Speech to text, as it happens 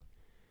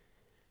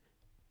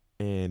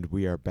And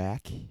we are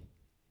back.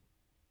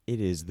 It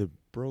is the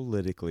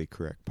Brolytically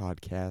Correct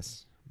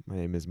podcast. My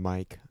name is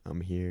Mike. I'm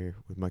here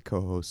with my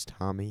co-host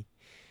Tommy.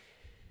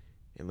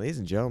 And ladies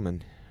and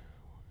gentlemen,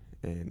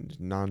 and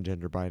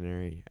non-gender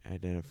binary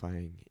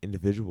identifying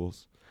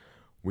individuals,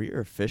 we are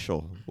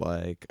official,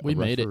 like We a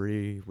made it.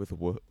 referee with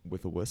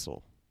a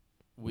whistle.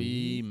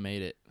 We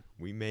made it.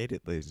 We made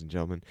it, ladies and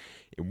gentlemen.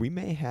 And we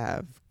may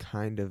have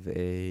kind of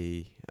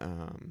a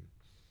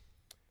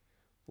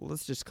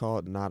let's just call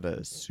it not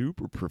a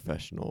super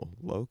professional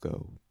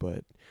logo,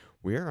 but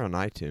we are on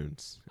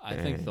iTunes. I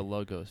think the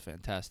logo is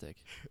fantastic.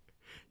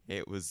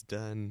 It was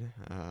done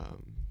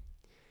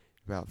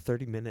about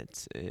 30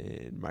 minutes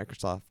in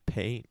Microsoft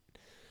Paint.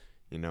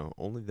 You know,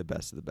 only the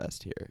best of the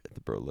best here at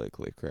the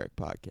Brolytically Correct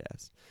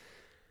podcast.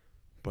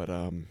 But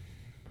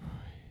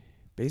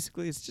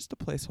basically, it's just a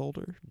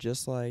placeholder,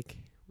 just like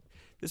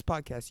this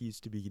podcast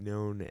used to be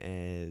known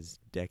as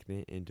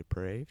Decadent and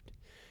Depraved.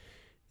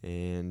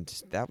 And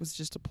that was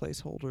just a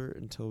placeholder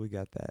until we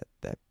got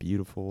that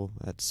beautiful,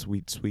 that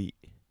sweet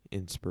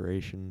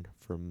inspiration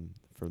from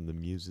the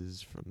muses,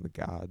 from the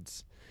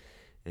gods.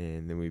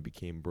 And then we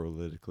became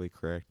Brolytically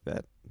Correct.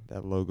 That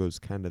logo's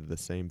kind of the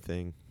same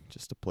thing,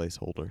 just a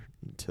placeholder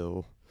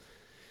until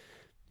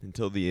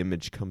the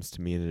image comes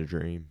to me in a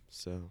dream.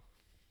 So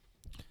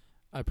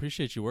I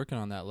appreciate you working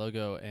on that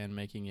logo and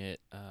making it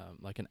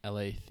like an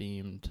LA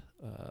themed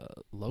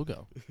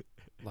logo,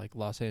 like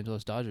Los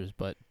Angeles Dodgers,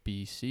 but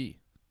BC.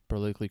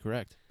 Politically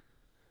correct.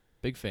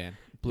 Big fan.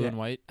 Blue and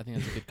white. I think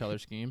that's a good color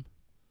scheme.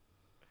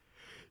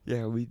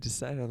 Yeah, we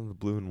decided on the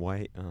blue and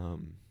white,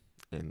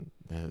 and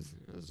that's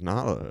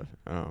not a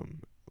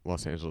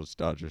Los Angeles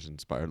Dodgers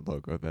inspired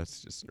logo.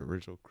 That's just an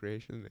original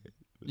creation.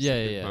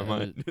 Yeah. My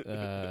mind.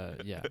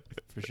 Yeah,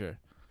 for sure.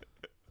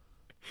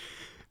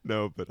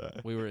 No,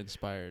 but we were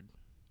inspired.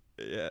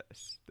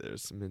 Yes,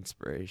 there's some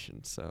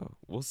inspiration. So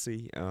we'll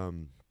see.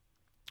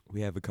 We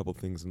have a couple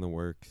things in the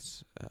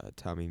works.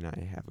 Tommy and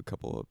I have a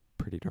couple of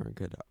pretty darn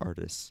good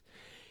artists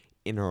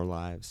in our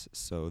lives,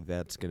 so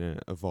that's gonna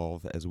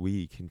evolve as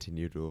we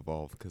continue to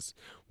evolve, because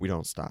we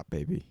don't stop,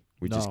 baby.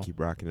 We just keep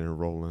rocking and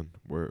rolling.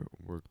 We're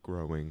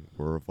growing,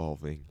 we're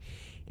evolving,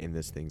 and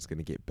this thing's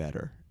gonna get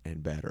better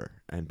and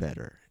better and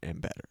better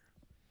and better.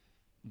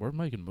 We're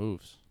making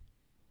moves.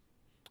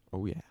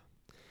 Oh yeah,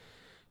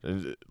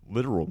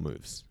 literal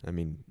moves. I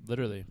mean,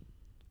 literally.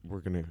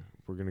 We're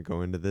gonna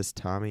go into this.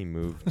 Tommy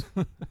moved.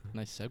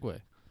 Nice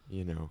segue.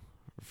 You know,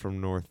 from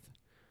north,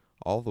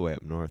 all the way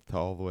up north to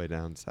all the way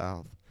down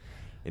south,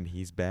 and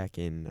he's back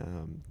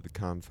in the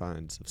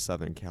confines of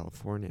Southern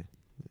California.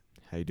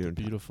 How you doing?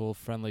 Beautiful,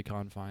 friendly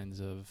confines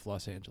of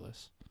Los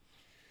Angeles.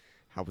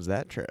 How was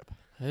that trip?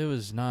 It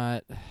was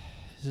not.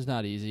 This is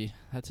not easy.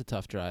 That's a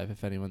tough drive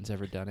if anyone's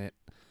ever done it.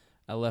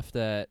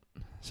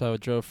 I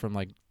drove from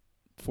like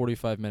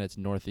 45 minutes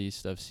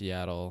northeast of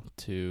Seattle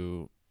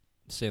to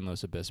San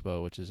Luis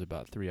Obispo, which is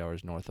about 3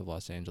 hours north of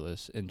Los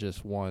Angeles, and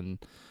just one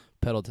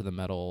pedal to the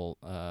metal,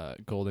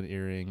 Golden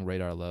Earring,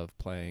 Radar Love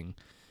playing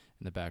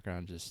in the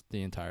background just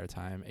the entire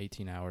time,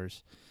 18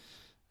 hours.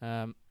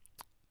 I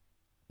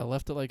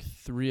left at like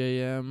 3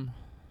 a.m.,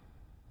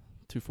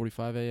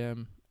 2:45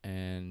 a.m.,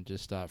 and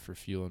just stopped for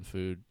fuel and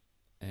food,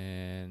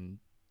 and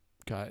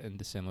got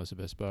into San Luis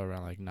Obispo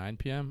around like 9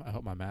 p.m. I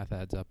hope my math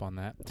adds up on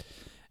that.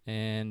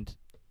 And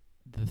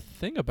the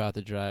thing about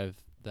the drive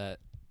that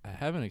I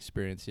haven't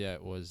experienced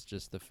yet was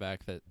just the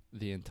fact that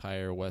the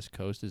entire West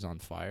Coast is on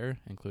fire,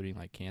 including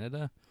like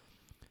Canada.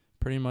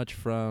 Pretty much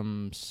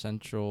from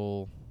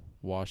central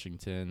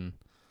Washington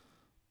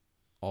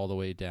all the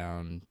way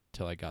down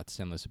till I got to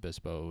San Luis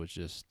Obispo. It was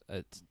just,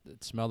 it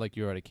smelled like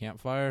you were at a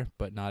campfire,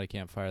 but not a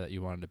campfire that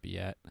you wanted to be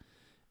at.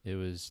 It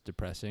was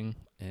depressing,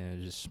 and it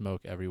was just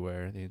smoke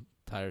everywhere. The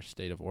entire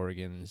state of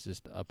Oregon is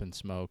just up in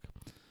smoke.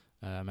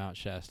 Mount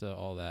Shasta,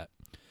 all that.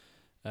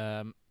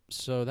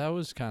 So that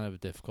was kind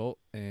of difficult,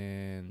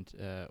 and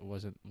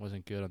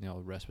wasn't good on the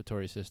old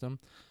respiratory system.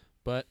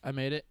 But I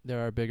made it.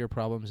 There are bigger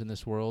problems in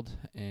this world,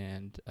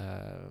 and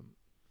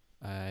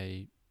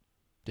I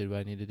did what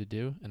I needed to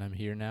do, and I'm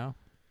here now,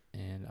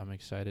 and I'm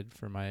excited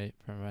for my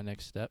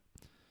next step.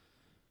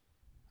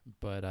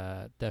 But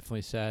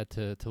definitely sad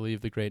to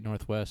leave the great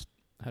Northwest.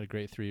 Had a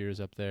great 3 years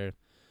up there.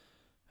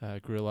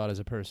 Grew a lot as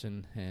a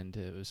person, and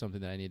it was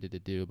something that I needed to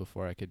do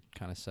before I could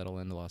kind of settle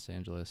into Los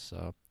Angeles.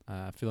 So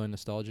feeling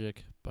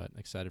nostalgic, but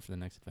excited for the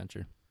next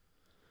adventure.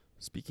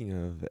 Speaking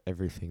of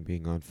everything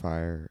being on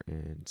fire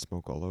and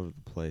smoke all over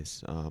the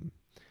place,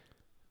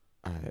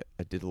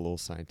 I did a little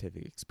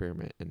scientific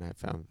experiment, and I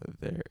found that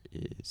there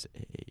is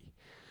a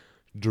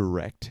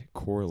direct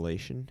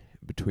correlation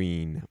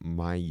between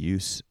my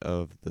use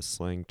of the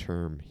slang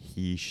term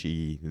he,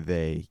 she,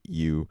 they,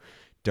 you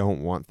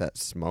don't want that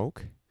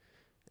smoke,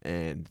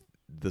 and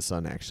the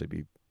sun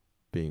actually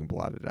being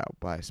blotted out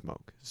by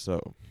smoke.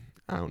 So,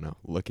 I don't know.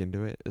 Look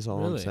into it is all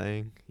Really? I'm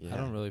saying. I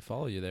don't really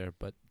follow you there,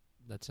 but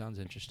that sounds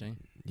interesting.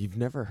 You've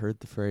never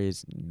heard the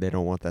phrase, they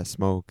don't want that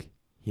smoke,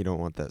 he don't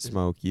want that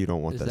smoke, you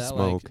don't want that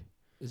smoke?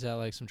 Is that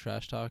like some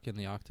trash talk in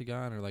the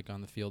octagon or like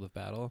on the field of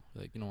battle?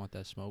 Like, you don't want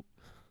that smoke?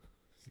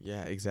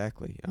 Yeah,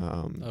 exactly.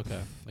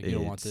 Okay, like you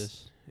don't want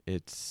it's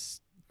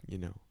this.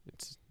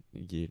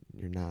 it's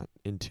you're not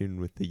in tune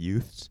with the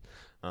youths.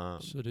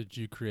 So did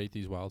you create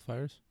these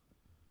wildfires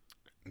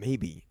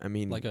Maybe. I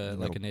mean, like a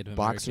Native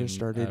boxers American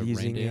started rain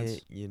using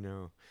dance?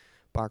 it.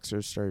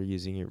 Boxers started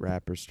using it.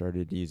 Rappers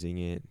started using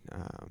it.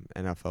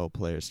 NFL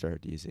players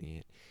started using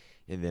it,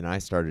 and then I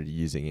started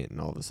using it, and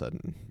all of a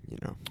sudden,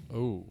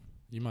 Oh,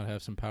 you might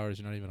have some powers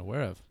you're not even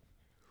aware of.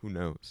 who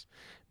knows?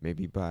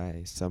 Maybe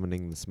by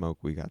summoning the smoke,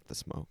 we got the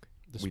smoke.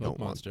 The We smoke don't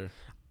want. monster.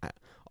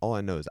 All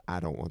I know is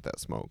I don't want that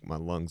smoke. My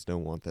lungs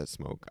don't want that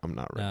smoke. I'm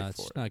not ready Nah, for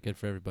it's it. not good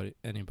for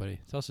anybody.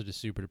 It's also just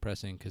super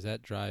depressing because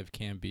that drive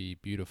can be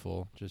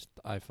beautiful, just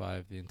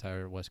I-5 the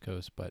entire West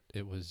Coast, but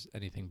it was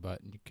anything but.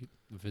 The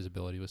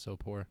visibility was so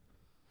poor.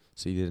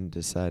 So you didn't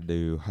decide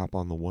to hop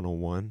on the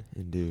 101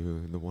 and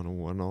do the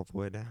 101 all the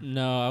way down?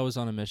 No, I was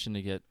on a mission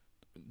to get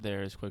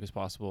there as quick as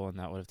possible, and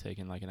that would have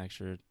taken like an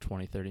extra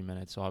 20, 30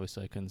 minutes, so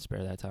obviously I couldn't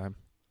spare that time.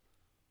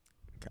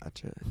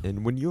 Gotcha.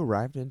 And when you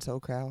arrived in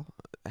SoCal,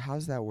 how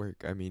does that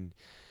work? I mean,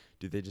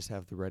 do they just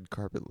have the red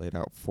carpet laid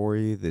out for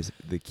you?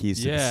 The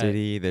keys to the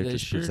city, they're they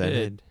just sure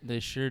presented? did. They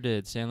sure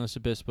did. San Luis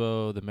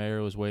Obispo, the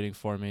mayor was waiting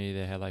for me.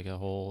 They had like a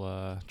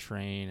whole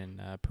train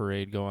and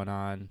parade going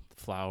on,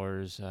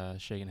 flowers,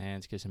 shaking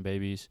hands, kissing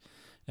babies.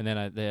 And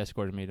then they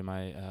escorted me to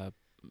my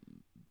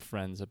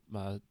friend's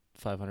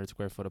 500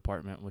 square foot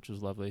apartment, which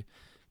was lovely.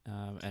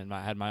 And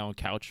I had my own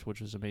couch,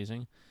 which was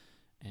amazing.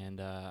 And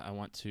I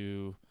went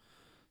to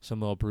some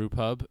little brew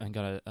pub and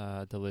got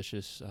a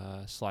delicious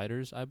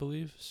sliders, I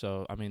believe.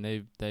 So I mean,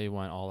 they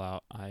went all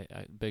out. I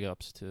big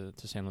ups to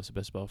San Luis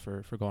Obispo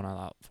for going all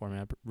out for me.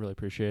 I really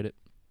appreciate it.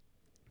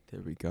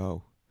 There we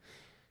go.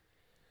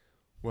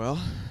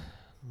 Well,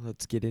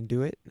 let's get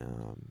into it.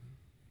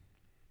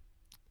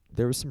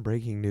 There was some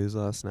breaking news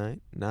last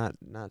night. Not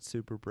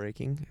super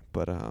breaking,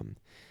 but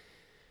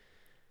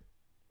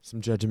some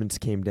judgments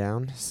came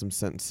down, some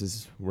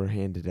sentences were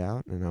handed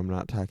out, and I'm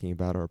not talking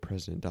about our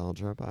president, Donald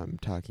Trump. I'm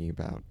talking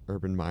about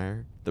Urban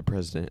Meyer, the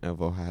president of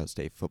Ohio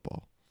State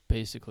football.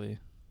 Basically,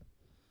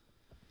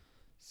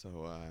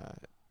 So,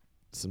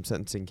 some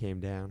sentencing came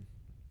down.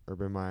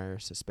 Urban Meyer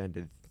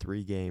suspended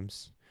 3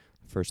 games,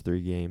 first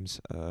 3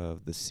 games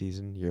of the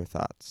season. Your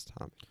thoughts,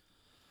 Tommy?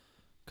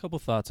 couple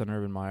thoughts on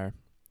Urban Meyer.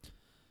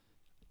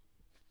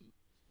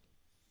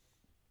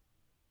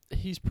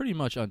 He's pretty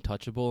much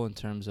untouchable in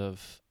terms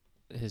of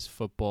his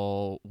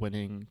football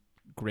winning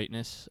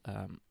greatness.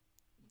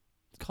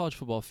 College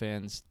football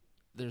fans,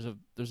 there's a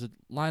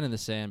line in the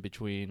sand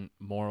between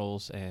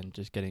morals and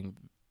just getting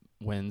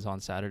wins on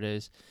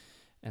Saturdays,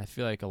 and I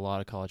feel like a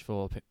lot of college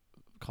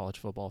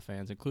football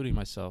fans, including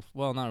myself,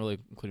 well, not really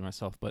including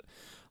myself, but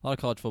a lot of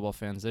college football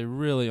fans, they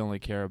really only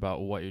care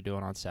about what you're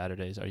doing on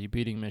Saturdays. Are you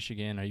beating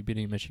Michigan? Are you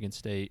beating Michigan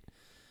State?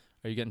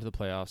 Are you getting to the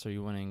playoffs? Are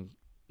you winning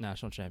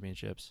national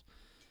championships?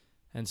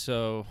 And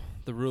so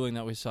the ruling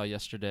that we saw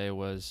yesterday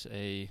was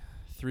a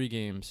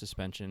 3-game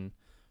suspension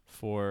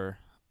for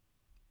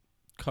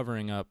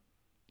covering up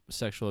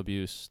sexual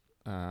abuse,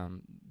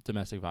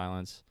 domestic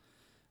violence,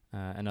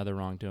 and other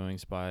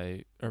wrongdoings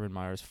by Urban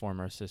Meyer's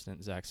former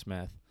assistant, Zach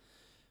Smith.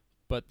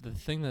 But the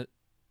thing that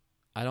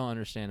I don't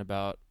understand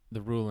about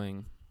the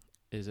ruling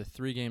is a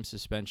 3-game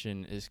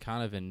suspension is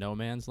kind of in no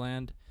man's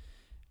land.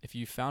 If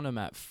you found him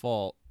at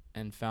fault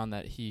and found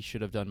that he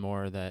should have done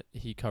more, that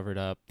he covered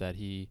up, that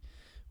he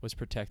was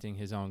protecting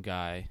his own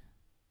guy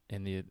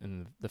in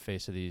the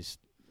face of these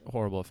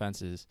horrible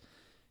offenses,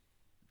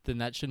 then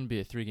that shouldn't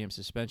be a 3-game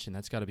suspension.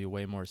 That's got to be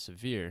way more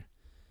severe.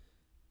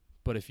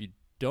 But if you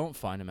don't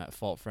find him at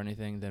fault for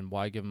anything, then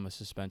why give him a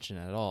suspension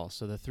at all?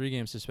 So the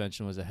 3-game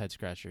suspension was a head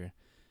scratcher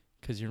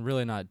because you're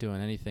really not doing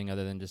anything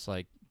other than just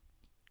like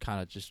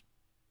kind of just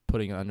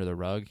putting it under the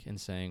rug and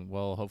saying,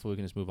 well, hopefully we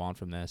can just move on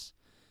from this.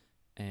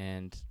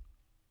 And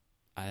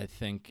I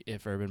think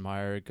if Urban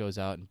Meyer goes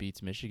out and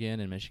beats Michigan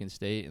and Michigan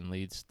State and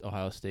leads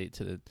Ohio State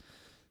to the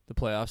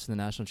playoffs and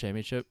the national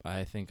championship,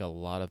 I think a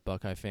lot of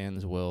Buckeye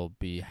fans will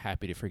be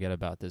happy to forget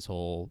about this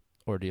whole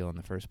ordeal in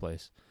the first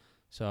place.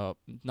 So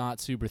not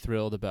super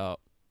thrilled about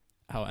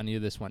how any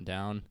of this went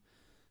down.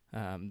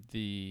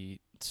 The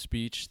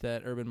speech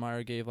that Urban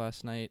Meyer gave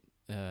last night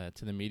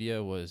to the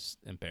media was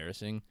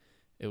embarrassing.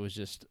 It was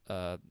just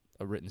a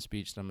written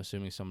speech that I'm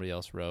assuming somebody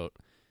else wrote.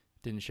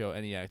 Didn't show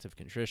any act of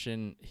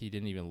contrition. He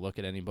didn't even look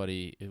at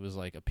anybody. It was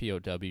like a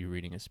POW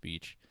reading a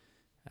speech.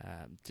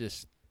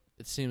 It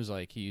seems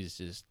like he's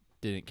just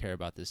didn't care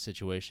about this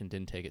situation,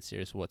 didn't take it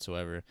serious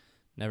whatsoever.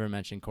 Never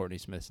mentioned Courtney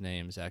Smith's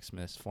name, Zach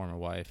Smith's former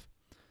wife.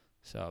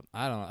 So,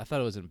 I don't know. I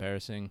thought it was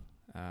embarrassing.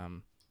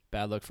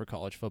 Bad look for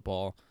college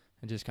football.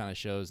 It just kind of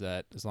shows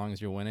that as long as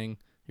you're winning,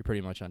 you're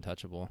pretty much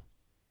untouchable.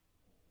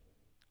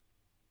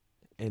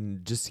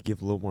 And just to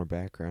give a little more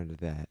background to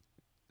that,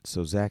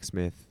 so Zach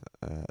Smith,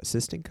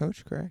 assistant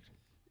coach, correct?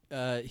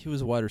 He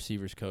was a wide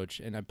receivers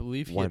coach, and I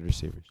believe Wide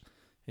receivers.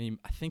 And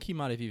I think he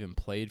might have even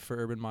played for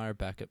Urban Meyer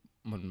back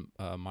when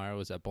Meyer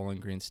was at Bowling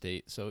Green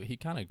State. So he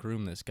kind of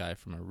groomed this guy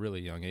from a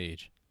really young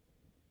age.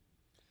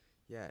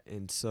 Yeah,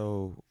 and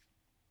so,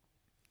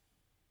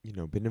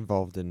 been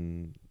involved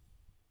in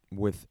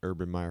with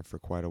Urban Meyer for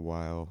quite a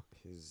while.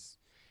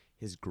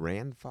 His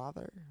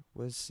grandfather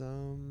was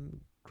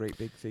some great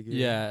big figure.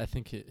 Yeah, I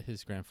think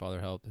his grandfather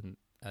helped, and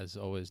as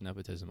always,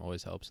 nepotism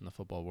always helps in the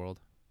football world.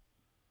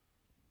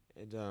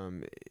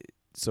 And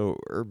so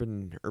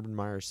Urban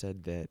Meyer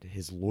said that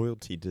his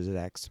loyalty to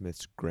Zach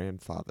Smith's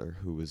grandfather,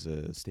 who was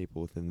a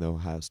staple within the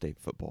Ohio State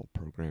football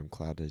program,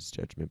 clouded his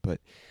judgment. But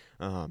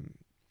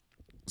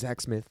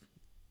Zach Smith,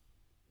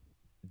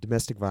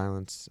 domestic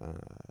violence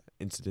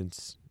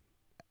incidents,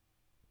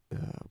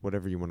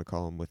 whatever you want to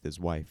call him, with his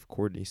wife,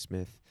 Courtney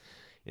Smith.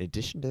 In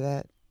addition to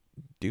that,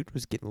 dude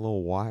was getting a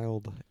little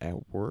wild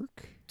at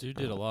work. Dude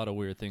did a lot of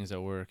weird things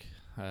at work.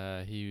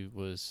 He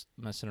was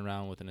messing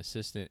around with an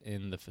assistant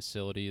in the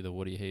facility, the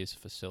Woody Hayes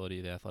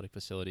facility, the athletic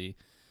facility.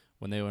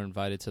 When they were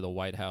invited to the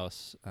White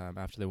House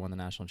after they won the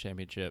national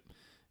championship,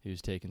 he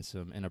was taking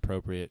some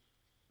inappropriate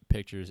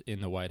pictures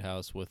in the White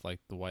House with like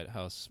the White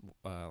House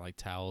like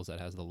towels that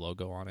has the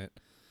logo on it.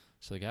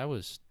 So the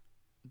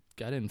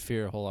guy didn't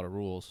fear a whole lot of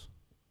rules.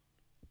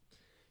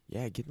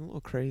 Yeah, getting a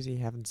little crazy,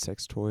 having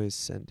sex toys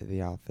sent to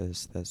the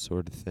office, that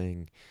sort of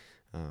thing.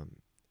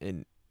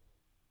 And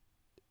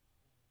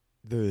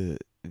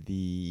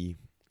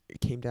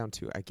it came down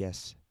to, I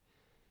guess,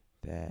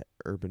 that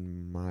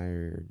Urban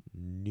Meyer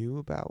knew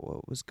about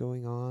what was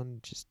going on,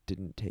 just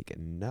didn't take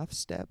enough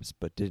steps,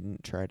 but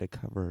didn't try to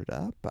cover it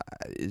up.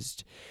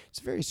 It's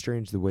very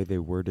strange the way they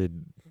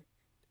worded.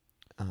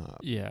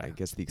 Yeah, I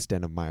guess the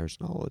extent of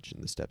Meyer's knowledge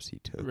and the steps he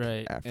took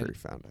after he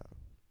found out.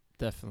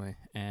 Definitely.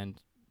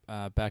 And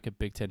back at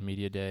Big Ten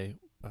Media Day,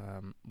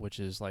 which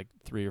is like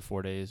 3 or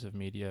 4 days of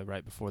media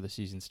right before the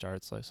season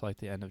starts, like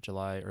the end of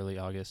July, early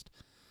August.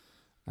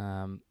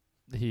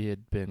 He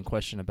had been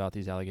questioned about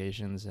these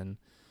allegations, and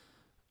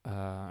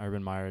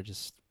Urban Meyer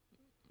just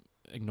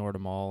ignored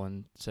them all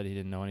and said he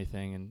didn't know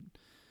anything, and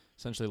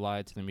essentially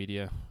lied to the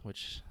media,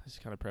 which is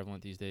kind of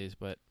prevalent these days,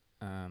 but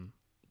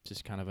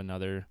just kind of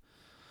another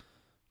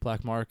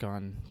black mark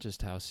on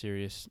just how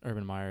serious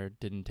Urban Meyer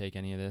didn't take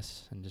any of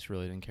this and just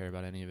really didn't care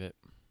about any of it.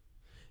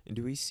 And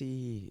do we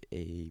see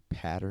a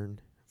pattern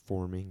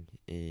forming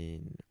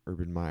in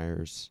Urban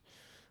Meyer's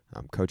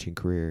coaching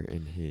career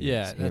and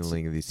his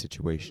handling of these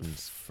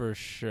situations? For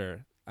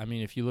sure. I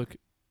mean, if you look,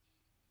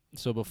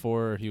 so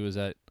before he was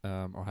at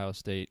Ohio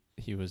State,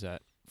 he was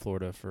at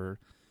Florida for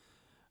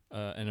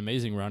an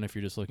amazing run if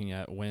you're just looking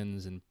at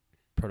wins and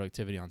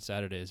productivity on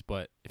Saturdays.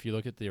 But if you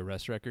look at the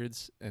arrest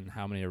records and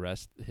how many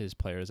arrests his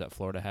players at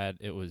Florida had,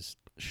 it was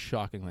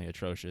shockingly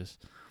atrocious.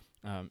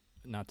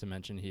 Not to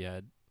mention he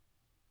had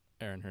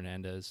Aaron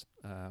Hernandez,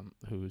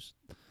 who's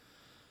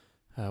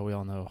we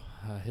all know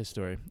his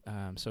story.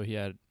 So he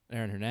had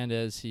Aaron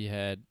Hernandez. He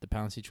had the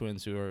Pouncey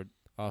twins, who are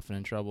often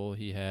in trouble.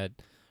 He had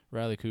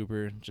Riley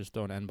Cooper just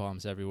throwing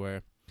N-bombs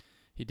everywhere.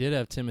 He did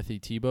have Timothy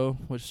Tebow,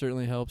 which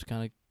certainly helps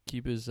kind of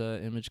keep his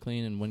image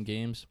clean and win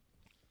games.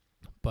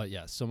 But,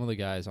 yeah, some of the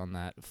guys on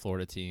that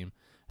Florida team,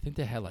 I think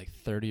they had like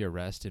 30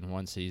 arrests in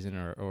one season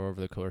or over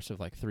the course of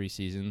like 3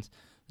 seasons.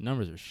 The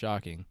numbers are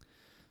shocking.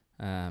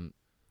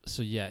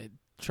 So, yeah,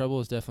 trouble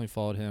has definitely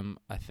followed him.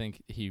 I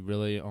think he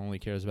really only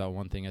cares about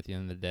one thing at the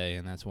end of the day,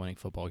 and that's winning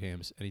football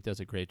games. And he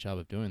does a great job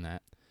of doing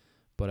that.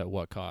 But at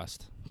what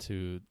cost?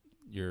 To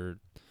your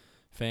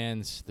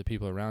fans, the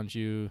people around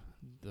you,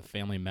 the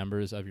family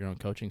members of your own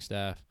coaching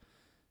staff.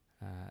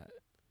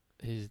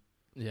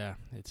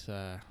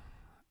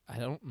 I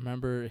don't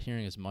remember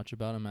hearing as much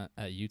about him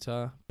at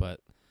Utah,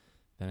 but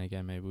then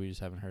again, maybe we just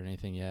haven't heard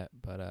anything yet.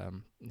 But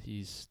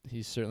he's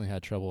certainly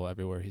had trouble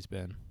everywhere he's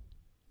been.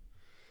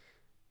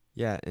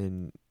 Yeah,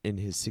 and in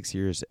his 6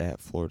 years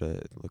at Florida,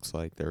 it looks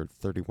like there are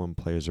 31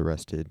 players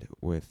arrested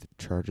with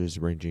charges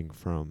ranging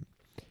from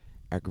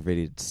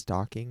aggravated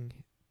stalking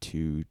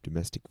to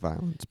domestic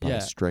violence by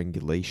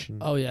strangulation.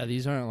 Oh, yeah,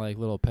 these aren't like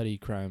little petty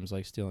crimes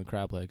like stealing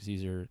crab legs.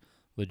 These are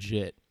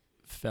legit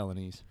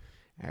felonies.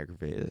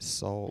 Aggravated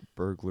assault,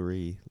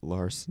 burglary,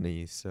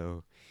 larceny.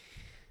 So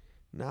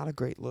not a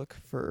great look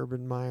for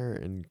Urban Meyer,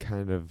 and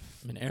kind of...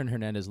 I mean, Aaron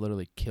Hernandez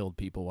literally killed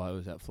people while he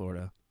was at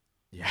Florida.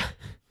 Yeah.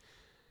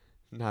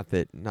 Not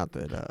that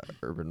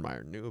Urban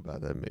Meyer knew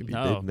about that. Maybe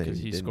no, he did. Because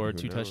he scored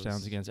 2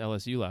 touchdowns against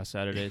LSU last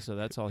Saturday, so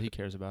that's all he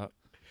cares about.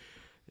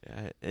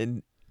 Yeah,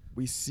 and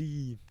we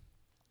see,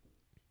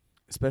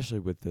 especially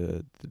with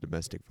the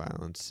domestic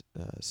violence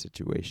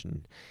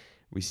situation,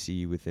 we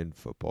see within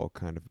football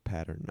kind of a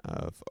pattern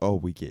of,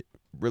 we get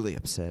really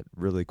upset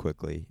really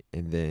quickly,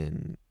 and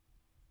then,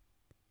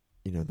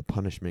 the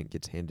punishment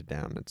gets handed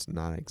down. It's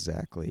not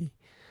exactly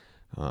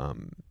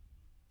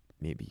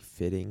maybe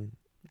fitting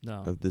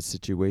of the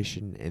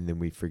situation, and then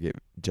we forget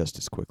just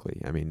as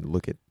quickly. I mean,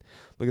 look at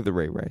the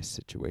Ray Rice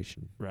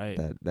situation. Right.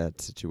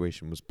 That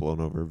situation was blown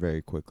over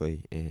very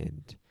quickly,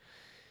 and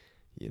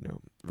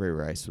Ray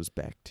Rice was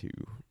back to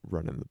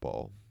running the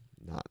ball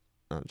not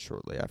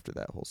shortly after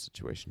that whole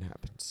situation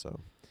happened.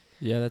 So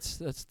yeah, that's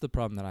the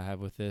problem that I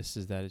have with this,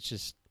 is that it's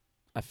just,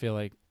 I feel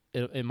like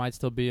it might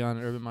still be on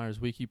Urban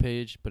Meyer's wiki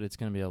page, but it's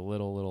going to be a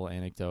little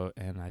anecdote,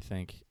 and I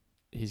think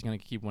he's going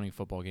to keep winning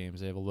football games.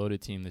 They have a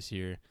loaded team this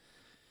year.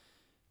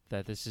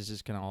 that this is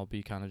just gonna all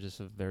be kind of just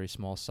a very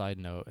small side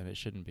note, and it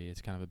shouldn't be.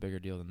 It's kind of a bigger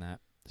deal than that.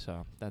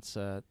 So that's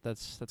kind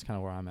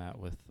of where I'm at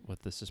with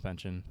the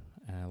suspension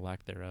and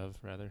lack thereof,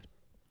 rather.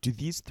 Do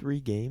these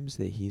 3 games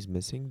that he's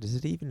missing, does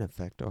it even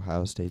affect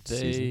Ohio State's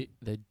season?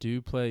 They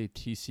do play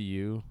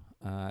TCU,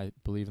 I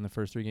believe, in the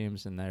first 3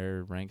 games, and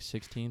they're ranked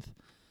 16th,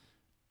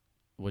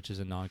 which is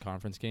a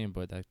non-conference game,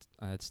 but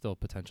that's still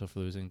potential for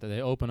losing.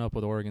 They open up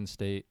with Oregon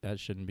State. That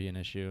shouldn't be an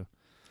issue.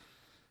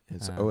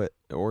 It's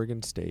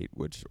Oregon State,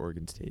 which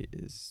Oregon State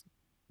is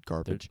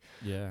garbage.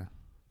 Yeah.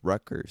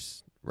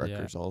 Rutgers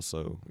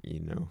also,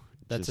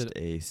 That's just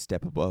a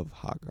step above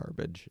hot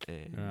garbage.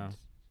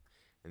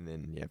 And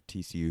then you have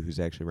TCU, who's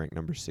actually ranked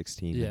number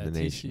 16 in the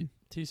nation.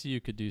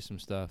 TCU could do some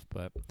stuff,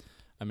 but,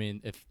 I mean,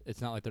 if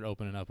it's not like they're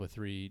opening up with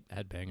 3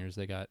 headbangers.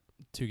 They got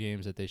 2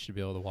 games that they should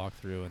be able to walk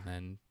through and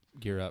then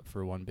gear up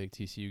for one big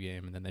TCU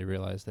game, and then they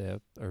realize they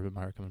have Urban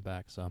Meyer coming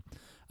back. So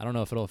I don't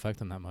know if it'll affect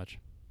them that much.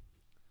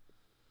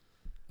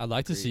 I'd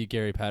like to see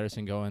Gary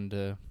Patterson go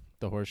into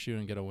the Horseshoe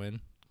and get a win.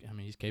 I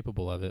mean, he's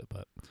capable of it,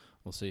 but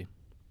we'll see.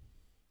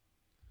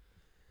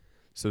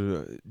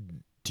 So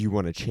do you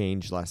want to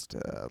change? Last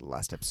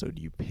episode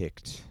you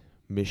picked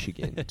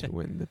Michigan to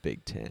win the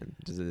Big Ten.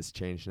 Does this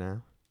change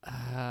now?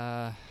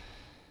 Can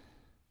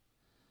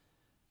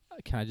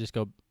I just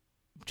go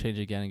change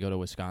again and go to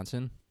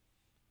Wisconsin?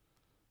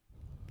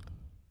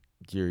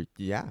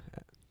 Yeah,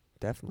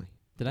 definitely.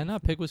 Did I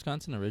not pick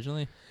Wisconsin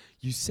originally?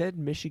 You said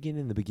Michigan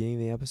in the beginning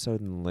of the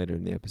episode, and later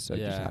in the episode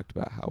you talked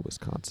about how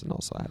Wisconsin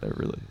also had a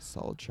really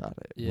solid shot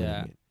at winning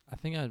it. I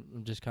think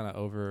I'm just kind of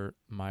over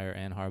Meyer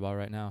and Harbaugh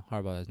right now.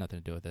 Harbaugh has nothing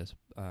to do with this,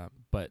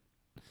 but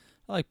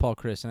I like Paul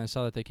Chryst, and I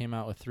saw that they came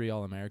out with 3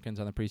 All-Americans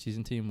on the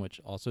preseason team,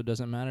 which also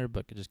doesn't matter,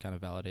 but it just kind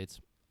of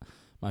validates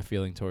my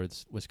feeling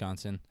towards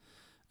Wisconsin.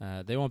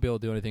 They won't be able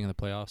to do anything in the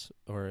playoffs,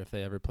 or if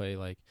they ever play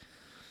like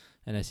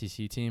an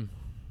SEC team,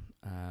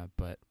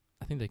 but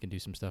I think they can do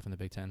some stuff in the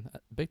Big Ten.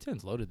 Big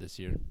Ten's loaded this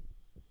year.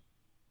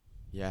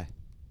 Yeah,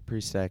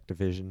 pretty stacked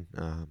division.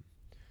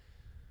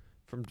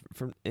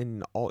 From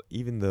in all,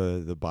 even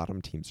the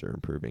bottom teams are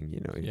improving.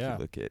 If you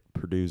look at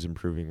Purdue's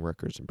improving,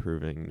 Rutgers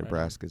improving,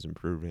 Nebraska's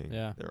improving.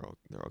 Yeah, they're all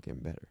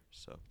getting better.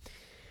 So,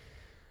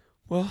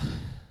 well,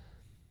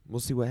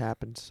 we'll see what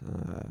happens.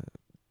 A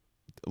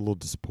little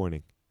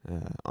disappointing,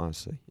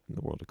 honestly, in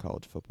the world of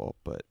college football.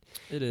 But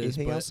it is.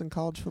 Anything else in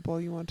college football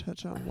you want to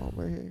touch on while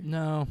we're here?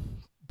 No,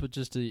 but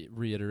just to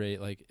reiterate,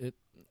 like it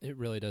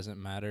really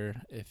doesn't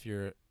matter if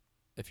you're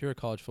a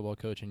college football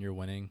coach and you're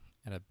winning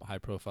at a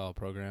high-profile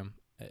program.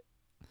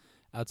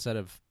 Outside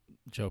of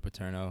Joe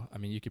Paterno, I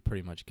mean, you could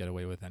pretty much get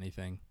away with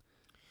anything,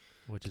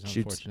 which is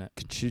unfortunate.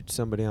 Could shoot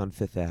somebody on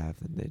Fifth Ave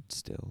and they'd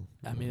still...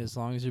 I mean, as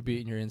long as you're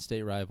beating your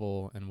in-state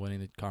rival and winning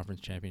the conference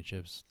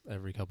championships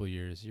every couple of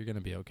years, you're going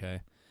to be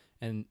okay.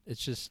 And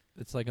it's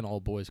like an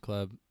old boys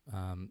club.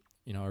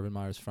 Urban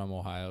Meyer's from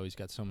Ohio. He's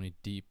got so many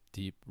deep,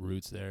 deep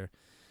roots there.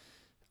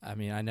 I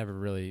mean, I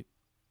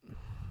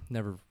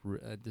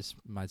this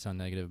might sound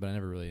negative, but I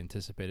never really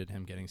anticipated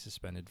him getting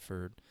suspended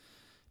for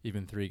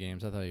even 3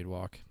 games. I thought he'd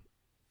walk.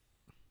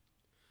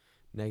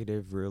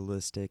 Negative,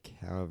 realistic,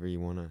 however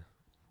you want to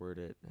word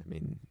it. I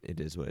mean,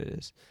 it is what it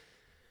is.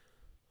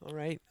 All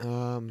right.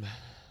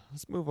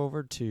 Let's move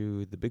over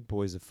to the big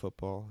boys of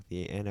football,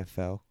 the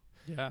NFL.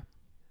 Yeah.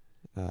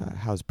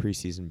 How's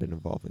preseason been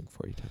evolving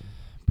for you, Tom?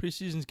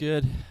 Preseason's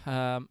good.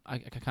 I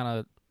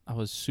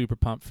was super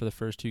pumped for the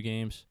first 2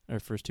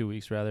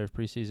 weeks rather of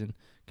preseason.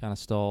 Kind of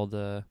stalled.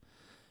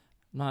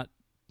 Not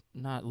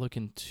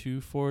looking too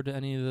forward to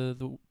any of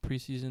the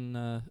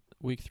preseason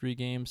week 3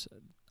 games.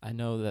 I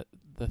know that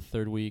the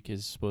 3rd week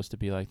is supposed to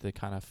be like the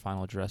kind of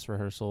final dress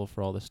rehearsal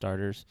for all the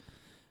starters.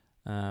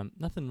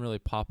 Nothing really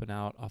popping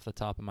out off the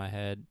top of my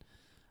head.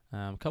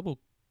 A couple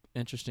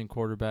interesting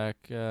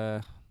quarterback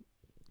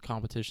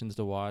competitions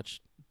to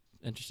watch.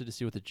 Interested to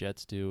see what the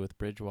Jets do with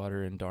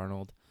Bridgewater and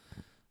Darnold.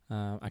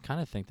 I kind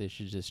of think they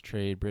should just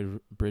trade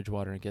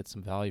Bridgewater and get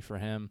some value for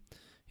him.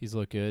 He's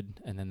looked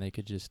good, and then they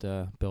could just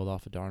build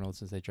off of Darnold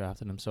since they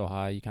drafted him so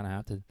high. You kind of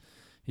have to.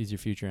 He's your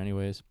future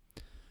anyways.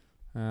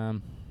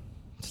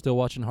 Still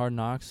watching Hard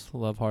Knocks.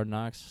 Love Hard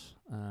Knocks.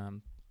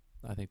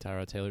 I think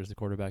Tyrod Taylor's the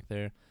quarterback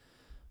there.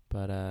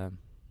 But, I'm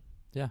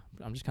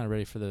just kind of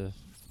ready for the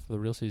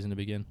real season to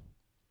begin.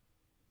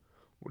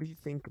 What do you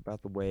think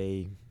about the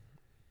way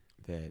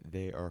that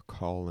they are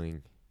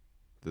calling,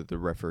 the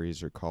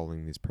referees are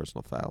calling these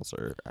personal fouls,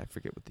 or I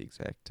forget what the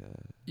exact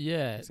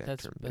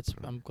that's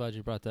I'm glad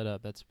you brought that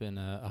up. That's been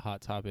a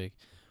hot topic.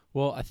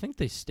 Well, I think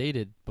they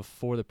stated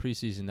before the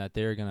preseason that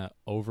they're going to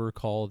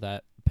overcall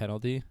that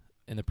penalty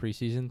in the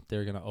preseason.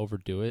 They're going to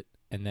overdo it,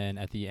 and then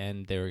at the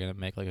end they were going to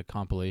make like a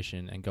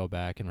compilation and go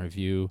back and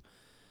review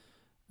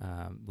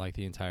like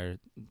the entire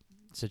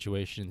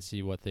situation and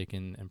see what they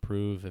can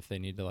improve if they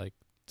need to like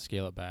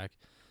scale it back.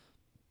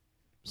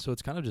 So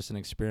it's kind of just an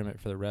experiment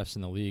for the refs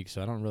in the league,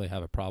 so I don't really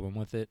have a problem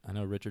with it. I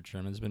know Richard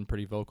Sherman's been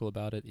pretty vocal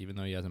about it, even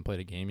though he hasn't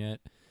played a game yet.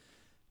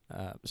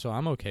 So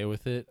I'm okay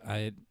with it.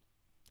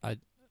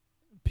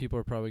 people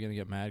are probably going to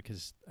get mad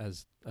because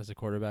as a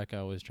quarterback, I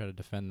always try to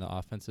defend the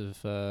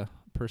offensive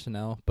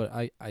personnel. But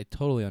I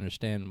totally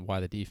understand why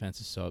the defense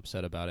is so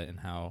upset about it and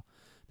how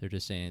they're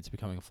just saying it's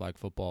becoming flag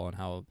football and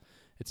how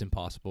it's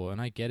impossible.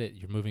 And I get it.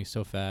 You're moving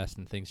so fast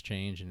and things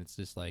change, and it's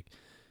just like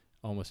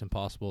almost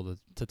impossible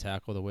to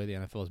tackle the way the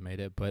NFL has made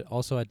it. But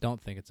also, I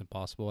don't think it's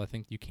impossible. I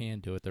think you can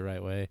do it the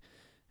right way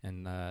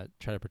and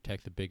try to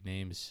protect the big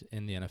names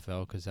in the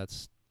NFL because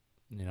that's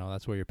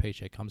where your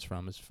paycheck comes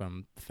from, is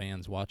from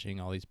fans watching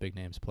all these big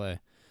names play.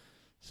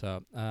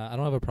 So I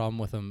don't have a problem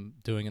with them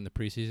doing it in the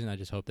preseason. I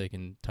just hope they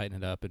can tighten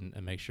it up and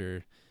make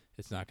sure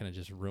it's not going to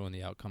just ruin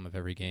the outcome of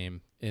every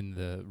game in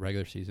the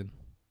regular season.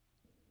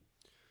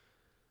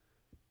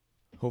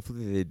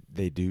 Hopefully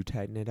they do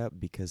tighten it up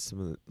because some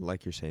of the,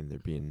 like you're saying, they're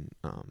being,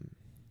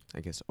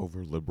 I guess,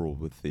 over liberal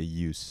with the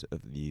use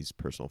of these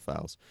personal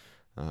fouls.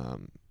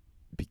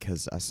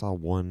 Because I saw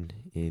one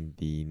in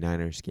the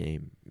Niners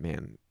game,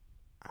 man.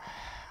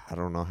 I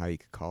don't know how you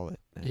could call it.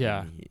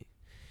 Yeah. He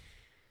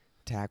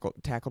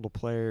tackled a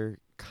player,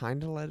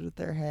 kind of led with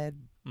their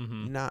head.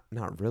 Mm-hmm.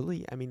 Not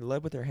really. I mean,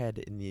 led with their head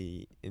in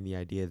the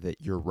idea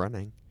that you're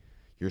running,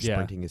 you're Yeah.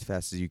 sprinting as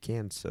fast as you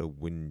can. So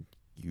when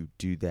you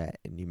do that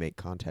and you make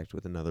contact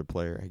with another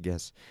player, I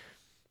guess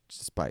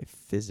just by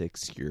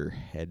physics, your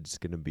head's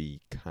gonna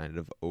be kind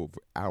of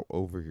out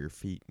over your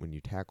feet when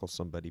you tackle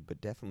somebody. But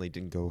definitely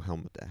didn't go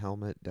helmet to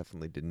helmet.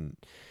 Definitely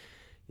didn't.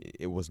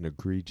 It wasn't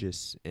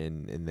egregious,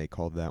 and they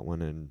called that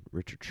one, and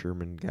Richard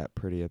Sherman got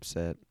pretty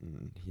upset,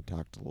 and he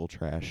talked a little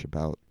trash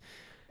about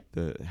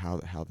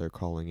how they're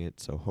calling it.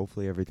 So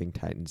hopefully everything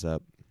tightens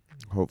up.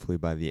 Hopefully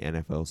by the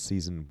NFL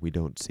season we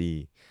don't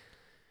see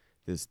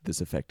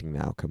this affecting the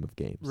outcome of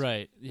games.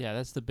 Right. Yeah,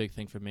 that's the big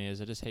thing for me is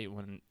I just hate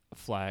when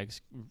flags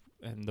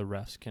and the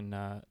refs can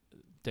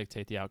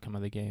dictate the outcome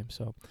of the game.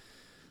 So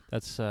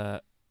that's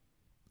kind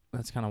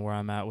of where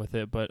I'm at with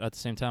it. But at the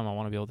same time, I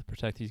want to be able to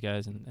protect these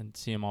guys and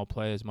see them all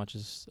play as much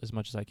as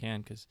I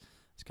can because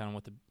it's kind of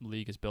what the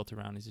league is built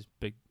around. These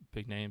big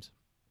names.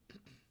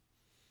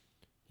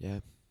 Yeah.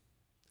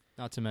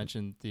 Not to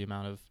mention the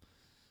amount of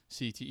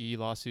CTE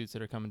lawsuits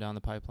that are coming down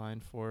the pipeline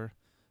for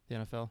the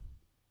NFL.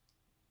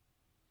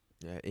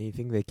 Yeah,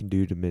 anything they can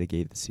do to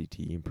mitigate the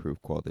CTE,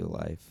 improve quality of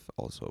life,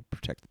 also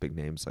protect the big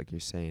names, like you're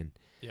saying.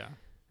 Yeah.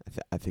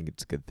 I think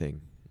it's a good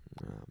thing.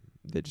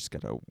 They just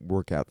got to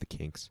work out the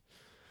kinks.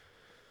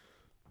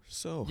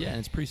 So Yeah, and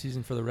it's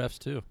preseason for the refs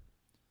too.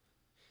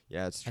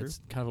 Yeah, it's true.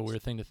 It's kind of a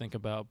weird thing to think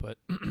about, but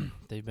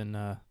they've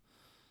been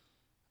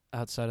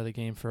outside of the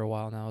game for a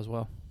while now as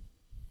well.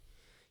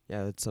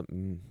 Yeah, that's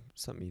something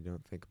you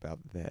don't think about,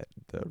 that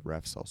the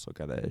refs also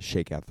got to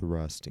shake out the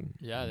rust and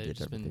Yeah, they've get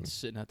just everything. been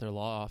sitting at their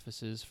law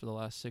offices for the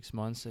last 6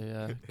 months. They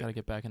got to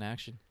get back in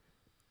action.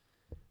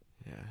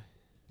 Yeah.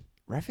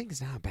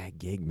 Reffing's not a bad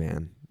gig,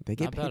 man. They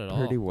get Not bad paid at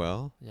pretty all.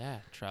 well. Yeah,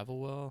 travel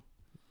well,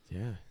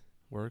 Yeah.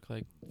 work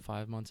like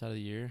 5 months out of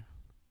the year.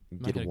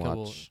 Get to get a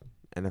couple- watch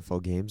NFL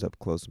games up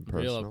close and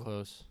personal. Real up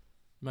close.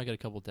 You might get a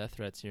couple death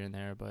threats here and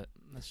there, but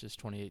that's just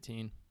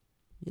 2018.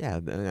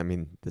 Yeah, I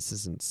mean, this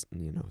isn't,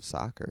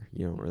 soccer.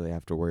 You don't really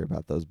have to worry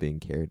about those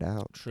being carried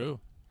out. True.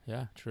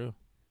 Yeah, true.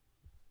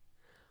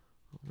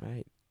 All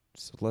right.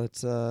 So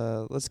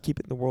let's keep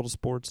it in the world of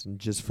sports, and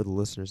just for the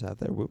listeners out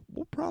there,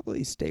 we'll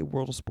probably stay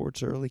world of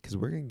sports early because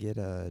we're gonna get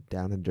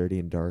down and dirty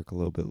and dark a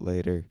little bit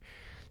later.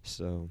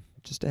 So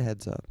just a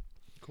heads up.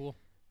 Cool.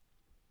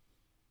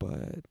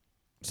 But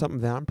something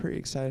that I'm pretty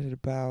excited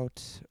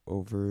about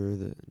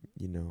over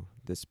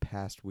this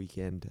past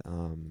weekend,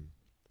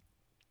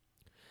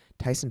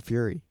 Tyson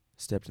Fury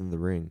stepped in the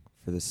ring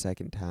for the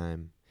second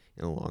time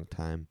in a long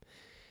time,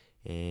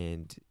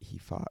 and he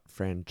fought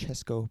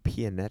Francesco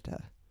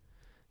Pianetta.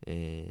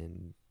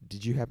 And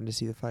did you happen to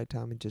see the fight,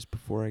 Tommy, just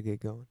before I get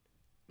going?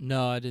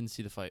 No, I didn't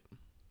see the fight.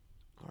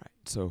 All right.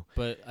 So,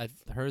 But I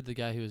heard the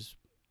guy who was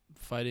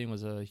fighting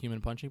was a human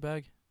punching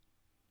bag.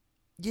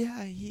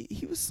 yeah,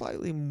 he was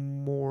slightly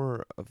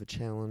more of a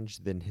challenge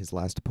than his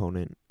last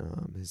opponent.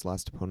 His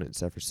last opponent,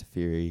 Sefer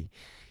Safiri,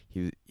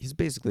 he's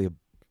basically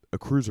a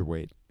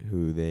cruiserweight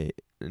who they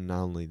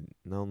not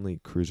only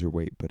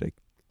cruiserweight but a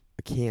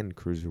canned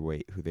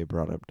cruiserweight who they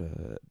brought up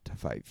to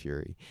fight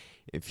Fury.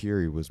 And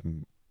Fury was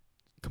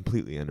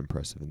completely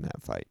unimpressive in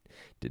that fight.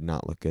 Did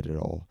not look good at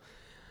all.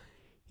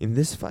 In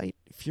this fight,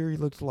 Fury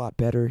looked a lot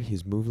better.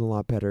 He's moving a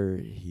lot better.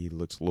 He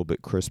looks a little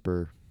bit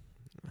crisper,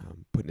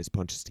 putting his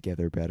punches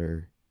together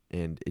better.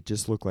 And it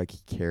just looked like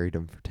he carried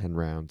him for 10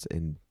 rounds.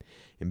 And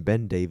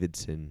Ben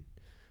Davidson,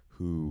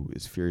 who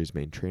is Fury's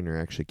main trainer,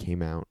 actually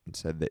came out and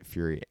said that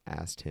Fury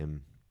asked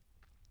him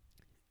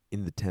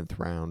in the 10th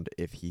round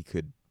if he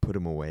could put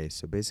him away.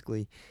 So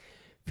basically,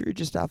 Fury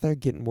just out there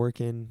getting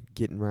work in,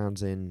 getting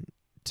rounds in,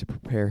 to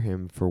prepare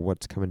him for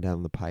what's coming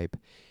down the pipe.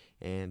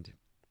 And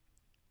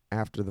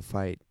after the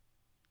fight,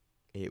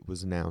 it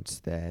was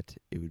announced that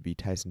it would be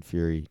Tyson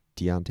Fury,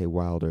 Deontay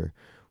Wilder.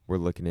 We're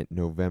looking at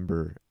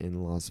November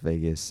in Las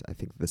Vegas. I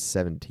think the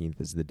 17th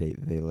is the date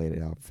that they laid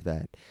it out for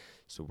that.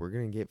 So we're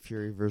going to get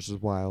Fury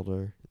versus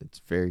Wilder. It's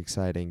very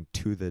exciting.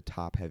 Two of the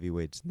top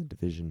heavyweights in the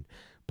division.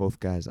 Both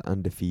guys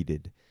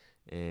undefeated.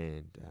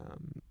 and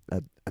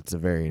that's a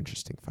very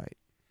interesting fight.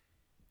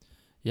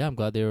 Yeah, I'm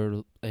glad they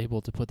were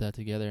able to put that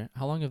together.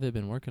 How long have they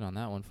been working on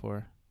that one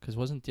for? Because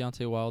wasn't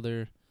Deontay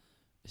Wilder,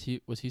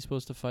 was he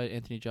supposed to fight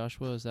Anthony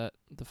Joshua? Is that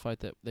the fight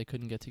that they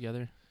couldn't get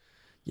together?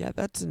 Yeah,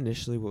 that's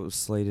initially what was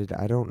slated.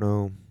 I don't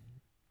know.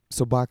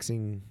 So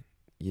boxing,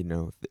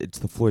 it's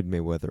the Floyd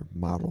Mayweather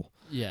model.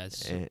 Yeah,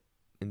 it's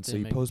And so they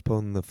you make-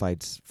 postpone the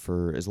fights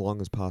for as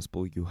long as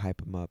possible. You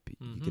hype them up.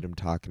 You Mhm. get them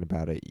talking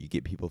about it. You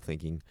get people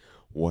thinking,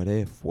 what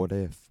if, what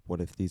if, what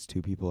if these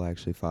two people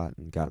actually fought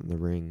and got in the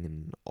ring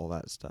and all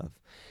that stuff.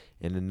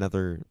 And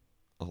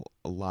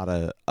a lot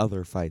of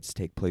other fights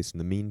take place in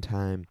the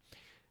meantime,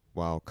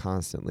 while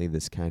constantly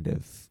this kind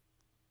of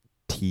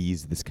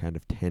tease, this kind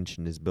of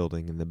tension is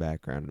building in the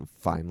background. And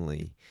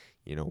finally,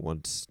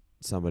 once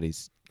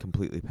somebody's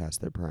completely past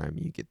their prime,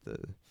 you get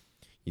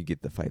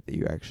the fight that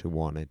you actually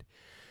wanted.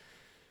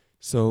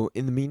 So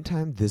in the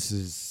meantime, this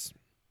is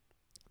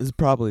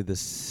probably the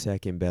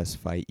second best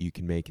fight you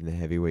can make in the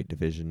heavyweight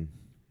division,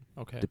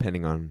 Okay.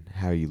 depending on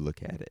how you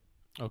look at it.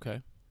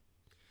 Okay.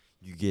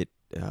 You get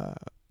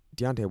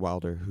Deontay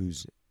Wilder,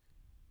 who's,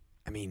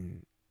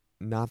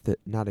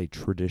 not a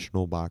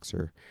traditional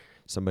boxer,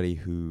 somebody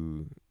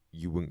who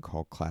you wouldn't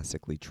call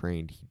classically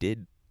trained. He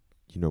did,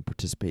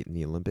 participate in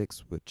the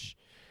Olympics, which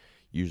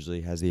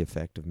usually has the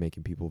effect of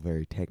making people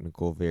very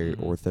technical, very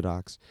Mhm.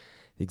 orthodox.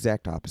 The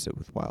exact opposite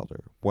with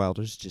Wilder.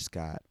 Wilder's just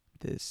got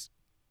this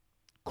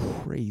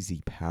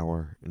crazy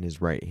power in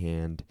his right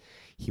hand.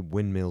 He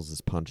windmills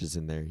his punches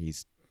in there.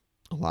 He's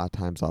a lot of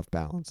times off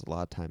balance. A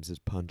lot of times his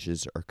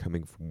punches are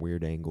coming from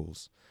weird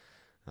angles.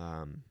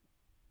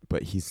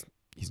 But he's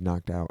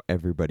knocked out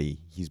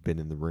everybody he's been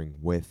in the ring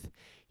with.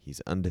 He's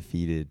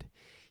undefeated.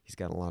 He's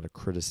got a lot of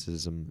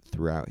criticism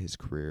throughout his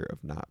career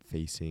of not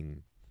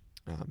facing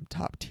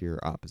top tier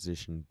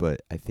opposition,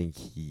 but I think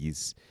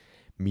he's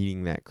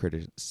meeting that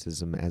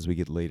criticism as we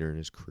get later in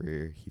his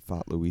career. He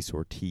fought Luis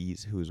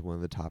Ortiz, who is one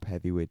of the top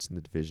heavyweights in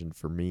the division.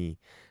 For me,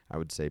 I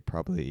would say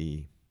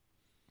probably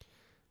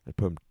I'd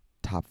put him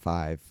top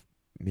 5,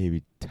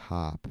 maybe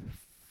top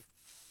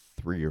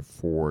 3 or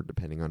 4,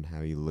 depending on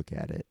how you look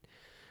at it.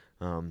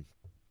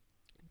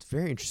 It's a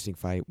very interesting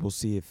fight. We'll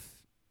see if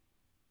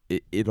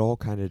it all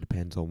kind of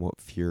depends on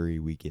what Fury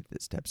we get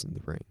that steps in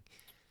the ring.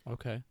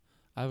 Okay.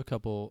 I have a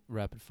couple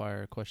rapid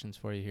fire questions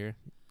for you here.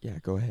 Yeah,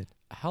 go ahead.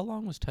 How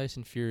long was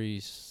Tyson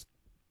Fury's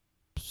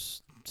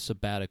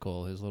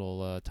sabbatical, his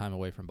little time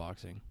away from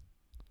boxing?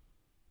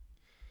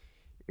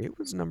 It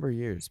was a number of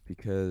years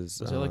because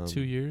Was it like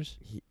 2 years?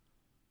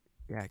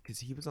 Yeah, because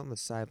he was on the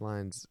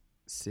sidelines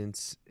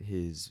since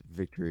his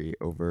victory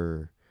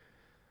over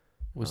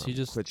Was he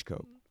just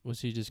Klitschko.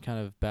 was he just kind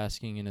of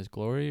basking in his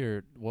glory,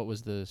 or what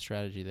was the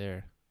strategy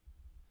there?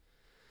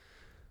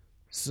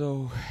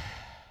 So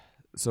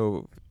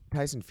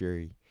Tyson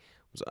Fury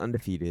was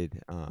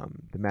undefeated.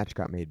 The match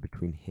got made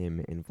between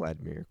him and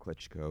Vladimir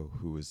Klitschko,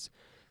 who was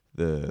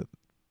the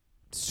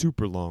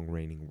super long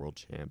reigning world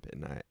champ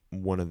and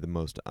one of the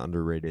most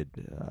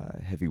underrated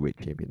heavyweight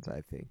champions,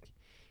 I think,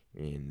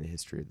 in the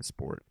history of the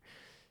sport.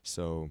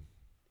 So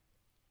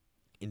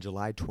in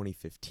July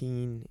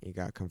 2015, it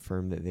got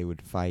confirmed that they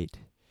would fight.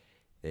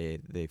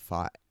 They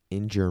fought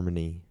in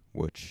Germany,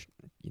 which,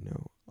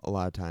 a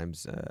lot of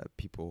times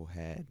people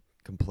had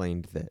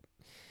complained that,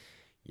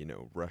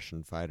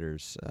 Russian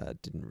fighters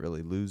didn't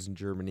really lose in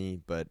Germany,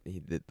 but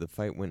the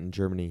fight went in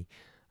Germany.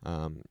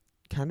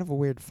 Kind of a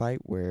weird fight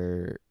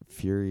where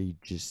Fury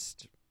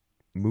just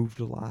moved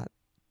a lot,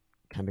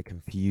 kind of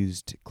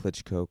confused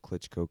Klitschko.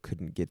 Klitschko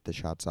couldn't get the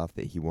shots off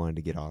that he wanted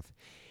to get off,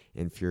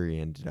 and Fury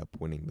ended up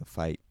winning the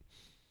fight.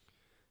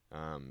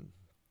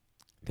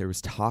 There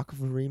was talk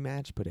of a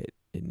rematch, but it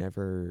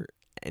never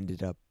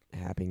ended up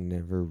happening,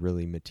 never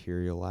really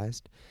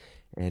materialized.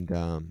 And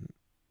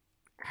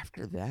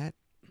after that,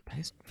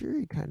 Tyson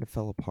Fury kind of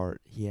fell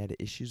apart. He had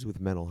issues with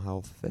mental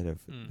health that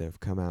have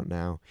come out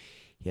now.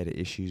 He had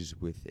issues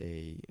with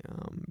a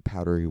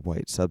powdery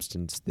white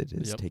substance that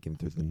is Yep. taken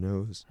through the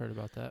nose. Heard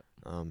about that.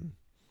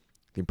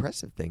 The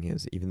impressive thing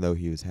is, even though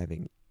he was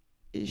having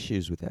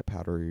issues with that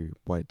powdery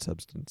white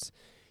substance,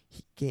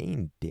 he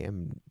gained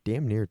damn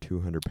near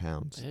 200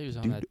 pounds. Yeah, he was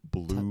on Dude that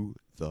blew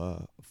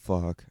the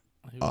fuck.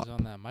 He was up.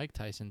 on that Mike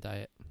Tyson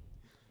diet.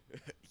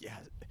 Yeah,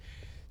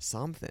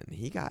 something.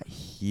 He got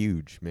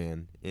huge,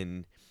 man.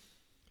 And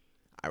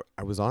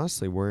I was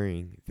honestly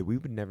worrying that we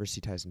would never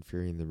see Tyson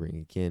Fury in the ring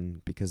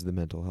again because of the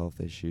mental health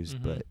issues,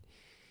 Mhm. but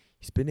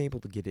he's been able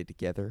to get it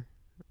together.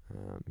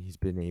 He's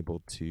been able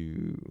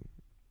to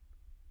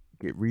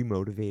get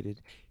remotivated.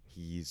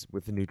 He's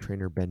with a new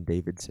trainer, Ben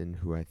Davidson,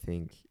 who I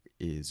think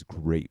is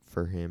great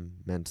for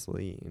him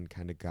mentally and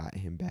kind of got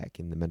him back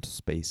in the mental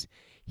space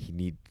he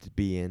needed to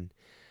be in.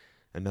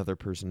 Another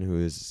person who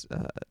is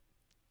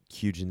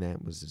huge in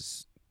that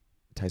was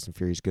Tyson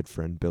Fury's good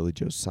friend, Billy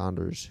Joe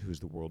Saunders, who's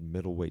the world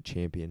middleweight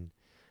champion.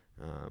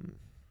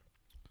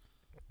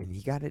 And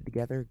he got it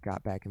together,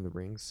 got back in the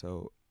ring.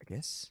 So I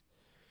guess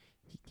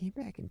he came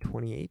back in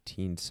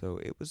 2018. So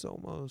it was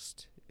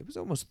almost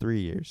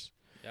 3 years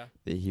Yeah.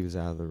 that he was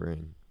out of the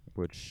ring,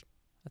 which,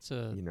 That's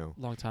a you know,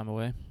 long time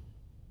away.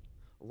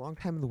 a long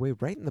time in the way,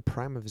 right in the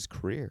prime of his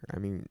career. I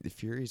mean,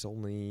 Fury's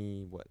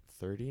only,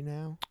 30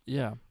 now?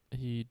 Yeah,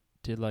 he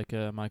did like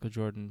a Michael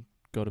Jordan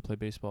go to play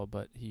baseball,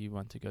 but he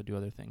went to go do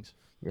other things.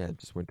 Yeah,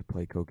 just went to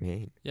play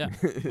cocaine. Yeah,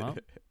 well,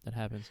 that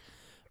happens.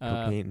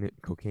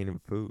 Cocaine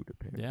and food,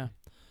 apparently. Yeah.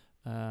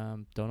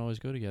 Don't always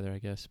go together, I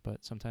guess,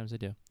 but sometimes they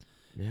do.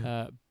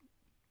 Yeah.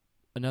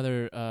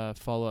 Another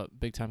follow-up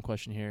big-time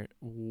question here.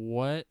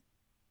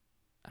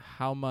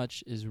 How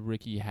much is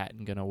Ricky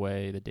Hatton going to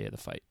weigh the day of the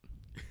fight?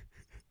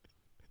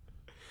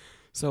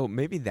 So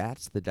maybe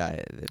that's the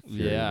diet that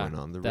Fury went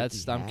on.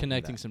 I'm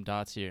connecting some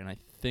dots here, and I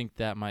think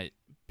that might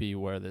be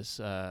where this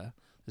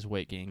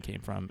weight gain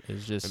came from,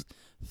 is just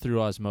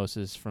through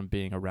osmosis from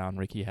being around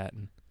Ricky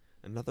Hatton.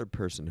 Another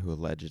person who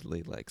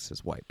allegedly likes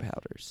his white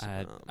powders.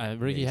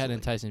 Ricky Hatton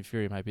and Tyson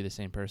Fury might be the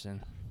same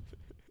person.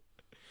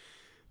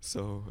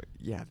 So,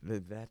 yeah,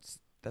 that's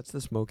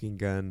the smoking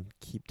gun.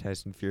 Keep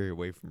Tyson Fury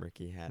away from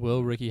Ricky Hatton.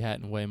 Will Ricky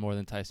Hatton weigh more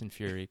than Tyson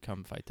Fury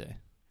come fight day?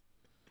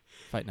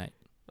 Fight night.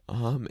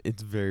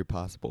 It's very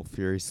possible.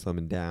 Fury's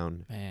slimming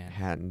down. Man.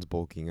 Hatton's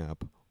bulking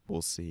up.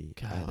 We'll see.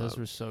 God, those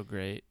were so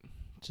great.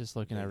 Just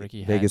looking at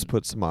Ricky Vegas, Hatton.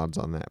 put some odds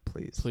on that,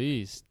 please.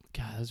 Please.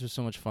 God, those were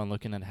so much fun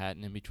looking at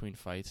Hatton in between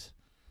fights.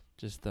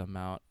 Just the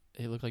amount.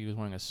 It looked like he was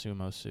wearing a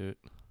sumo suit.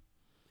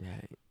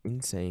 Yeah,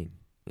 insane.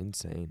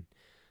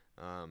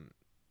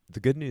 The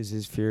good news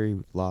is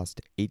Fury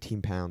lost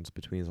 18 pounds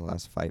between his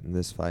last fight and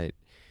this fight.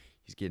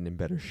 He's getting in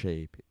better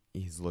shape.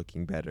 He's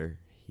looking better.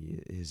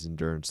 His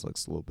endurance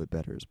looks a little bit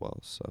better as well.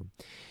 So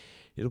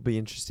it'll be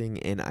interesting.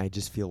 And I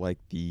just feel like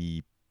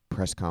the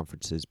press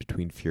conferences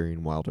between Fury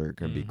and Wilder are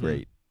going to be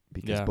great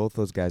because both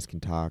those guys can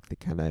talk. They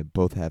kind of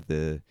both have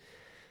the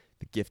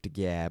gift of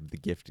gab, the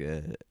gift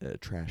of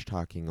trash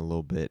talking a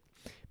little bit.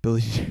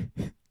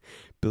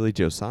 Billy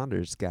Joe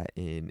Saunders got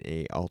in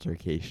a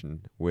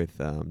altercation with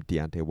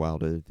Deontay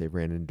Wilder. They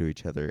ran into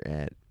each other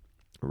at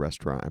a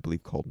restaurant, I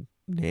believe, called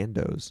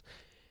Nando's.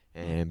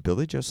 And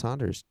Billy Joe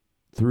Saunders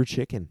threw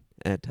chicken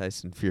at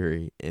Tyson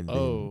Fury and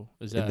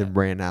then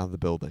ran out of the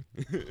building.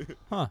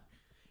 Huh.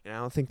 And I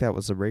don't think that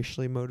was a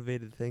racially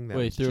motivated thing.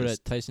 Wait, threw it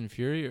at Tyson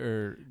Fury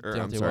or Deontay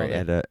I'm sorry,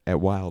 Wilder? at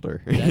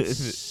Wilder.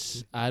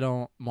 I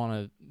don't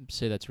want to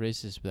say that's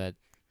racist, but that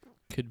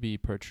could be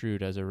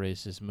protrude as a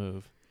racist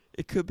move.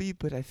 It could be,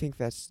 but I think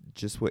that's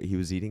just what he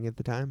was eating at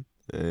the time.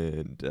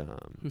 And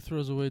who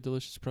throws away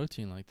delicious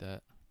protein like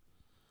that?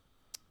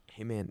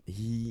 Hey man,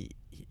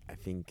 I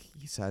think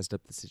he sized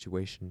up the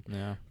situation.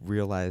 Yeah.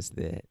 Realized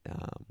that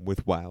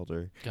with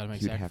Wilder,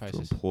 he'd have to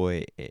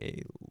employ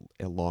a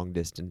long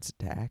distance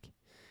attack,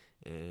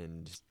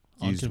 and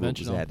use what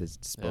was at his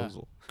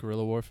disposal. Yeah.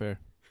 Guerrilla warfare.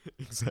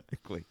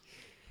 Exactly.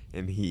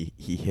 And he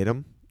hit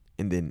him.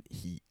 And then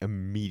he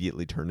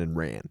immediately turned and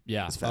ran.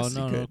 Yeah. As fast as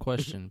he could. No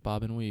question.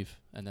 Bob and weave,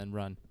 and then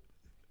run.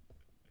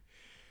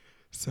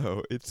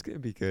 So it's gonna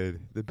be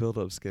good. The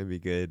build-up's gonna be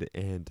good,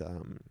 and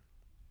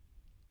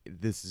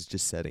this is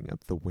just setting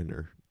up the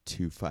winner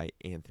to fight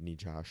Anthony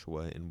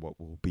Joshua in what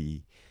will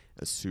be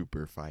a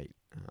super fight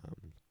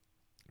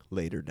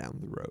later down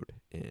the road.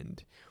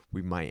 And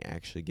we might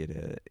actually get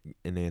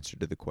an answer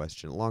to the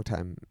question.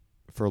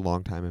 For a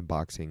long time in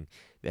boxing,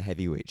 the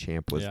heavyweight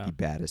champ was the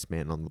baddest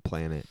man on the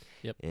planet.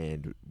 Yep.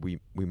 And we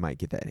might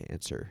get that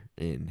answer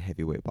in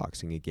heavyweight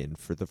boxing again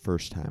for the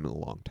first time in a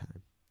long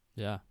time.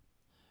 Yeah.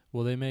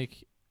 Will they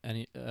make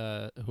any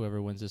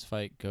whoever wins this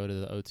fight go to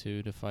the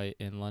O2 to fight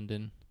in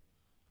London?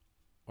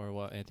 Or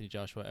will Anthony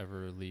Joshua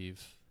ever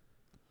leave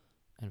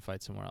and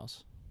fight somewhere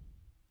else?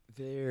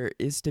 There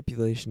is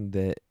stipulation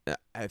that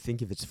I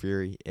think if it's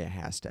Fury, it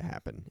has to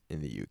happen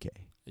in the UK.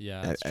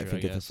 Yeah, that's true, I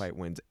think if the fight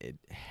wins, it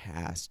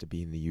has to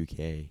be in the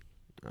UK.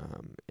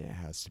 It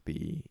has to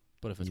be.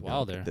 But if it's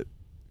Wilder,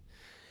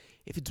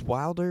 if it's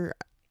Wilder,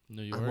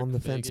 New York, I'm on the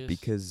Vegas. fence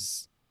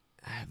because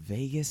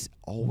Vegas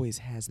always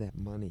has that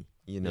money.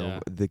 You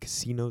know, the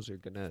casinos are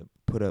gonna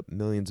put up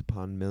millions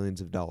upon millions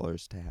of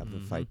dollars to have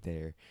the fight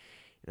there.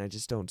 And I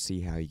just don't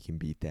see how you can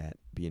beat that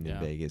being in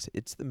Vegas.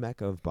 It's the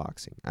mecca of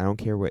boxing. I don't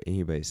care what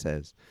anybody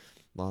says.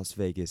 Las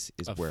Vegas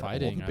is where all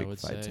the big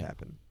fights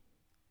happen.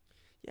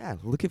 Yeah,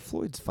 look at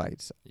Floyd's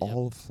fights. Yep.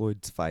 All of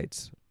Floyd's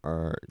fights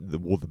are the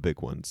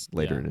big ones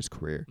later in his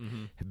career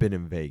have been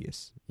in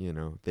Vegas. You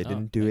know, they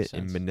didn't do it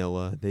in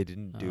Manila. They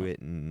didn't do it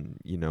in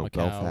Macau.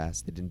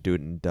 Belfast. They didn't do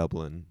it in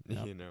Dublin.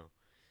 Yep.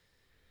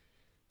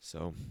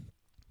 So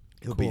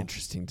it'll be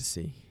interesting to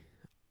see.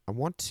 I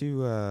want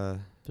to.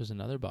 There's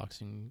another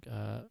boxing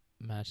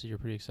match that you're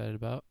pretty excited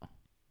about.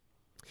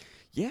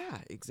 Yeah,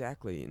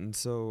 exactly. And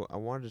so I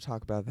wanted to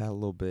talk about that a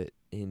little bit.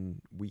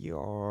 And we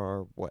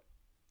are,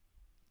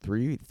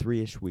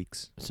 three-ish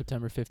weeks.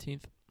 September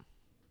 15th?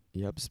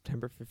 Yep,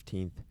 September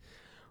 15th.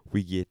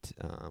 We get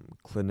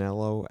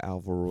Canelo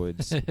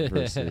Alvarez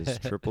versus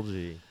Triple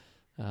G.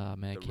 Oh,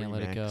 man, can't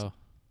let it go.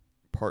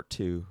 Part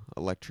 2,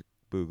 Electric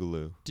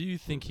Boogaloo. Do you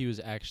think he was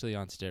actually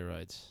on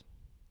steroids?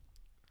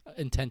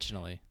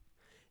 Intentionally?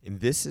 And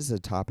this is a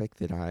topic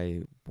that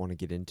I want to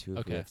get into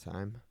if we have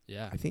time.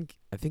 Yeah. I think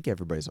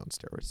everybody's on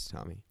steroids,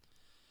 Tommy.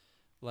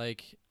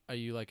 Like, are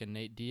you like a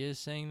Nate Diaz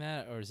saying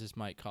that, or is this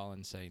Mike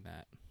Collins saying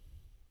that?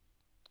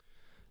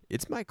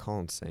 It's Mike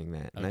Collins saying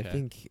that, and I Okay.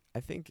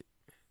 think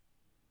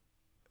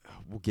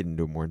we'll get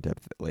into it more in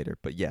depth later.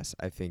 But yes,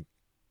 I think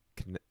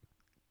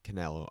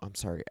Canelo. I'm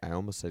sorry, I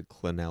almost said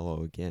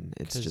Clanello again.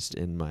 It's 'Cause- just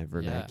in my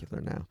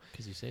vernacular now.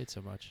 'Cause you say it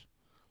so much.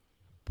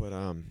 But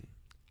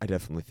I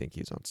definitely think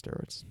he's on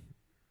steroids.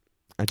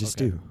 I just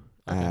Okay. do.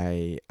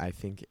 Okay. I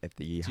think at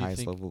the Do you highest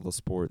think- level of the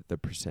sport, the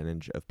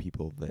percentage of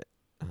people that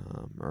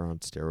are on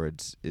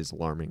steroids is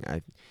alarming.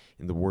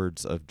 In the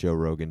words of Joe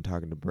Rogan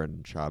talking to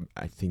Brendan Schaub,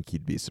 I think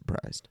you'd be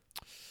surprised.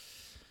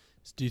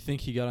 Do you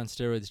think he got on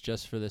steroids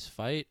just for this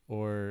fight,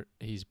 or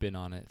he's been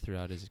on it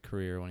throughout his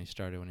career when he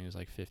started when he was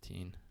like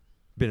 15?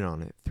 Been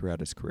on it throughout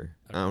his career.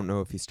 I Okay. don't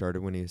know if he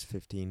started when he was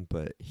 15,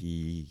 but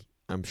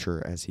I'm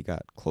sure as he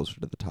got closer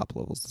to the top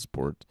levels of the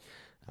sport,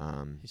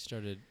 He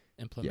started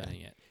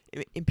implementing it.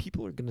 and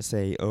people are gonna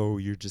say, "Oh,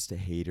 you're just a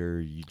hater.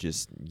 You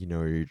just,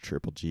 you're a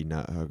Triple G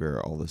nut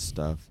hugger, all this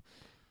stuff."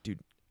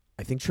 Dude,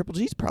 I think Triple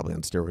G's probably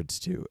on steroids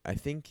too. I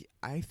think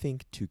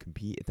to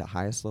compete at the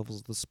highest levels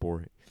of the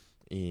sport,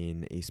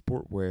 in a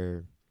sport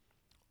where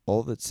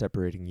all that's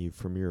separating you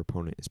from your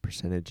opponent is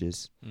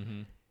percentages,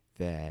 Mm-hmm.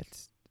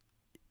 that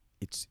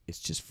it's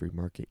just free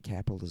market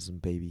capitalism,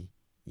 baby.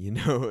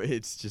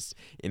 It's just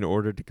in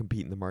order to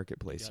compete in the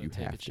marketplace, Gotta you take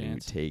a have to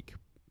chance.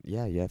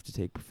 you have to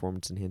take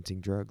performance enhancing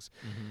drugs.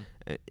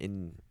 Mm-hmm.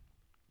 In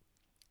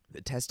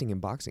the testing in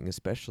boxing,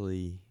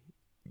 especially,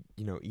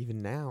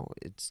 even now,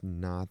 it's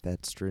not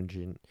that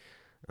stringent.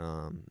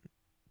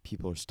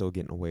 People are still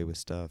getting away with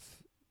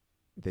stuff.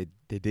 They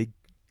did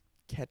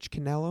catch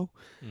Canelo,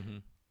 Mm-hmm.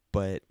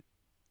 but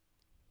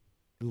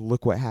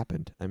look what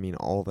happened. I mean,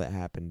 all that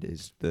happened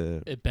is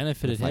It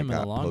benefited fight him in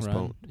the got long run.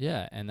 postponed.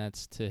 Yeah, and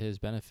that's to his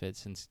benefit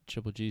since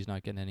Triple G's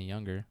not getting any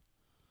younger.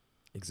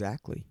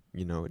 exactly.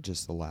 It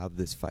just allowed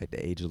this fight to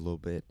age a little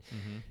bit.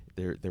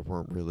 Mm-hmm. There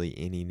weren't really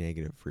any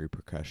negative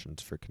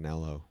repercussions for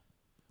Canelo.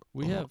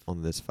 We have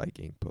on this fight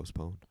getting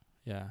postponed.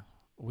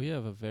 we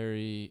have a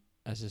very,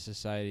 as a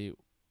society,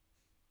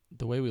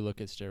 the way we look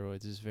at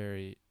steroids is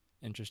very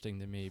interesting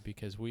to me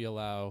because we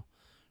allow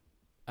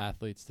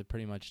athletes to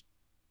pretty much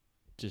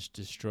just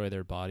destroy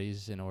their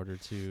bodies in order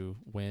to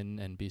win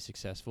and be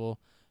successful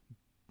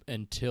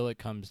until it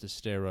comes to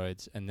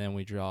steroids, and then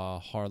we draw a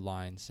hard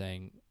line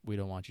saying we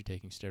don't want you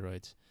taking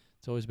steroids.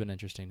 It's always been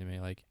interesting to me.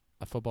 Like,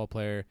 a football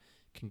player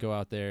can go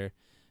out there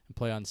and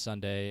play on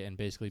Sunday and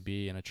basically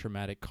be in a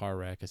traumatic car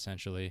wreck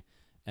essentially,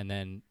 and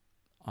then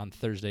on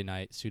Thursday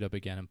night suit up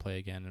again and play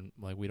again, and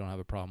like we don't have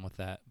a problem with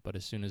that. But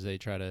as soon as they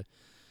try to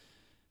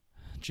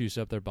juice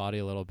up their body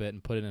a little bit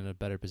and put it in a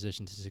better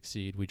position to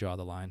succeed, we draw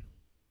the line.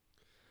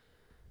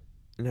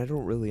 And I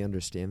don't really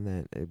understand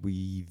that.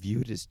 We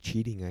view it as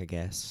cheating, I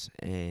guess,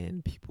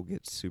 and people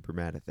get super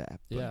mad at that.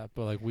 Yeah,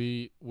 but like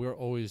we're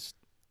always,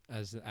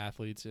 as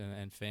athletes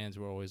and fans,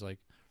 we're always like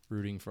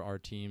rooting for our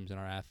teams and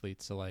our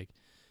athletes to like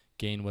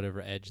gain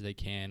whatever edge they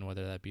can,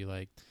 whether that be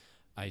like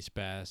ice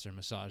baths or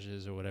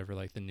massages or whatever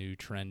like the new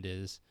trend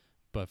is.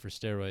 But for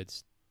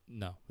steroids,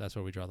 no, that's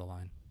where we draw the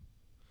line.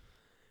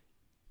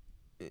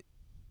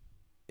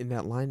 And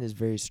that line is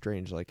very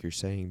strange, like you're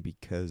saying,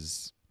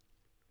 because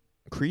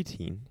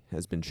creatine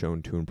has been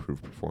shown to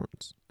improve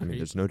performance. I mean,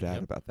 there's no doubt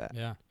Yep. about that.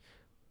 Yeah.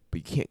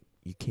 But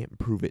you can't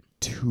improve it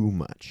too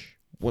much.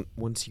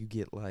 Once you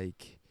get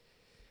like,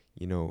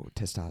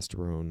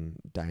 testosterone,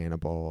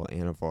 Dianabol,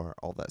 Anavar,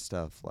 all that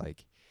stuff,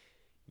 like,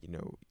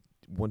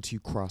 once you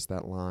cross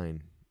that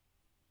line,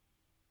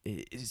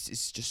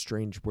 it's just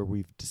strange where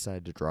we've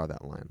decided to draw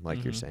that line.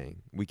 Like you're Mhm.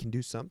 saying, we can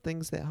do some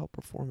things that help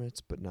performance,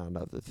 but not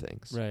other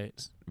things. Right.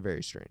 It's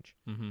very strange.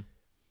 Mm-hmm.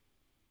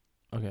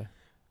 Okay.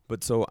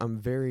 But so I'm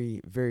very,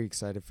 very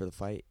excited for the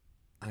fight.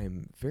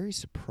 I'm very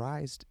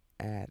surprised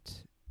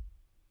at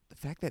the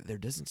fact that there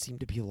doesn't seem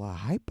to be a lot of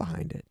hype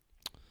behind it.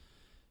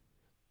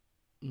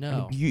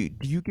 No, I mean,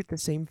 do you get the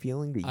same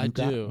feeling that I you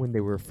got do. when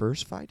they were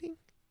first fighting?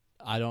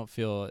 I don't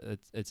feel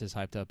it's as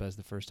hyped up as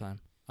the first time,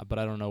 but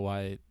I don't know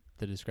why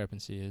the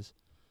discrepancy is,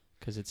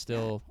 because it's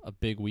still a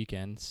big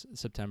weekend.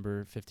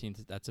 September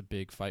 15th, that's a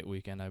big fight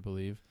weekend, I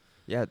believe.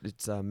 Yeah,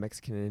 it's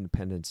Mexican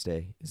Independence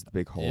Day is the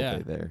big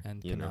holiday there.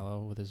 And you know.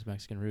 Canelo with his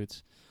Mexican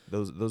roots.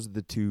 Those are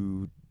the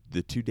two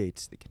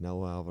dates that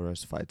Canelo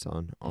Alvarez fights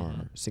on are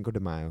Mhm. Cinco de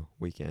Mayo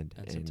weekend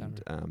And and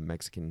September.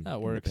 Mexican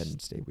That works.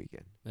 Independence Day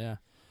weekend. Yeah.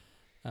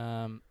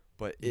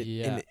 But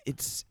Yeah.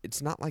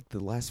 it's not like the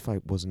last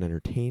fight wasn't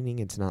entertaining.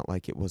 It's not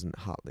like it wasn't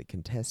hotly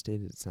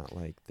contested. It's not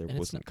like there And it's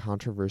wasn't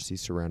controversy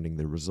surrounding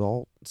the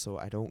result. So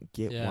I don't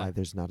get Yeah. why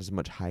there's not as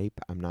much hype.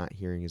 I'm not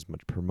hearing as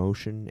much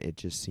promotion. It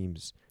just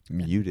seems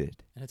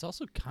muted. And it's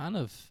also kind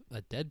of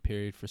a dead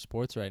period for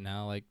sports right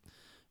now. Like,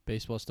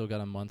 baseball's still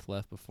got a month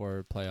left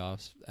before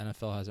playoffs.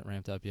 NFL hasn't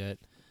ramped up yet.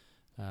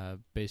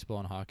 Baseball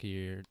and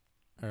hockey or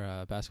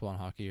basketball and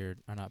hockey are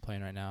not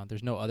playing right now.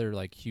 There's no other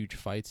like huge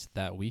fights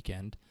that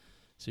weekend.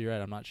 So you're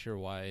right. I'm not sure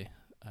why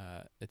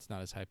it's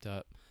not as hyped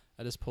up.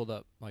 I just pulled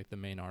up like the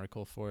main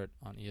article for it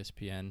on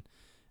ESPN,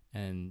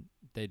 and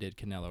they did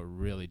Canelo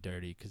really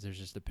dirty because there's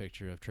just a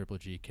picture of Triple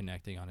G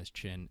connecting on his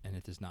chin, and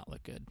it does not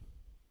look good.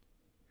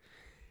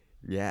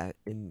 Yeah,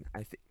 and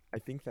I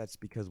think that's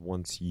because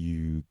once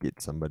you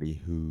get somebody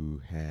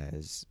who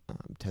has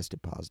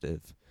tested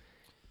positive,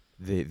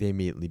 they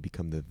immediately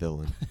become the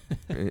villain,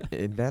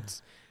 and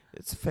that's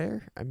it's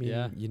fair. I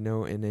Yeah. mean,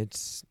 and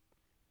it's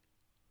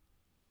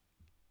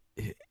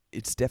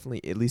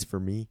definitely, at least for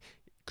me,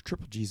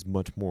 Triple G's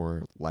much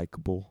more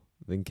likable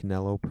than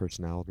Canelo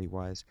personality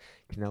wise.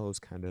 Canelo's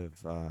kind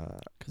of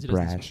 'Cause he doesn't.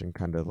 brash and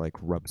kind of like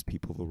rubs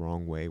people the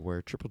wrong way,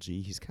 where Triple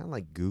G, he's kind of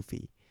like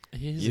goofy.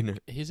 He's You know,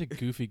 he's a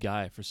goofy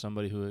guy for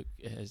somebody who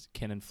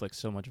can inflict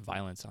so much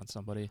violence on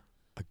somebody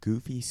a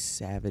goofy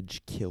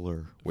savage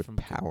killer with from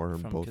power in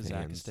from both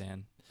hands.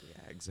 Kazakhstan.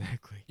 Yeah,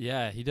 exactly.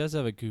 Yeah, he does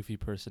have a goofy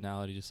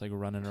personality, just like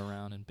running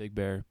around in Big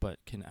Bear, but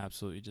can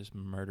absolutely just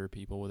murder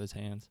people with his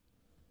hands.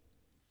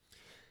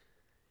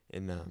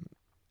 And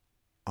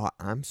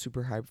I'm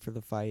super hyped for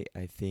the fight.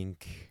 I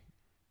think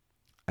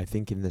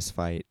in this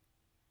fight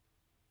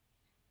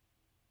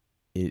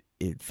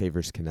it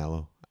favors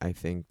Canelo. I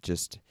think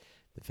just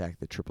the fact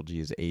that Triple G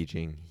is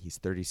aging, he's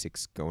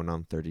 36 going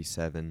on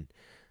 37.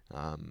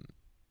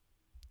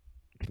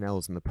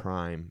 Canelo's in the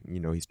prime,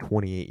 he's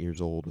 28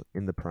 years old,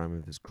 in the prime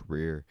of his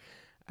career.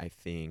 I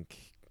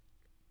think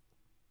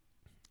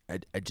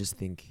I just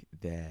think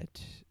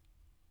that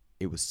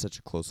it was such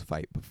a close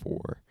fight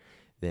before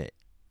that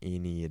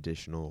any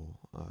additional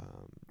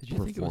Did you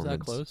think it was that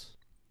performance. close?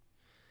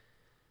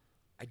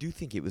 I do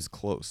think it was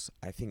close.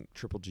 I think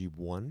Triple G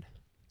won,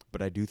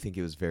 but I do think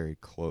it was very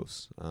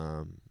close.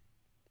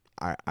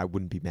 I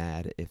wouldn't be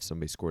mad if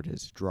somebody scored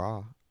his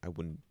draw. I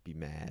wouldn't be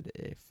mad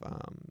if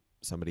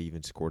somebody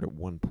even scored at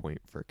 1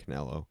 point for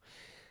Canelo.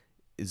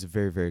 It's a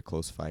very, very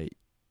close fight.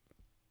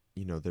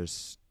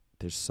 There's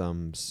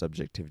some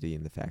subjectivity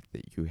in the fact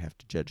that you have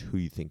to judge who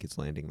you think is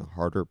landing the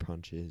harder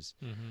punches,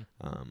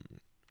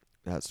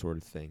 that sort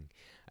of thing.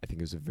 I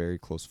think it was a very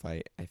close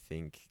fight. I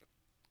think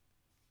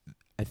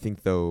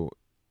though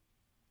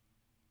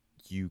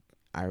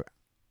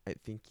I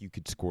think you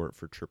could score it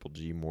for Triple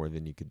G more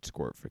than you could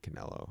score it for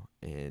Canelo,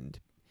 and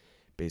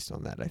based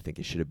on that, I think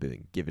it should have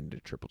been given to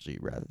Triple G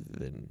rather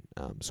than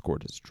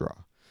scored as a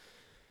draw.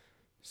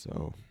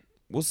 So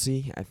we'll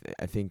see.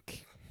 I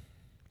think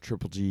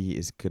Triple G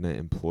is going to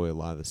employ a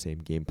lot of the same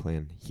game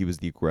plan. He was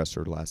the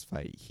aggressor last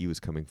fight. He was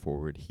coming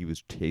forward. He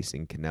was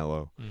chasing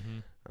Canelo.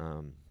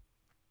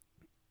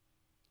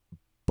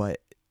 But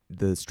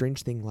the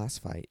strange thing last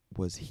fight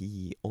was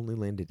he only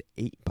landed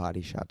 8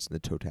 body shots in the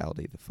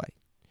totality of the fight.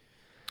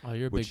 Oh,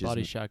 you're a big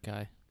body shot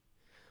guy.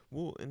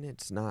 Well, and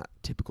it's not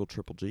typical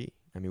Triple G.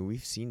 I mean,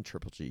 we've seen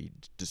Triple G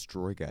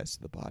destroy guys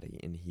to the body,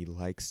 and he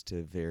likes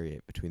to vary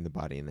it between the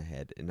body and the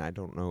head. And I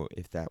don't know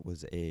if that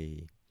was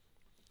a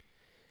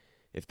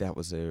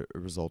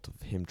result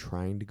of him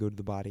trying to go to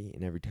the body,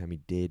 and every time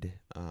he did,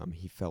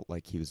 he felt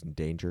like he was in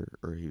danger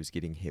or he was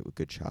getting hit with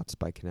good shots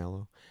by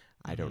Canelo.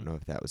 I don't know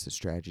if that was a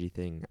strategy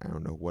thing. I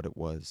don't know what it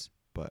was,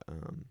 but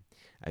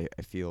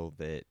I feel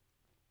that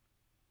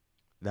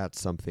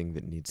that's something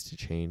that needs to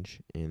change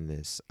in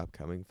this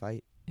upcoming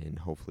fight, and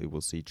hopefully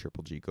we'll see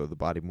Triple G go to the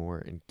body more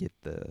and get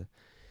the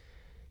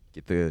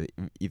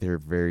either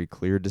very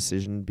clear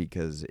decision,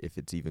 because if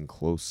it's even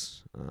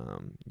close,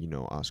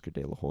 Oscar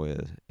De La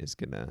Hoya is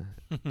gonna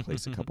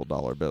place a couple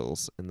dollar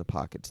bills in the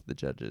pockets of the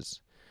judges.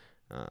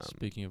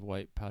 Speaking of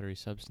white powdery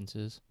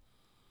substances.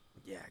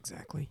 Yeah,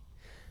 exactly.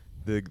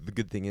 The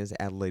good thing is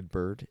Adelaide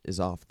Bird is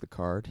off the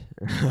card.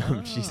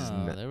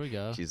 There we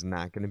go. She's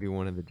not going to be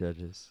one of the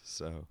judges,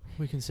 so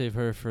we can save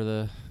her for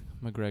the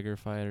McGregor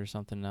fight or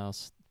something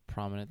else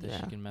prominent that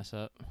she can mess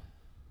up.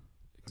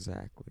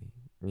 Exactly.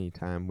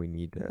 Anytime we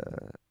need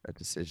a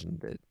decision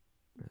that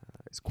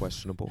is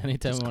questionable.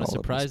 Anytime we want to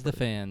surprise the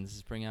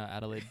fans, bring out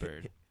Adelaide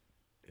Bird.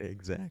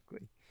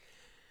 Exactly.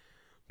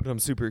 But I'm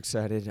super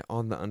excited.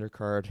 On the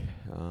undercard,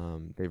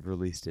 they've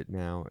released it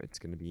now. It's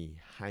going to be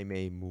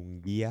Jaime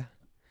Munguia,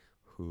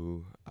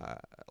 who a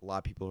lot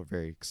of people are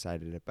very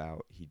excited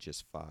about. He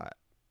just fought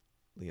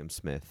Liam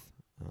Smith,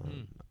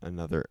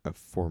 a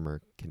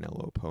former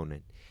Canelo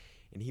opponent.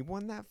 And he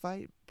won that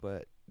fight,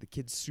 but the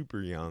kid's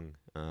super young.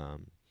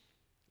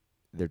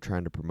 They're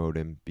trying to promote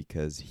him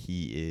because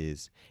he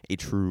is a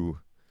true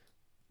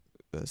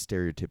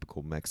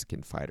stereotypical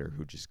Mexican fighter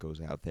who just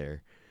goes out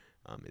there,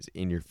 is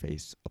in your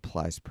face,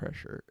 applies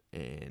pressure,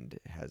 and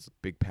has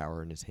big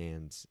power in his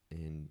hands,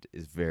 and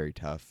is very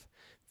tough,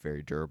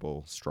 very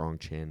durable, strong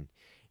chin.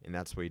 And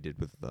that's what he did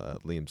with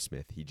Liam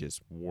Smith. He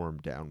just wore him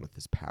down with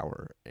his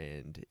power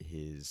and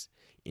his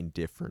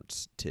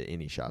indifference to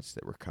any shots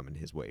that were coming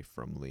his way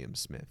from Liam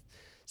Smith.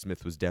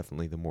 Smith was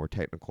definitely the more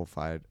technical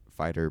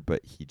fighter,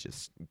 but he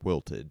just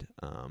wilted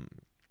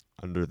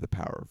under the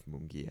power of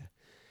Munguia.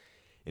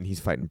 And he's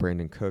fighting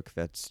Brandon Cook.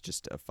 That's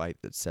just a fight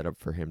that's set up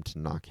for him to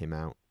knock him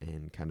out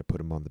and kind of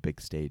put him on the big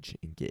stage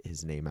and get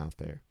his name out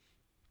there.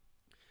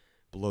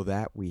 Below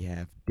that, we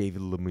have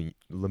David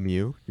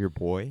Lemieux, your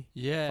boy.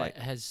 Yeah,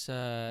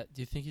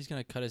 do you think he's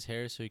going to cut his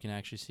hair so he can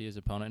actually see his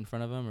opponent in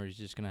front of him, or he's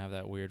just going to have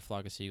that weird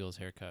Flock of Seagulls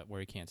haircut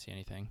where he can't see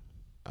anything?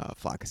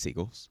 Flock of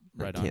Seagulls.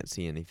 Right I can't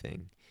see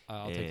anything.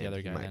 I'll take the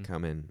other guy might then.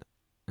 come in.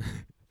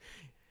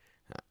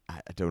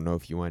 I don't know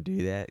if you want to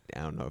do that.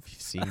 I don't know if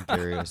you've seen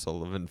Gary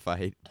O'Sullivan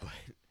fight, but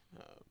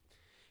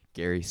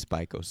Gary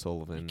Spike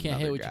O'Sullivan. You can't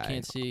hit another what guy. you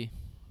can't see.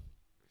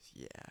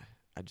 Yeah,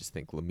 I just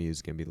think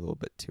Lemieux's gonna be a little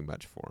bit too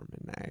much for him,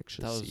 and I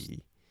actually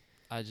see.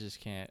 I just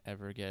can't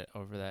ever get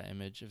over that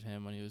image of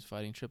him when he was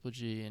fighting Triple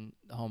G, and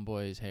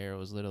Homeboy's hair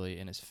was literally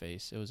in his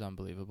face. It was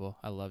unbelievable.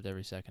 I loved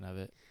every second of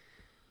it.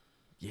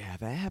 Yeah,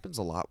 that happens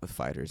a lot with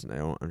fighters, and I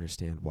don't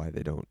understand why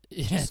they don't.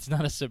 Yeah, it's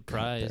not a cut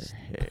surprise.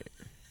 their hair.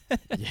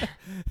 Yeah.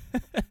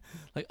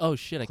 Like, oh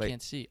shit, I Clay-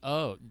 can't see.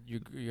 Oh,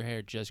 your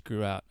hair just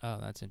grew out. Oh,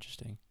 that's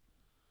interesting.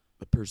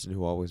 The person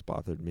who always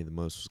bothered me the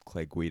most was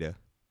Clay Guida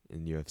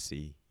in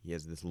UFC. He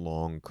has this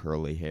long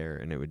curly hair,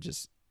 and it would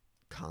just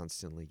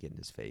constantly get in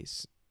his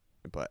face.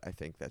 But I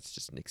think that's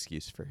just an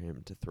excuse for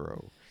him to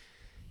throw,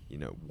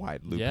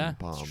 wide looping Yeah,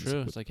 bombs. it's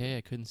true. It's like, hey,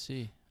 I couldn't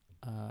see.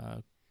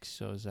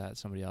 So is that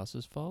somebody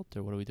else's fault,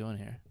 or what are we doing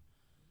here?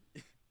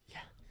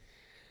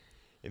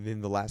 And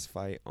then the last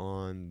fight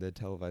on the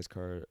televised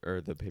card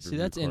or the pay-per-view See,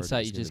 that's card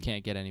insight is you just gonna-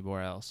 can't get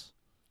anywhere else.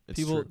 it's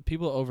People true.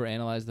 people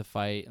overanalyze the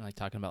fight and like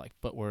talking about like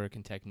footwork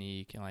and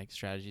technique and like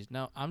strategies.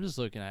 No, I'm just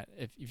looking at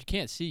if you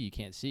can't see, you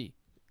can't see.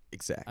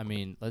 Exactly. I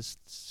mean, let's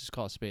just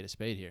call a spade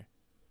here.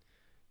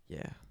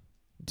 Yeah.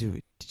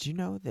 Dude, did you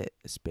know that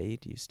a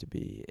spade used to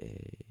be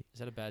a Is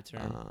that a bad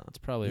term? It's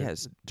probably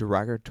yes,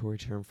 derogatory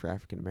term for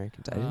African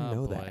Americans. I didn't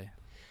know that.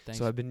 Thanks.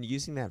 So I've been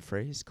using that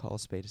phrase, call a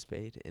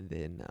spade, and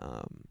then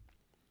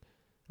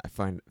I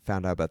found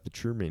out about the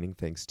true meaning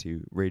thanks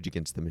to Rage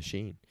Against the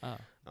Machine. Oh.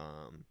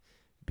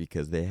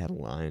 Because they had a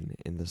line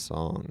in the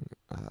song,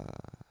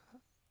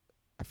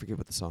 I forget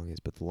what the song is,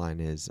 but the line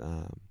is,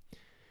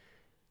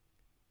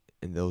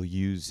 and they'll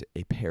use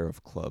a pair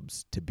of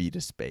clubs to beat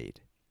a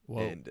spade. Whoa.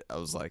 And I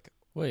was like,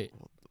 Wait.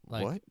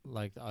 Like, what?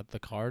 Like the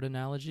card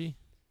analogy?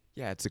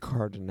 Yeah, it's a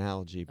card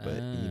analogy,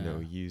 but,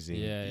 using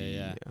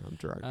yeah. the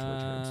derogatory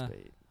term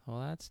spade. Well,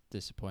 that's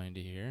disappointing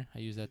to hear. I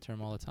use that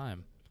term all the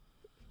time.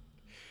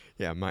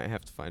 Yeah, I might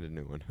have to find a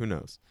new one. Who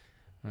knows?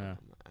 Yeah.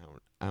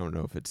 I don't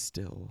know if it's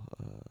still.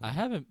 I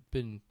haven't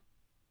been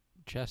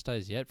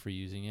chastised yet for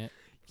using it.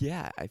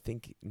 Yeah, I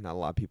think not a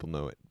lot of people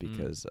know it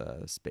because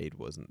spade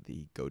wasn't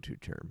the go-to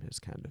term. It's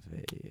kind of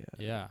a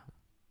Yeah.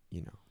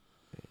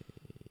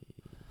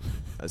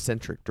 A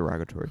eccentric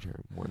derogatory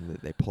term, one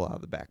that they pull out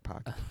of the back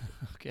pocket.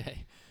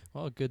 Okay.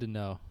 Well, good to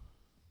know.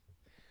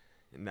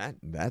 And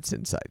that's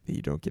insight that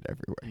you don't get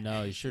everywhere.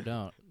 No, you sure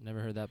don't. Never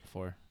heard that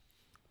before.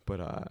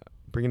 But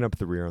bringing up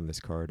the rear on this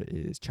card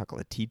is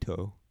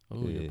Chocolatito.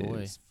 Oh, your boy.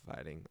 Is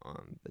fighting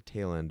on the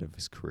tail end of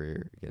his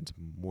career against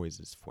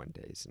Moises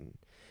Fuentes, and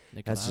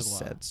that's just a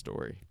Nicaragua. sad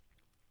story.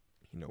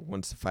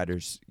 Once the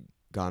fighter's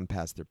gone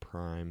past their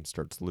prime,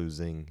 starts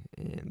losing,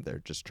 and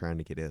they're just trying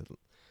to get a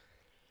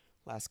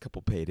last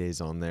couple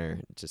paydays on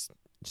there, it just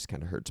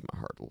kind of hurts my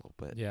heart a little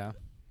bit. Yeah.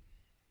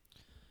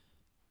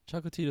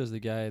 Chocolatito's the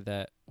guy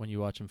that when you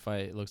watch him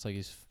fight, it looks like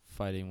he's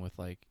fighting with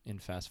like in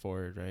fast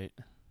forward, right?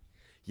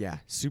 Yeah,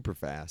 super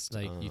fast.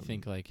 Like you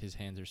think like his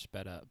hands are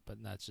sped up,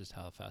 but that's just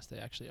how fast they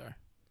actually are.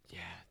 Yeah,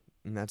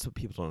 and that's what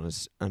people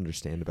don't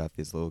understand about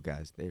these little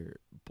guys. They're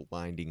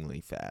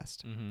blindingly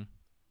fast. Mm-hmm.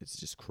 It's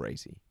just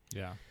crazy.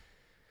 Yeah.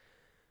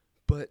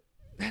 But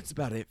that's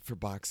about it for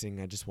boxing.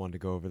 I just wanted to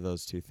go over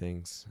those two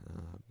things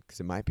because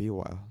it might be a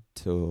while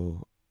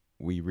till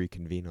we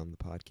reconvene on the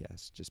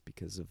podcast just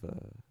because of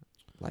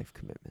life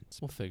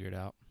commitments. We'll figure it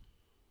out.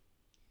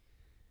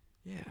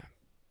 Yeah.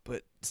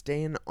 But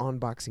staying on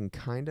boxing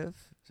kind of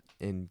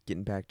and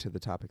getting back to the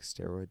topic of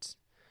steroids,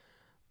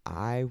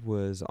 I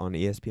was on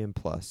ESPN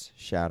Plus.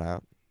 Shout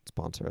out.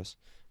 Sponsor us.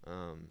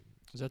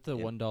 Is that the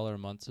yeah. $1 a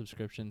month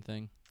subscription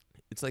thing?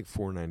 It's like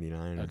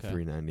 $4.99 Okay. or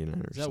 $3.99 or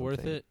something. Is that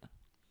worth it?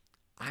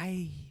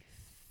 I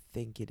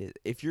think it is.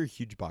 If you're a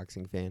huge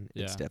boxing fan,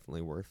 it's Yeah.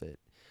 definitely worth it.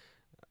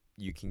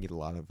 You can get a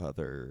lot of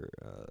other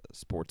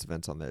sports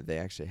events on there. They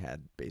actually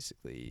had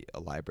basically a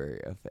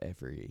library of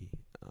every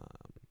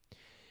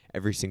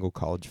single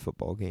college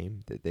football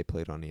game that they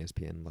played on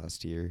ESPN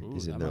last year Ooh,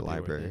 is in that their might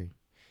be worth it. library.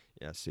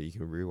 Yeah, so you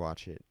can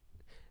rewatch it.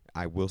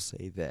 I will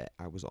say that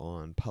I was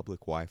on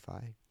public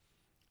Wi-Fi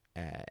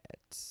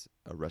at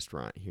a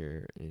restaurant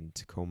here in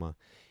Tacoma,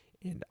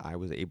 and I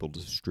was able to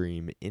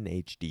stream in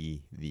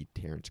HD the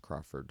Terrence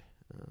Crawford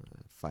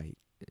fight,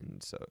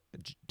 and so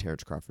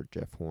Terrence Crawford,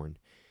 Jeff Horn,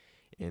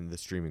 and the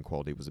streaming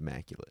quality was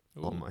immaculate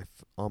on Ooh.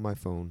 on my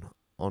phone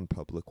on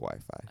public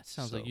Wi-Fi. That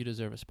sounds So like you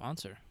deserve a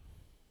sponsor.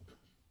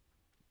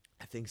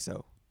 I think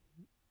so.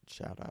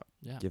 Shout out.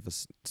 Yeah. Give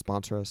us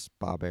sponsor us,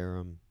 Bob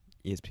Arum,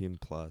 ESPN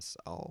Plus.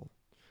 I'll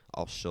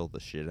shill the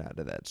shit out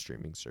of that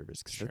streaming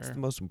service because that's Sure. the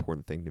most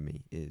important thing to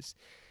me is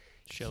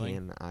Shilling.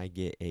 can I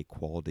get a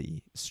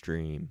quality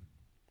stream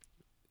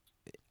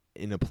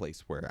in a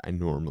place where I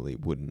normally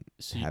wouldn't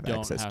So you have don't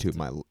access have to to-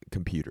 my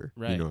computer.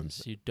 Right. You know what I'm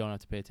So saying? you don't have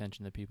to pay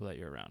attention to the people that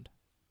you're around.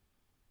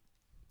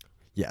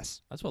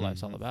 Yes. That's what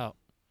life's all Mhm. about.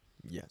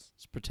 Yes.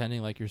 It's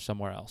pretending like you're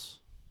somewhere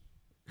else.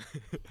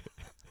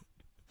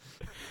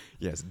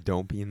 Yes.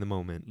 Don't be in the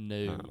moment.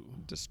 No.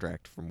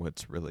 Distract from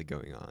what's really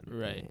going on.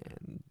 Right.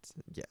 And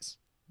yes,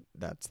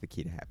 that's the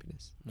key to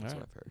happess. All That's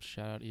right. what I've heard.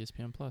 Shout out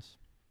ESPN Plus.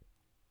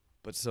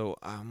 But so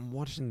I'm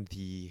watching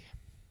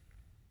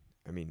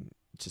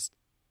just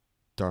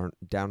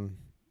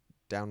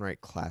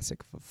downright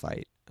classic of a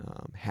fight.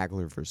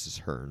 Hagler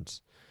versus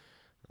Hearns.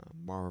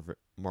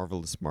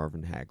 Marvelous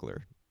Marvin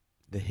Hagler,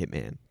 the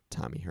hitman,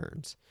 Tommy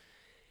Hearns.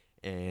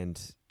 And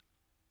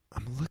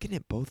I'm looking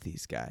at both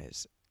these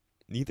guys.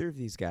 Neither of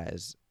these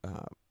guys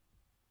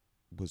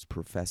was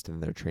professed in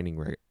their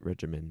training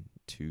regimen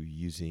to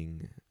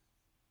using,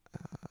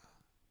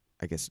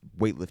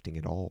 weightlifting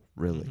at all,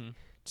 really. Mhm.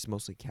 Just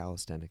mostly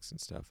calisthenics and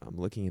stuff. I'm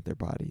looking at their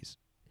bodies,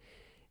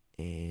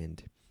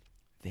 and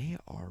they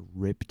are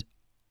ripped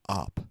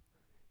up.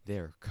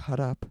 They're cut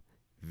up,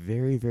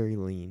 very, very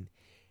lean,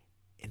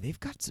 and they've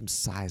got some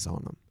size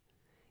on them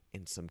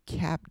and some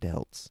cap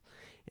delts.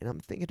 And I'm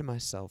thinking to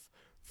myself,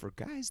 for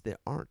guys that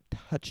aren't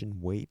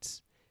touching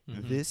weights,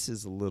 Mhm. this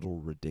is a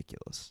little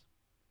ridiculous.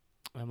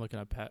 I'm looking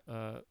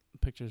at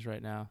pictures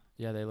right now.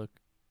 Yeah, they look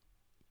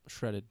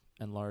shredded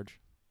and large.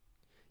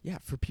 Yeah,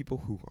 for people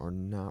who are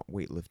not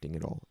weightlifting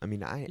at all. I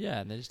mean,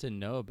 Yeah, and they just didn't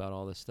know about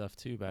all this stuff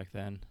too back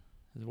then.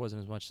 There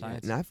wasn't as much yeah,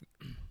 science.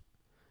 and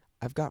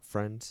I've got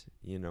friends,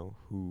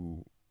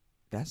 who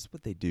that's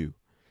what they do.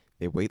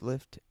 They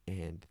weightlift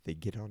and they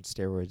get on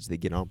steroids, they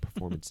get on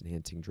performance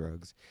enhancing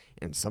drugs,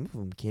 and some of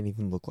them can't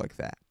even look like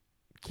that.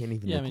 Can't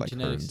even Yeah, I look mean like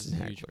genetics Hearns is a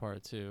and huge Hagler.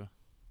 part too.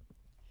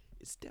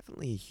 It's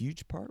definitely a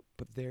huge part,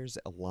 but there's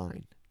a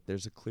line.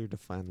 There's a clear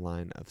defined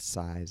line of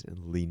size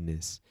and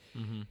leanness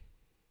Mhm.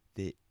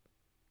 that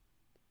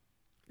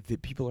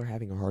people are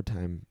having a hard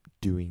time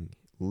doing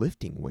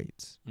lifting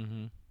weights,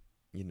 Mhm.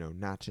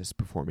 not just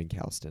performing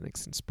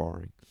calisthenics and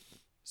sparring.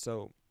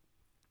 So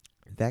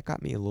that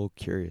got me a little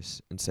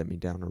curious and sent me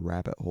down a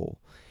rabbit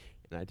hole.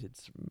 And I did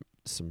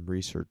some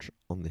research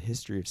on the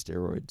history of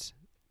steroids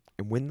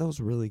and when those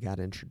really got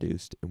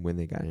introduced and when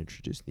they got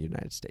introduced in the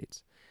United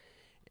States.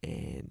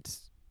 And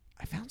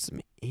I found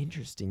some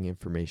interesting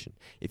information.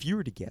 If you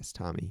were to guess,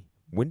 Tommy,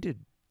 when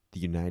did the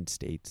United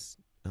States,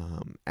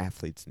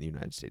 athletes in the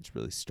United States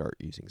really start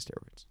using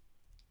steroids?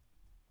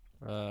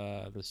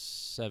 The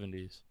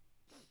 70s.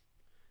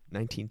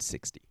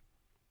 1960.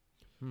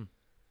 Hmm.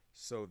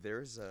 So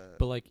there's a...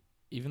 But like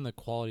even the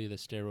quality of the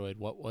steroid,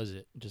 what was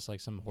it? Just like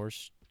some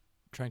horse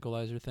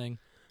tranquilizer thing?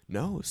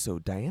 No, so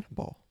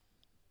Dianabol.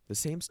 The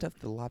same stuff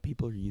that a lot of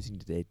people are using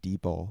today,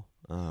 D-ball.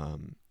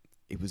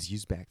 It was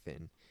used back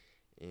then.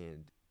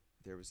 And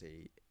there was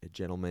a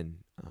gentleman,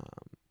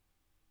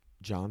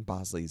 John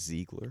Bosley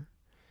Ziegler,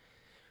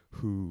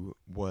 who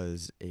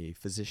was a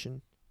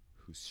physician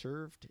who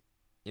served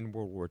in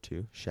World War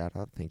II. Shout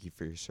out, thank you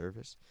for your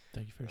service.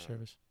 Thank you for your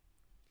service.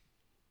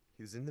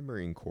 He was in the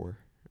Marine Corps.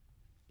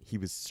 He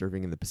was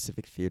serving in the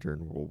Pacific Theater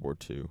in World War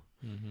II.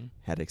 Mm-hmm.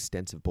 Had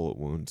extensive bullet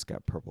wounds,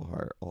 got Purple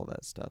Heart, all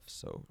that stuff.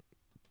 So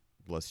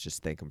let's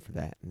just thank him for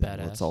that. And then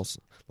Badass.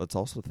 let's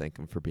also thank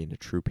him for being a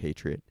true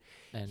patriot.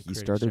 And He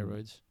creating started-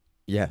 steroids.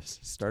 Yes,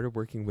 started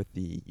working with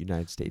the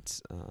United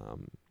States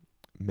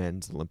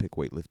men's Olympic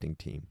weightlifting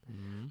team.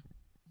 Mm-hmm.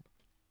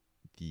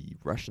 The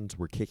Russians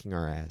were kicking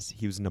our ass.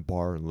 He was in a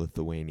bar in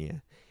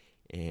Lithuania,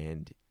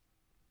 and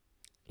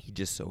he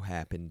just so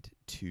happened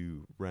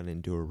to run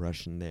into a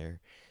Russian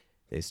there.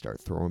 They start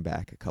throwing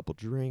back a couple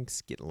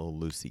drinks, getting a little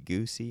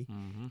loosey-goosey,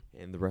 Mm-hmm.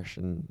 and the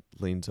Russian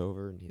leans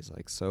over and he's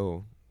like,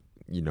 so,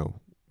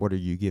 what are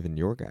you giving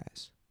your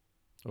guys?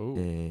 Oh.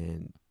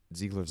 And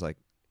Ziegler's like,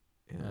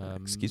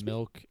 excuse me?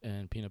 Milk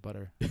and peanut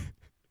butter.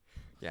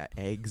 Yeah,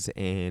 eggs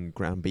and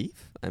ground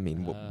beef? I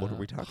mean, what are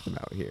we talking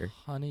about here?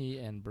 Honey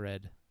and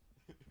bread.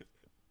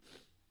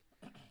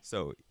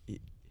 So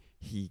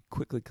he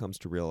quickly comes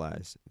to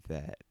realize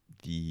that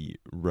the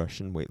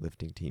Russian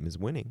weightlifting team is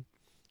winning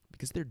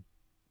because they're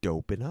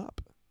doping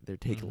up. They're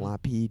taking a lot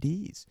of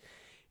PEDs.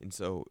 And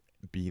so,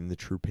 being the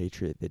true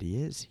patriot that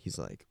he is, he's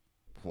like,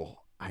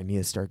 well, I need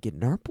to start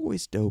getting our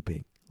boys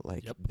doping.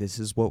 Like, Yep. this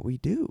is what we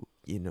do.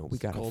 We It's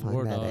got to Cold find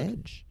War, that dog.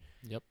 edge.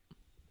 Yep.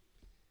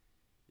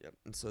 Yep.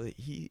 And so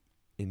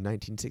in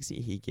 1960,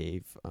 he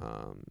gave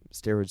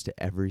steroids to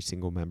every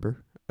single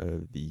member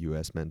of the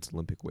U.S. men's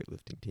Olympic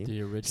weightlifting team.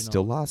 The original.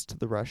 Still lost to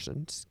the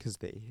Russians because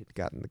they had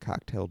gotten the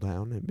cocktail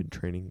down and been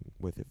training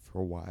with it for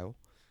a while.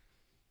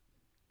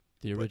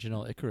 The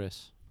original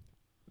Icarus.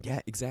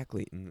 Yeah,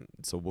 exactly. And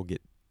so we'll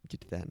get to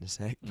that in a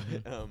sec.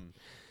 Mhm. But,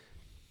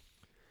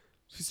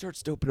 so he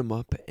starts doping him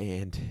up,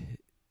 and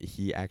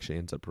he actually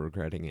ends up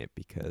regretting it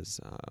because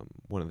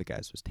one of the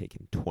guys was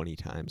taking 20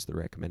 times the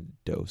recommended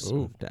dose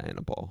Ooh. of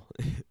Dianabol.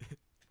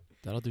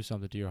 That'll do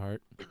something to your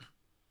heart.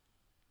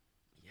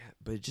 Yeah,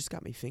 but it just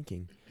got me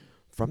thinking.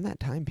 From that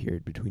time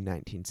period between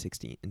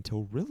 1960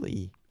 until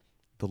really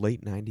the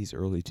late 90s,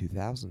 early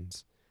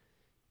 2000s,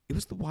 it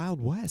was the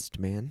Wild West,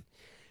 man.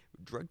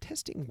 Drug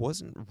testing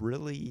wasn't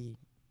really...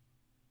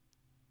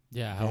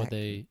 Yeah, how would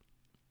they...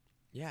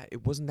 Yeah,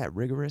 it wasn't that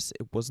rigorous.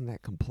 It wasn't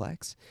that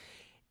complex.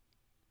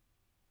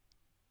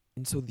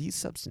 And so these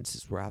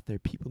substances were out there.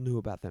 People knew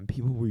about them.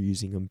 People were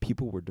using them.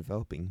 People were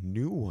developing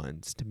new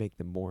ones to make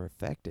them more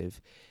effective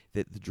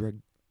that the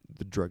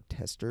drug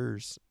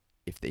testers,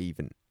 if they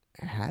even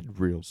had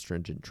real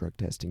stringent drug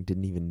testing,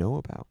 didn't even know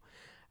about.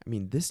 I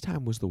mean, this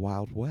time was the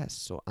Wild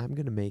West, so I'm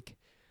going to make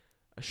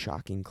a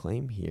shocking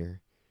claim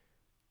here.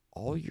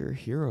 All your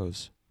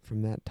heroes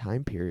from that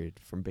time period,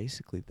 from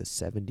basically the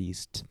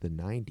 70s to the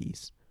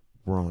 90s,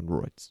 were on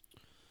roids.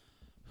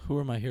 Who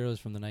are my heroes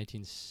from the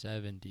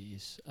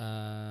 1970s?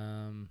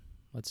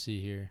 Let's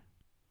see here.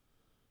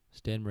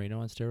 Stan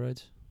Marino on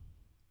steroids?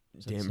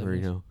 Is that Dan 70s?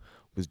 Marino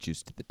was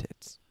juiced to the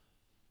tits.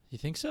 You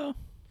think so?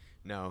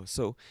 No,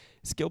 so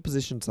skill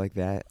positions like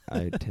that,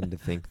 I tend to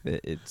think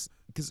that it's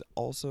because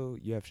also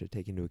you have to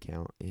take into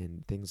account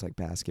in things like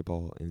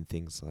basketball and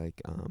things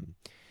like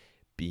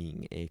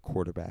being a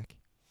quarterback.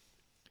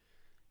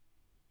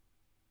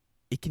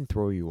 It can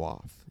throw you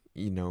off.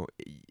 You know,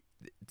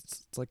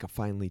 it's like a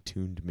finely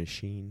tuned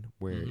machine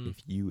where Mhm.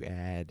 if you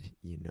add,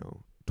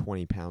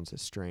 20 pounds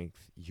of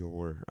strength,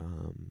 your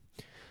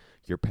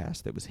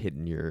pass that was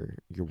hitting your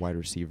wide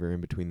receiver in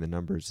between the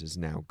numbers is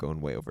now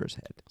going way over his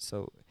head.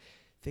 So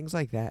things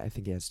like that, I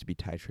think it has to be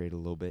titrated a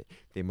little bit.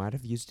 They might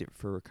have used it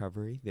for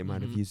recovery. They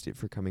might have Mhm. used it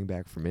for coming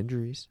back from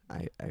injuries.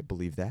 I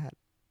believe that.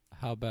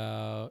 How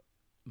about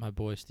my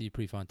boy Steve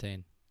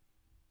Prefontaine?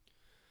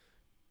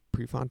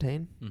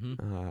 Prefontaine,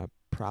 Mm-hmm.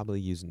 probably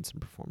using some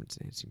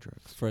performance-enhancing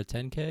drugs. For a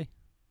 10K?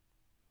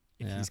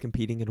 If Yeah. he's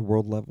competing at a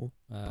world level,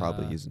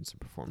 probably using some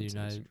the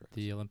performance-enhancing drugs.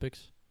 the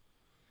Olympics?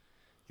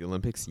 The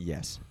Olympics,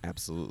 yes,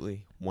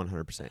 absolutely,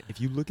 100%.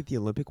 If you look at the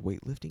Olympic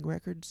weightlifting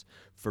records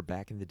for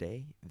back in the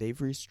day, they've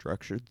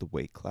restructured the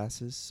weight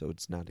classes so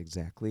it's not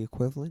exactly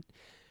equivalent.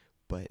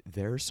 But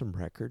there are some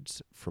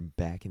records from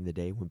back in the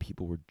day when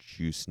people were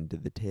juicing to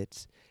the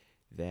tits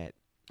that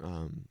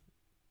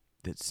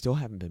that still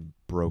haven't been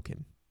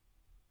broken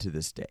to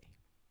this day.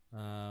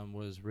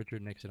 Was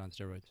Richard Nixon on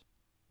steroids?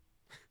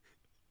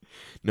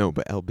 No,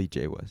 but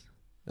LBJ was.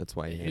 That's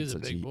why he He had was a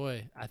such big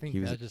boy. I think he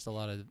was- that's just a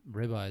lot of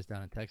ribeyes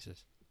down in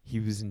Texas. He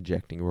was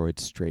injecting roids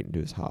straight into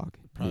his hog.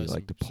 Probably He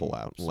liked to pull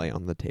out and lay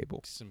on the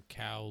table. Some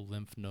cow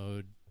lymph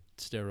node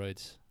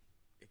steroids.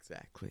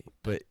 Exactly.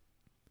 But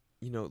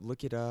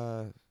look at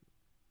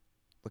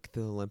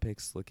the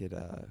Olympics. Look at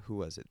who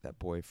was it? That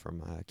boy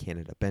from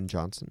Canada, Ben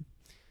Johnson,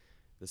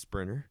 the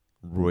sprinter,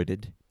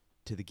 roided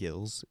to the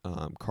gills.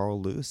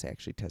 Carl Lewis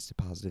actually tested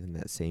positive in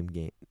that same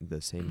game,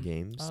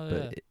 games, Oh,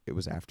 but yeah. it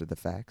was after the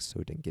fact,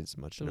 so it didn't get as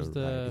much There was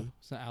notoriety.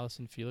 was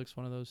Allison Felix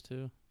one of those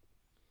too?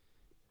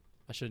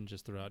 I shouldn't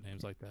just throw out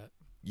names like that.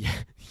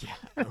 Yeah,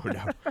 oh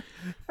no.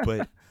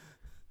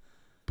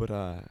 but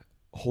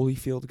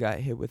Holyfield got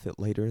hit with it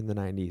later in the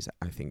 90s.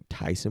 I think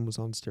Tyson was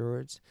on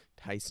steroids.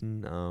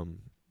 Tyson,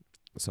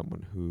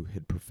 someone who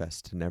had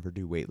professed to never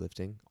do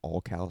weightlifting, all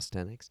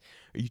calisthenics.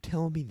 Are you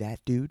telling me that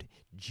dude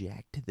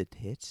jacked to the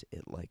tits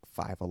at like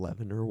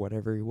 5'11" or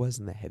whatever he was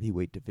in the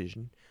heavyweight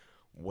division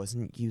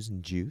wasn't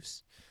using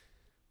juice?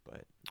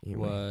 But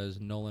anyway,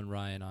 Was Nolan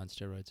Ryan on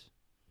steroids?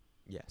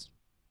 yes.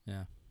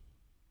 Yeah.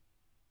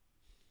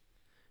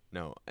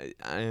 No,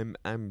 I'm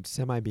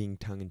semi being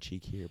tongue in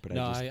cheek here, but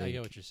No, I just I think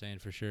get what you're saying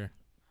for sure.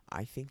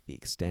 I think the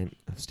extent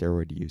of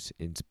steroid use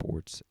in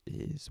sports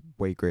is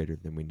way greater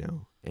than we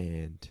know,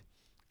 and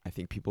I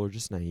think people are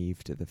just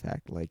naive to the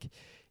fact, like,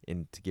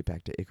 and to get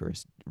back to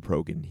Icarus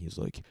Rogan, he's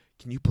like,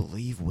 "Can you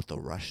believe what the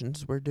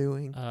Russians were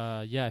doing?"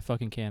 Yeah, I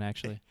fucking can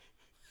actually.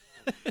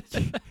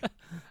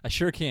 I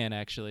sure can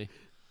actually.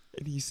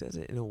 And he says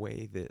it in a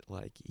way that,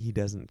 like, he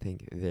doesn't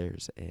think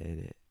there's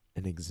an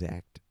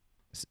exact,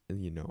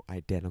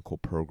 identical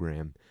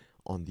program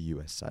on the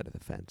U.S. side of the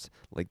fence.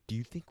 Like, do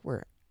you think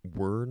we're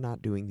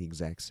not doing the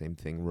exact same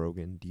thing,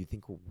 Rogan? Do you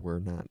think we're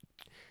not,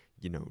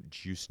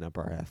 juicing up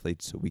our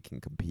athletes so we can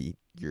compete?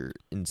 You're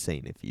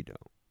insane if you don't.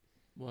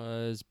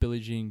 Was Billie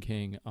Jean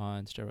King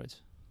on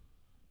steroids?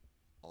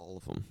 All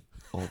of them.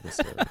 All the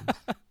steroids.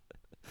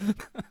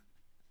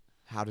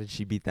 How did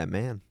she beat that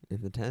man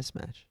in the tennis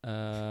match?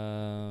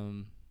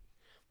 Was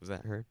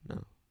that her?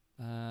 No.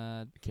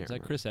 Was can't that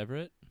remember. Chris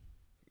Everett?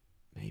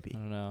 Maybe. I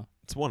don't know.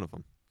 It's one of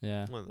them.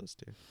 Yeah. One of those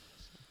two.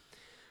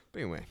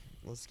 But anyway,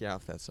 let's get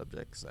off that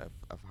subject because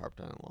I've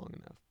harped on it long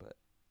enough. But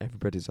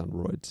everybody's on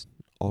roids.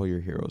 All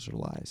your heroes are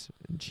lies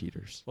and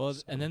cheaters. Well,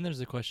 so. and then there's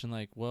the question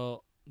like,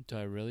 well, do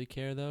I really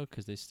care though?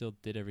 Because they still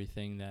did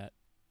everything that,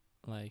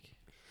 like.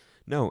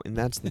 No, and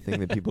that's the thing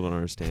that people don't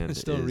understand. There's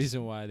still a is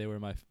reason why they were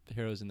my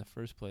heroes in the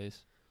first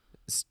place.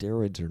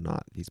 Steroids are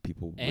not. These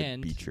people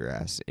would beat your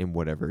ass in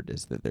whatever it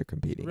is that they're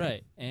competing in.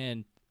 Right,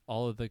 and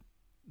all of the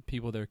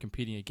people they're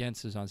competing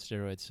against is on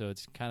steroids, so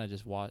it's kind of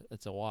just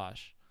it's a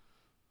wash.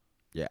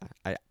 Yeah,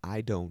 I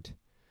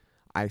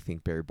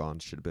think Barry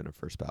Bonds should have been a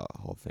first ballot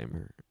Hall of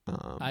Famer.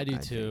 I do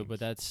too, but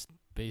that's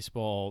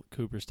baseball.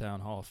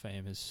 Cooperstown Hall of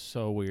Fame is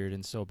so weird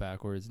and so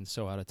backwards and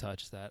so out of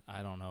touch that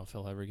I don't know if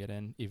he'll ever get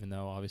in, even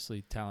though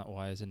obviously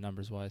talent-wise and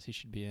numbers-wise he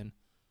should be in.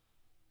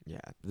 Yeah,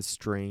 the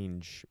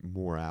strange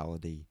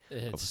morality of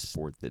a It's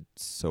sport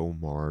that's so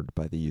marred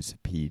by the use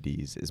of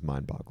PEDs is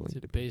mind-boggling.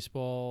 to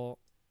baseball,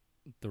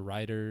 the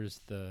writers,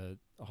 the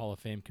Hall of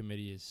Fame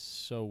committee is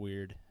so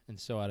weird and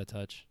so out of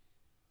touch.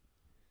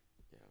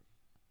 Yeah.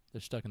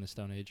 They're stuck in the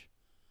Stone Age.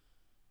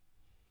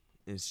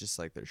 It's just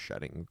like they're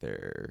shutting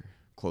their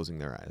closing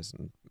their eyes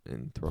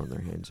and throwing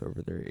their hands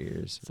over their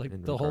ears. It's like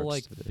in the whole regards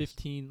like to this.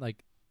 15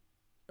 like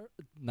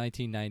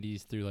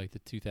 1990s through like the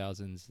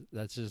 2000s.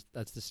 That's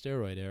the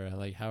steroid era.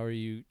 Like, how are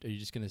you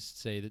just gonna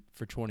say that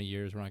for 20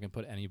 years we're not gonna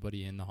put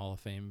anybody in the Hall of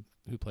Fame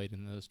who played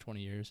in those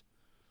 20 years?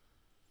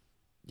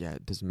 Yeah,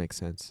 it doesn't make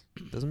sense.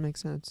 Doesn't make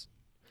sense.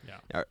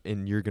 Yeah.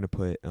 And you're gonna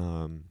put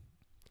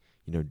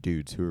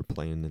dudes who are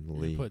playing in the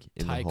league Put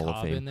in Ty the Hall of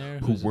Cobb Fame in there,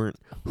 who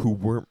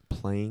weren't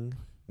playing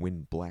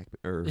when who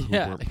Yeah, weren't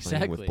playing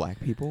exactly. with black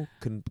people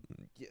couldn't.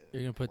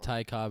 You're gonna put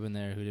Ty Cobb in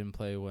there, who didn't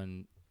play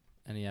when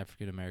any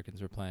African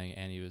Americans were playing,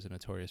 and he was a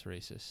notorious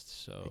racist.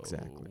 So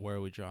Exactly. where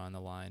are we drawing the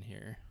line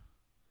here?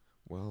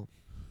 Well,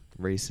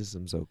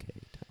 racism's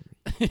okay,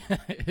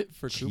 Tommy.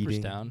 For Cheating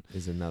Cooperstown.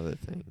 is another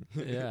thing.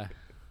 Yeah.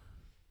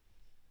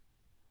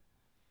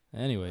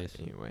 Anyways,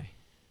 Anyway,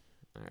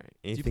 all right.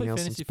 you Anything play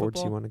else in fantasy sports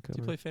you football? want to do cover?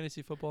 you play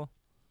fantasy football?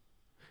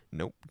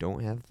 Nope,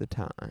 don't have the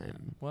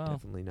time. Well-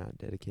 Definitely not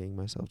dedicating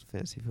myself to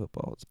fantasy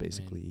football. It's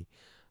basically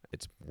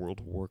it's World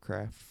of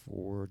Warcraft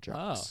for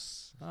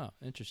jocks. Oh,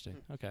 interesting.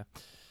 Okay.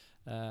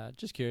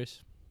 Just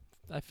curious.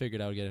 I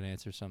figured I would get an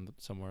answer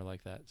somewhere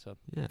like that. So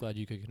Yeah. glad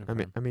you could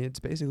confirm. I mean, it's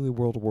basically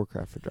World of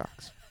Warcraft for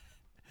jocks.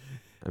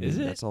 Is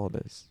it? That's all it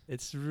is.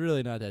 It's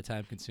really not that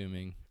time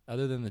consuming.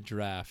 Other than the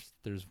draft,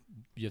 you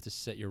have to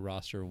set your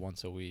roster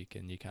once a week,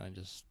 and you kind of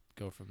just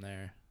go from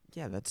there.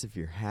 Yeah, that's if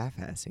you're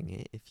half-assing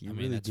it. If you I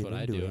mean, really that's get what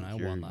I into do, it, and I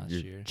you're, won last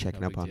you're year. checking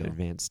No up big on deal.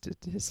 advanced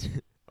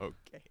statistics.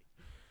 Okay.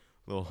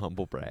 Little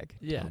humble brag.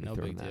 Yeah, Tommy no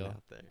throwing big that deal.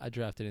 out there. I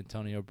drafted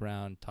Antonio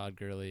Brown, Todd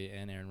Gurley,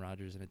 and Aaron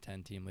Rodgers in a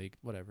 10-team league.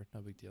 Whatever,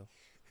 no big deal.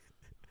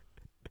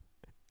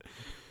 I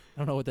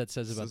don't know what that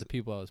says about the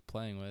people I was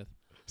playing with.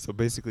 So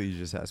basically, you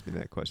just asked me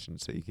that question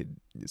so you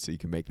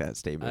can make that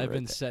statement. I've right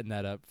been there. setting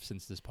that up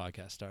since this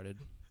podcast started.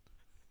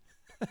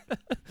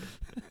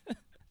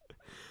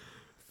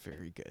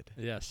 Very good.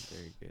 Yes.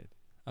 Very good.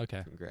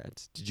 Okay.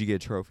 Congrats. Did you get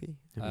a trophy?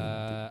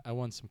 I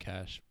won some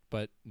cash,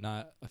 but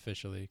not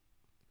officially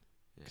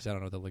because I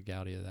don't know the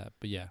legality of that.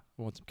 But yeah,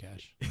 I won some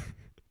cash,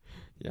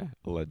 Yeah,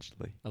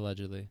 allegedly.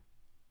 allegedly.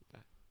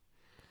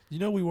 You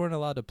know, we weren't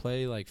allowed to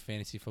play like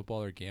fantasy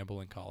football or gamble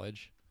in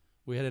college.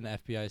 We had an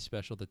FBI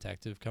special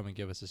detective come and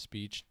give us a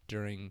speech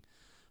during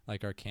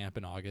like our camp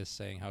in August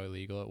saying how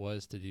illegal it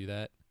was to do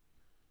that.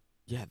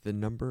 Yeah, the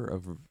number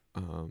of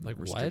Like what?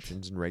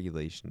 restrictions and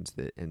regulations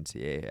that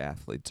NCAA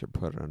athletes are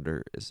put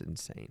under is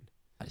insane.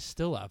 I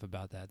still laugh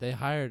about that. They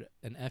hired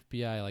an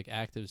FBI like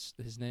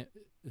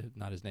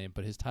not his name,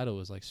 but his title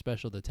was like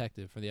special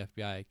detective for the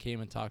FBI.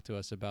 Came and talked to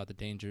us about the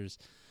dangers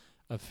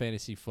of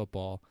fantasy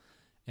football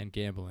and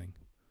gambling.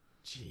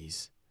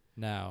 Jeez.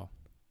 Now,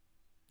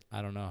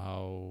 I don't know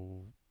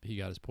how he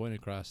got his point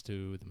across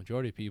to the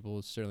majority of people.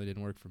 It certainly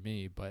didn't work for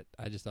me, but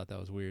I just thought that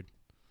was weird.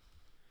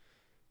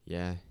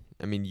 Yeah.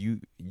 I mean,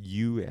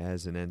 you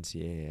as an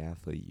NCAA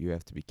athlete, you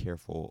have to be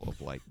careful of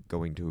like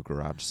going to a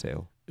garage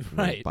sale, and, like,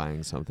 Right.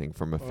 buying something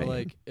from a Or, fan,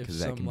 like, if because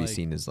that some, can be like-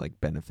 seen as like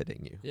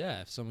benefiting you.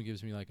 Yeah, if someone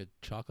gives me like a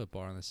chocolate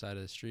bar on the side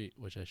of the street,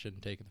 which I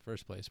shouldn't take in the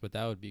first place, but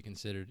that would be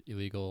considered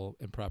illegal,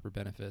 improper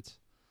benefits.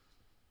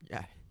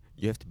 Yeah,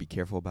 you have to be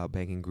careful about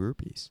banging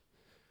groupies.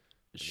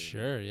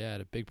 Sure, yeah, I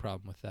had a big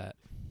problem with that.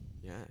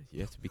 Yeah, you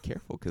have to be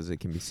careful because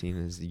it can be seen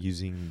as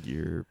using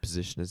your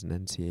position as an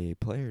NCAA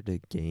player to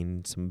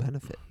gain some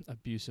benefit.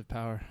 Abuse of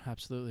power,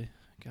 absolutely.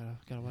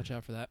 Gotta watch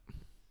out for that.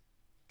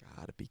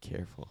 Gotta be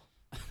careful.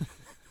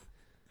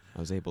 I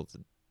was able to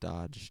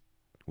dodge,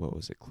 what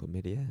was it,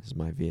 chlamydia is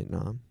my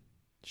Vietnam.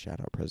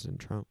 Shout out President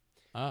Trump.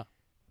 Ah,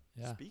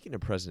 yeah. Speaking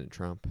of President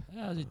Trump,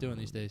 How's he doing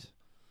these days?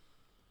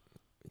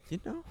 you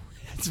know,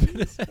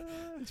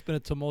 It's been a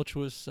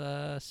tumultuous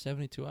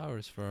 72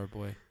 hours for our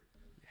boy.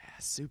 yeah,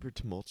 super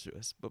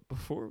tumultuous. But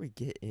before we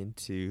get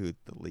into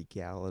the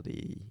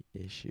legality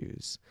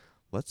issues,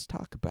 let's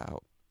talk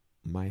about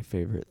my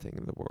favorite thing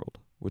in the world,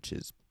 which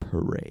is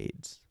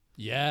parades.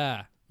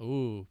 Yeah.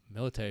 Ooh,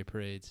 military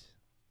parades.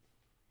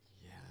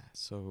 Yeah.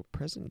 So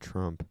President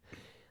Trump,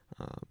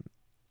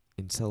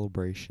 in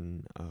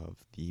celebration of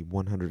the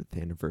 100th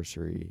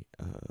anniversary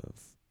of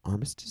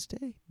Armistice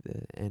Day,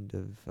 the end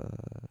of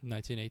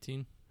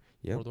 1918.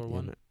 Yep, World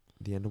War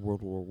the end of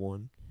World War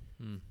One.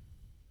 Hmm.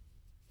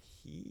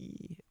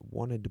 He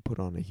wanted to put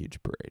on a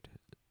huge parade.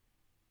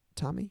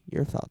 Tommy,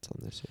 your thoughts on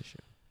this issue?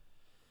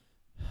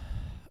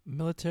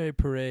 Military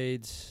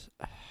parades.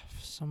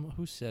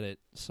 Who said it?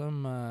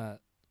 Some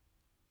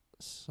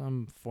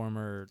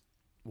former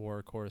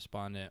war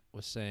correspondent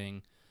was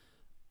saying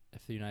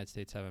if the United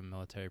States have a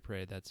military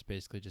parade, that's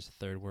basically just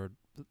third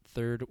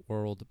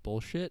world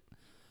bullshit,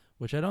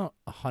 which I don't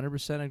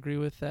 100% agree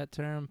with that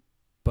term,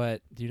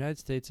 but the United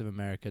States of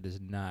America does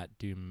not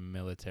do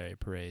military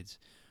parades.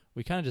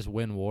 We kind of just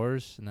win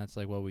wars, and that's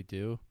like what we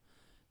do.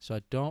 So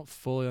I don't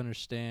fully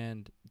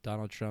understand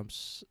Donald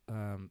Trump's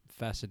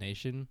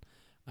fascination.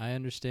 I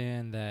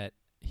understand that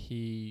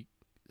he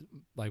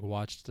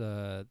watched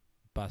the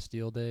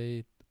Bastille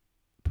Day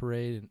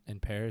parade in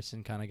Paris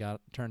and kind of got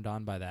turned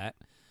on by that.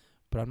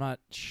 But I'm not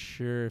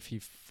sure if he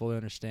fully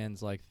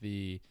understands like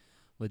the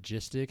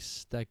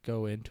logistics that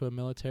go into a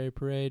military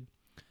parade.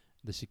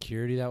 the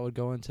security that would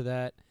go into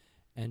that,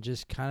 and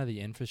just kind of the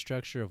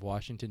infrastructure of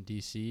Washington,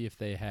 D.C., if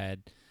they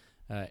had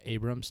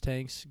Abrams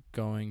tanks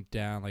going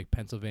down like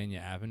Pennsylvania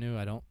Avenue,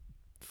 I don't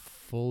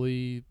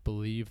fully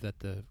believe that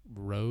the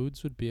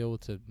roads would be able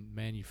to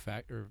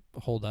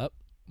hold up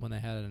when they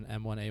had an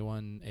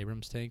M1A1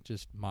 Abrams tank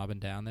just mobbing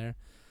down there.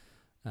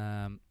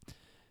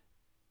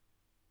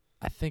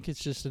 I think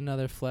it's just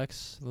another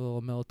flex, a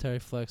little military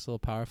flex, a little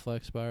power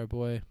flex by our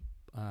boy.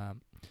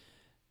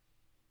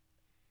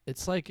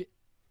 It's like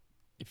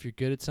if you're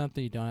good at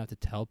something, you don't have to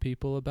tell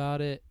people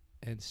about it.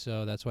 And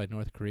so that's why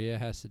North Korea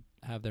has to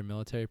have their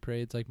military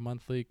parades like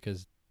monthly,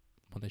 because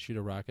when they shoot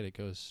a rocket, it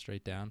goes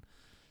straight down.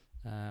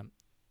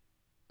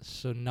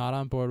 So not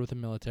on board with a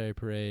military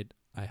parade.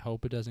 I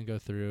hope it doesn't go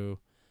through.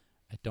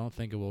 I don't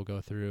think it will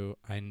go through.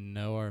 I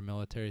know our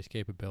military's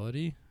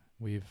capability.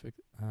 We've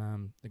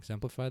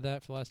exemplified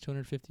that for the last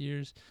 250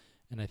 years,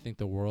 and I think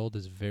the world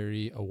is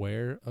very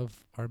aware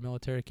of our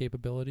military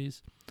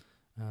capabilities.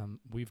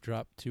 We've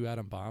dropped 2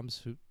 atom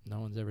bombs. No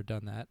one's ever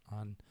done that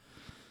on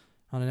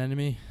an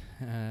enemy,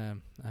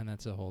 and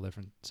that's a whole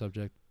different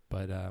subject.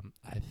 But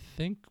I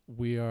think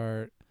we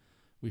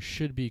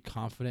should be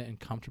confident and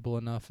comfortable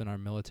enough in our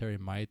military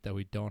might that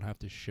we don't have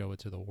to show it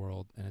to the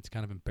world, and it's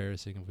kind of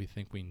embarrassing if we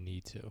think we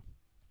need to.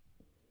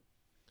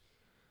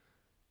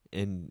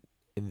 In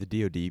the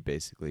DoD,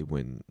 basically,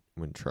 when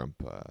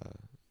Trump,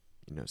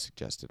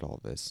 suggested all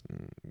this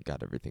and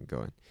got everything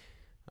going,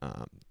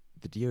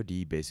 the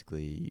DoD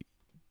basically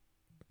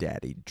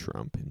daddied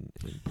Trump and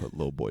put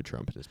little boy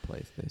Trump in his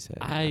place. They said,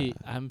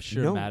 I'm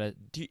sure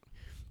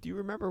Do you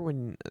remember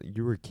when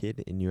you were a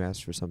kid and you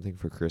asked for something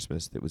for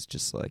Christmas that was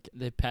just like...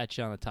 They pat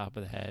you on the top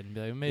of the head and be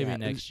like, maybe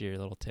next year,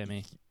 little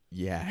Timmy.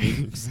 Yeah,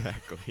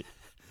 exactly.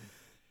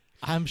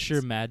 I'm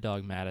sure Mad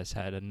Dog Mattis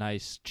had a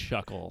nice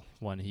chuckle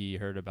when he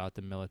heard about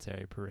the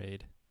military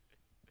parade.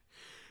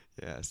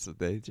 Yeah, so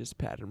they just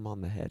patted him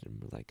on the head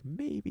and were like,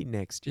 maybe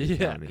next year,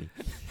 Johnny.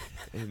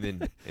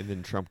 and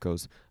then Trump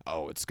goes,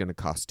 oh, it's going to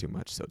cost too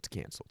much, so it's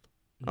canceled.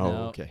 No,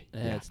 oh, okay.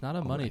 Yeah, it's not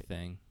a money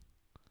thing.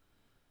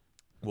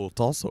 Well,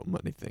 it's also a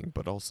money thing,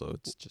 but also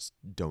it's just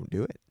don't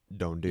do it.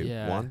 Don't do.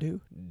 Yeah. Want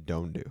to?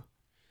 Don't do.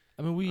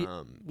 I mean,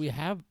 we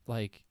have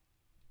like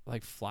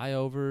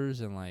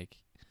flyovers and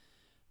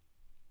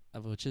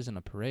which isn't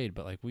a parade,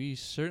 but like we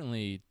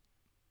certainly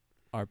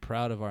are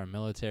proud of our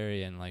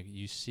military, and like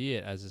you see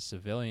it as a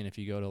civilian. If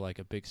you go to like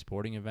a big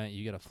sporting event,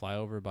 you get a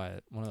flyover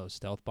by one of those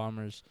stealth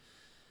bombers.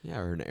 Yeah,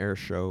 or an air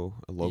show,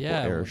 a local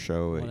air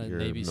show. When a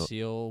Navy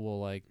SEAL will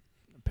like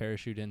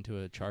parachute into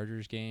a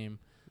Chargers game.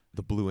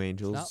 The Blue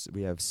Angels,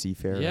 we have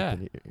Seafair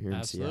here in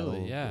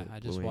absolutely, Seattle. Yeah. I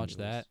just watched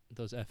that.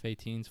 Those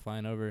F-18s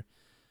flying over.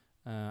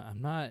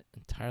 I'm not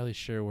entirely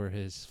sure where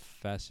his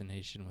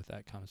fascination with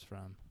that comes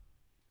from.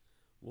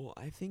 Well,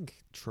 I think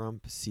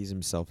Trump sees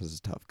himself as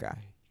a tough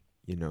guy.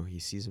 You know, he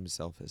sees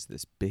himself as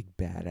this big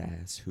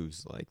badass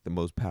who's like the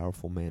most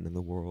powerful man in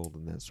the world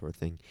and that sort of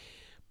thing.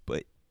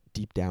 But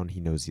deep down, he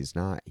knows he's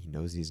not. He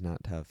knows he's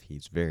not tough.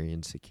 He's very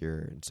insecure,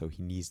 and so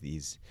he needs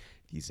these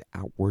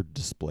outward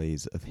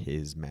displays of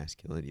his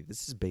masculinity.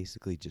 This is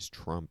basically just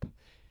Trump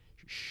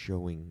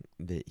showing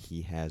that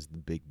he has the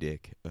big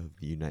dick of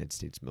the United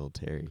States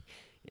military,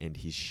 and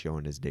he's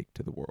showing his dick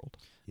to the world.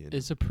 You know?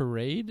 Is a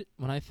parade,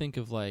 when I think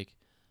of like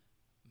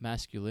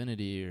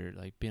masculinity or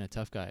like being a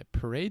tough guy,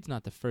 parade's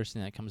not the first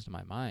thing that comes to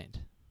my mind.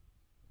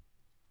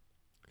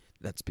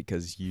 That's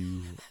because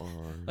you are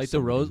like the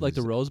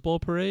Rose Bowl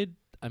parade.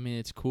 I mean,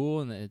 it's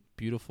cool and it's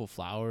beautiful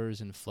flowers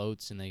and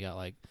floats, and they got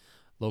like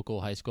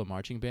local high school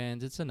marching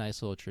bands. It's a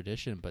nice little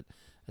tradition, but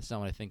that's not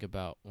what I think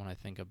about when I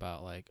think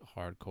about like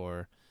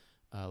hardcore.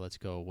 Let's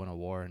go win a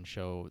war and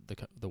show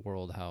the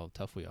world how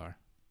tough we are.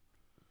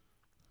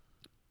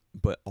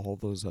 But all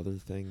those other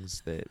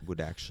things that would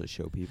actually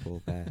show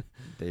people that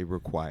they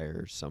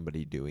require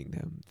somebody doing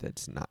them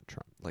that's not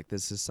Trump. Like,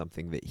 this is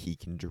something that he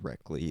can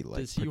directly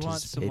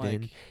participate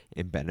in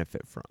and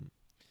benefit from.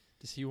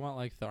 Does he want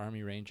like the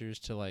Army Rangers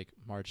to like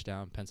march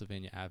down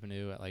Pennsylvania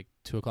Avenue at like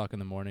 2:00 in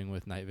the morning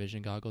with night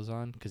vision goggles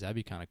on? Because that'd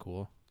be kind of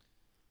cool.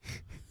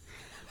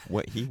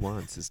 What he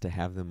wants is to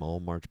have them all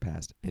march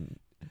past and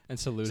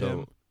salute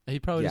him. He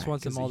probably just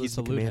wants them all to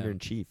salute him. He's the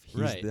commander-in-chief. He's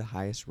right. the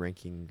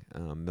highest-ranking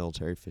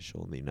military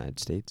official in the United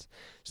States,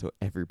 so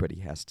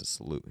everybody has to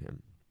salute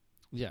him.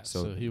 Yeah,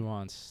 so he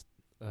wants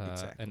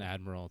an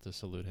admiral to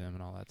salute him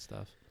and all that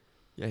stuff.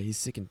 Yeah, he's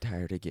sick and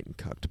tired of getting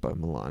cucked by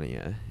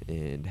Melania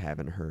and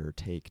having her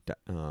take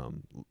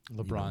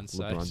LeBron's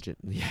side.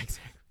 Yeah,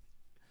 exactly.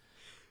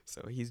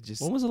 So he's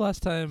just... When was the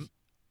last time...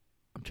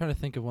 I'm trying to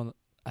think of one...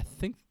 I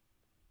think...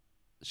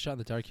 Shot in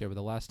the dark here, but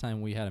the last time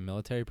we had a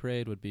military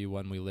parade would be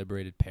when we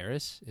liberated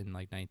Paris in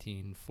like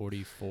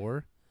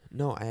 1944.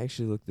 No, I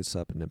actually looked this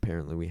up, and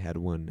apparently we had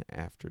one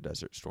after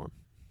Desert Storm.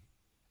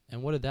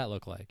 And what did that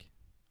look like?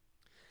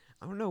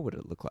 I don't know what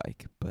it looked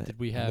like, but... Did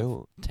we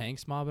have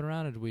tanks mobbing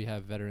around, or did we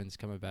have veterans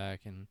coming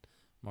back and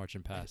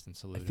marching past and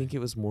saluting? I think it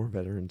was more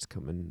veterans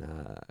coming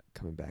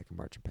back and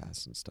marching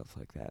past and stuff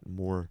like that.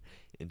 More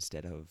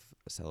instead of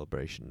a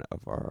celebration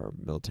of our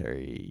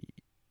military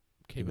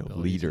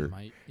capabilities leader. and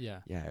might. Yeah.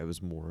 Yeah, it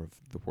was more of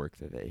the work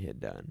that they had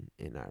done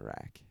in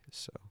Iraq.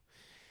 So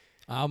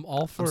I'm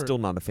all for. I'm still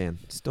not a fan.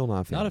 Still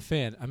not a fan. Not a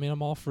fan. I mean,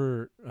 I'm all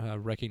for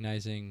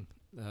recognizing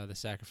the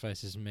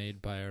sacrifices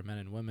made by our men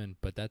and women,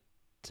 but that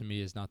to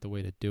me is not the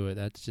way to do it.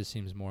 That just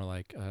seems more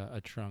like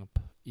a Trump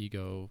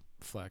ego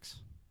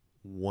flex.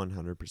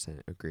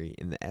 100% agree.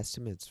 And the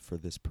estimates for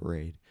this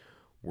parade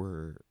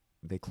were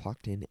they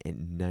clocked in at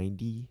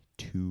 $92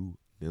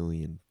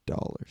 million.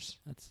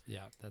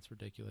 That's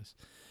ridiculous.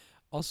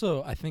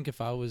 Also, I think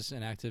if I was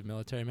an active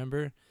military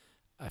member,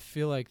 I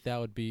feel like that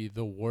would be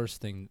the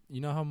worst thing.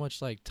 You know how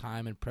much like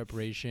time and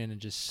preparation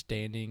and just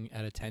standing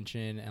at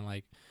attention and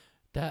like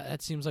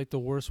that seems like the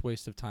worst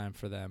waste of time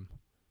for them.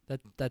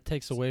 That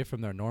takes away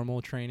from their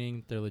normal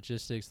training, their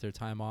logistics, their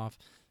time off.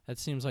 That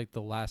seems like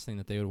the last thing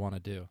that they would want to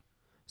do.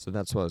 So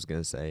that's what I was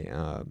going to say.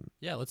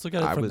 Yeah, let's look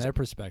at it from their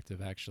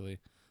perspective, actually,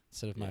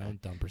 instead of my own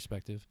dumb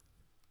perspective.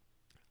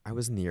 I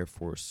was in the Air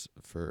Force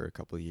for a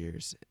couple of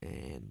years,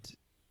 and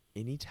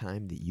any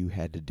time that you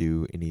had to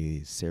do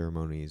any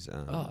ceremonies,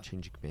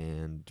 change of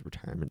command,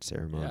 retirement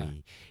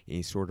ceremony,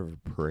 any sort of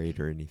a parade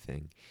or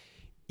anything,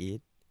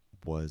 it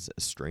was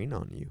a strain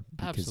on you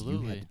because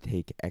you had to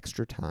take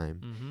extra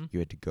time. Mm-hmm. You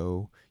had to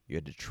go, you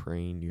had to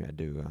train, you had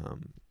to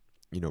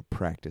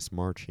practice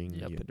marching.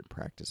 Yep. You had to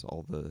practice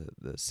all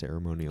the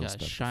ceremonial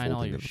stuff. Shine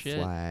all your of the shit.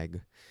 flag.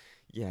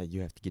 Yeah,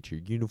 you have to get your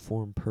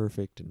uniform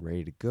perfect and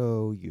ready to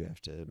go. You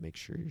have to make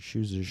sure your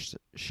shoes are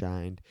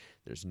shined.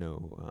 There's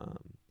no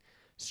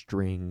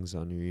strings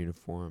on your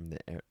uniform.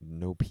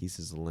 No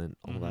pieces of lint.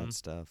 All that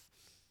stuff.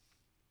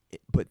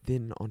 But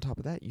then on top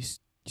of that, you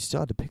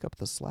still had to pick up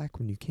the slack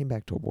when you came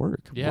back to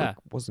work. Yeah, work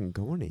wasn't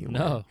going anywhere.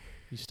 No,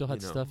 you still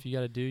had stuff you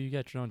got to do. You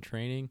got your own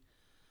training.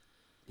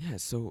 Yeah,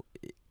 so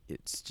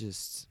it's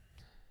just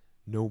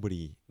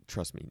nobody.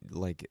 Trust me,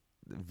 like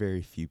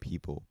very few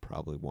people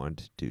probably wanted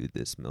to do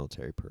this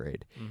military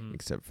parade,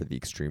 except for the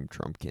extreme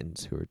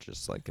Trumpkins who are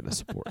just like going to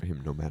support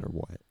him no matter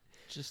what.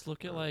 Just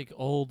look at like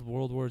old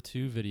World War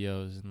II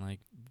videos, and like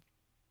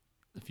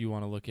if you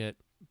want to look at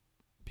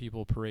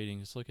people parading,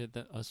 just look at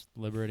us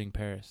liberating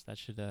Paris. That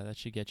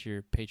should get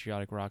your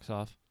patriotic rocks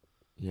off.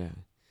 Yeah.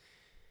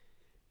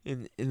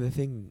 And the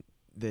thing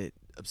that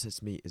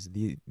upsets me is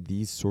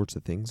these sorts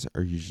of things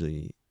are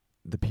usually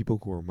the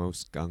people who are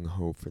most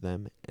gung-ho for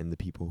them, and the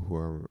people who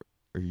are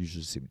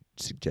usually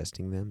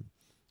suggesting them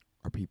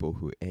are people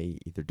who A,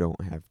 either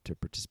don't have to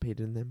participate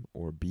in them,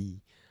 or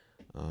B,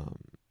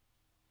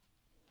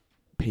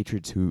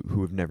 patriots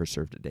who have never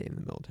served a day in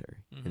the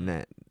military. And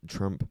that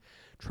Trump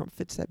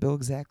fits that bill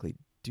exactly.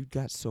 Dude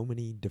got so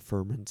many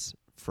deferments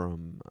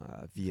from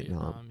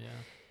Vietnam. Yeah.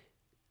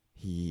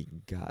 He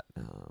got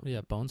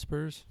bone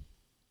spurs.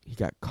 He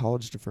got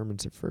college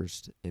deferments at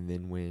first, and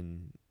then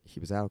when he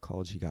was out of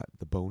college, he got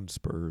the bone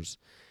spurs,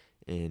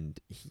 and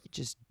he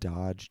just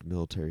dodged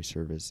military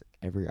service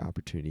every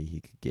opportunity he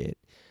could get.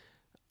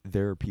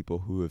 There are people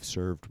who have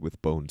served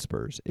with bone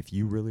spurs. If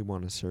you really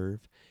want to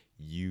serve,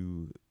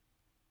 you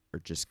are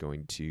just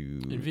going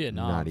to in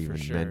Vietnam, not even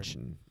for sure.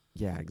 mention.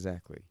 Yeah,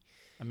 exactly.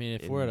 I mean,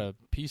 if we're at a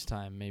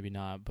peacetime, maybe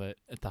not, but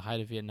at the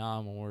height of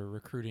Vietnam, when we're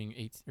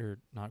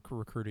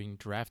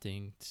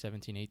drafting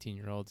 17,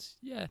 18-year-olds,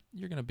 yeah,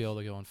 you're going to be able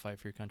to go and fight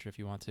for your country if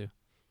you want to.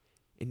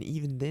 And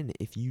even then,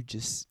 if you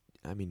just,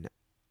 I mean,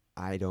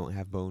 I don't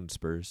have bone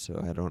spurs,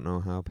 so I don't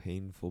know how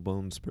painful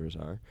bone spurs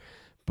are.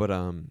 But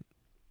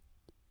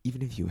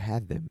even if you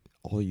had them,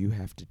 all you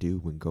have to do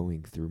when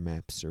going through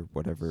MEPS or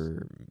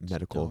whatever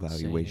medical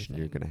evaluation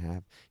you're going to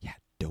have,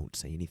 don't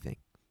say anything.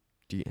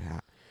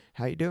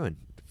 How you doing?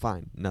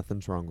 Fine,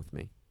 nothing's wrong with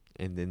me.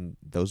 And then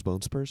those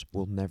bone spurs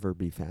will never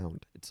be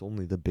found. It's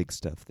only the big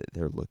stuff that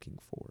they're looking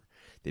for.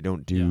 They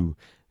don't do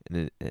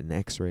an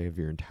X-ray of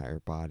your entire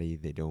body.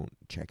 They don't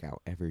check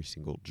out every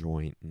single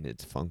joint and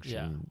its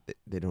function.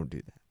 They don't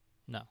do that.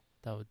 No,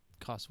 that would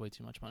cost way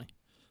too much money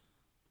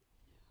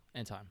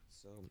and time.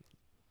 So,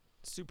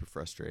 super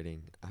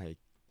frustrating.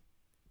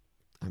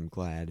 I'm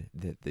glad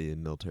that the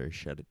military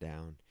shut it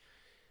down.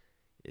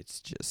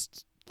 It's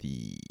just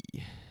the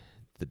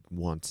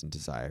wants and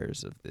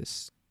desires of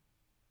this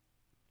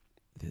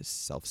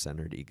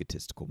self-centered,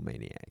 egotistical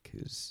maniac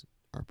who's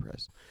our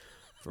president.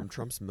 From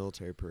Trump's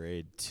military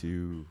parade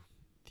to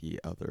the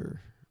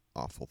other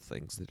awful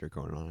things that are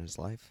going on in his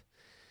life,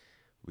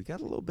 we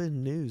got a little bit of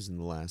news in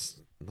the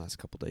last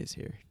couple days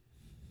here.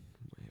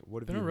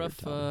 What have you heard,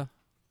 Tom?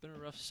 Been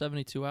a rough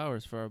 72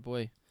 hours for our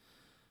boy.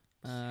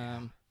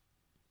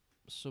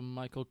 So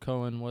Michael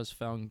Cohen was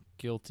found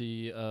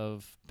guilty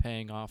of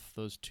paying off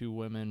those two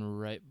women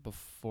right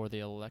before the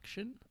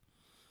election.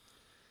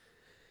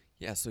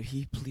 Yeah, so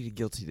he pleaded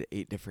guilty to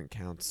 8 different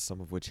counts, some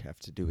of which have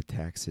to do with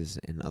taxes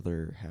and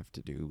other have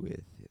to do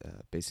with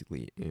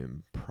basically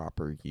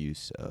improper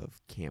use of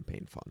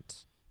campaign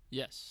funds.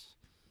 Yes.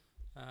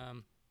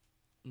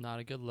 Not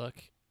a good look.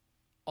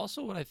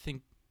 Also, what I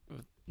found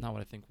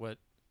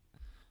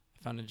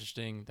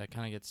interesting that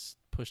kind of gets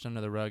pushed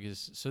under the rug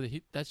is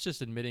that's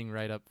just admitting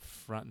right up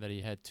front that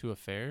he had 2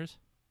 affairs.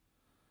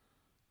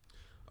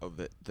 Oh,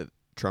 that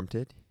Trump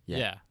did?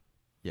 Yeah.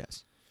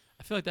 Yes.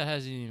 I feel like that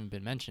hasn't even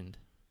been mentioned.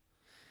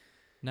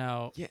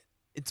 Now, Yeah,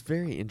 it's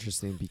very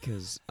interesting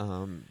because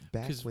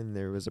back 'cause- when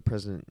there was a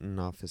president in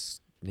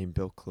office named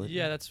Bill Clinton.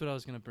 yeah, that's what I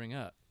was gonna bring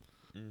up.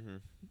 Mm-hmm.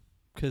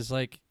 Because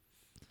like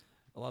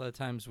a lot of the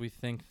times we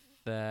think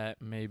that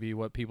maybe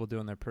what people do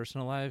in their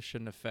personal lives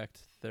shouldn't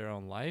affect their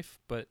own life,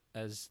 but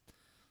as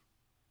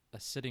a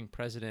sitting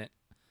president,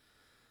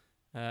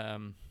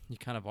 you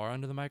kind of are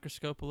under the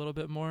microscope a little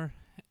bit more,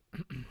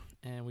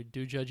 and we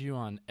do judge you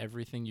on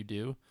everything you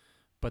do.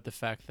 But the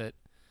fact that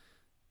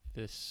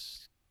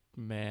this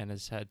man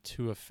has had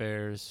 2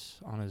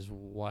 affairs on his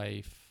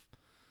wife,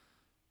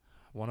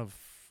 one of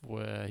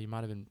she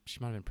might have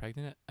been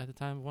pregnant at the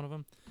time of one of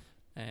them,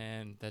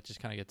 and that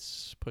just kind of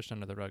gets pushed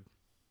under the rug,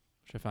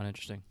 which I found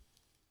interesting.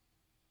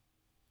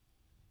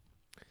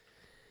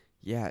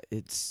 Yeah,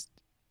 it's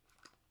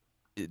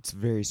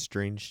very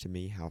strange to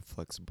me how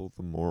flexible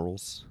the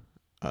morals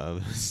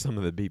of some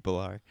of the people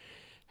are.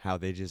 How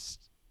they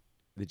just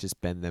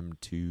bend them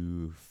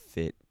to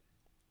fit,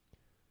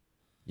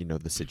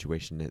 the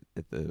situation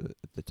at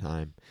the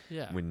time.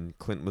 Yeah. When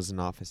Clinton was in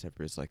office,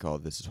 everybody's like, "Oh,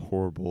 this is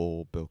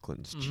horrible. Bill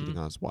Clinton's cheating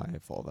on his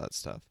wife," all that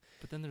stuff.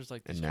 But then there's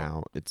like And these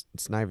now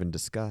it's not even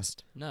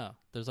discussed. no,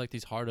 there's like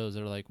these hardos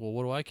that are like, well,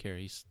 what do I care?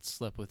 He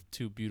slept with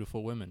 2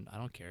 beautiful women. I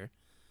don't care.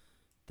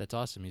 That's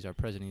awesome. He's our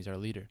president. He's our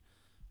leader.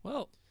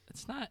 Well,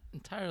 it's not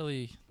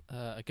entirely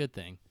a good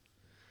thing.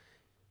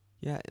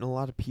 Yeah, and a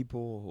lot of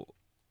people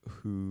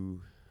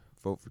who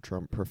vote for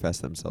Trump profess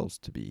themselves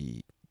to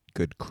be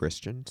good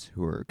Christians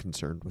who are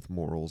concerned with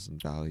morals and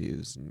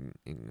values and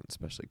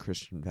especially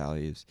Christian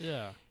values.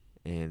 Yeah.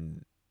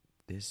 And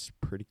this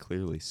pretty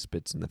clearly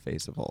spits in the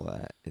face of all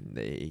that, and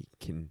they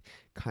can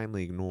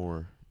kindly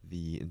ignore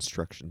the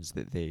instructions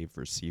that they've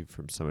received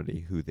from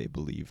somebody who they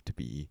believe to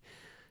be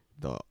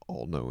the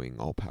all-knowing,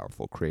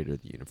 all-powerful creator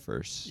of the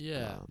universe.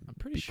 Yeah. I'm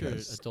pretty sure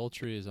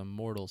adultery is a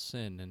mortal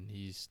sin, and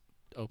he's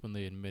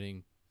openly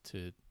admitting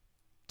to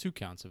 2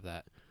 counts of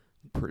that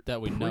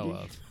that we know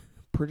of.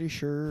 Pretty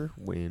sure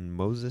when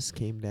Moses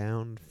came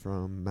down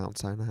from Mount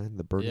Sinai,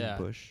 the burning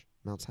bush.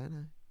 Mount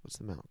Sinai? What's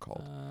the mountain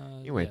called?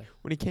 Anyway,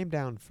 when he came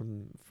down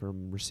from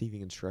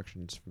receiving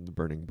instructions from the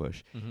burning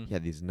bush, he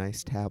had these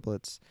nice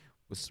tablets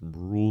with some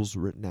rules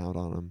written out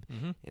on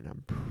them, and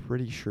I'm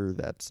pretty sure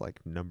that's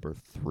like number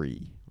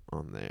 3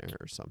 on there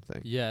or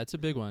something. Yeah, it's a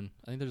big one.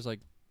 I think there's like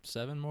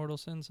 7 mortal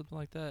sins, something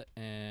like that,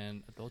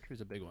 and adultery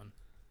is a big one.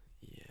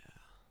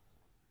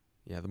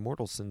 Yeah, the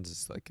mortal sins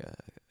is like a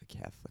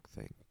Catholic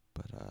thing,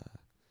 but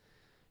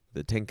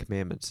the 10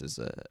 Commandments is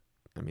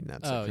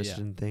that's a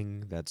Christian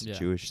thing, that's a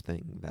Jewish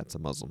thing, that's a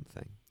Muslim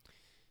thing.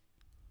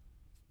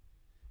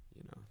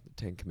 The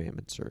 10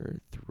 Commandments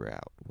are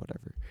throughout,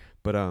 whatever.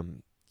 But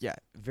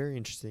very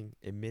interesting.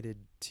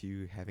 Admitted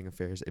to having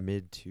affairs,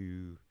 admitted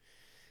to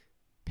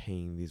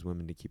paying these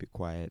women to keep it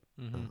quiet.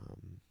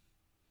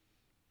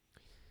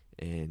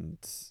 And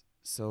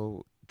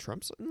so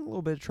Trump's in a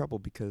little bit of trouble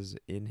because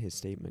in his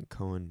statement,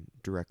 Cohen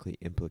directly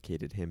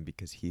implicated him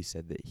because he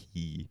said that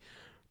he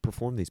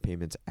performed these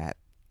payments at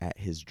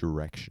his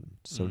direction.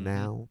 So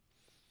now,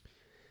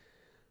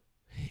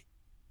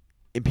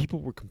 and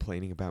people were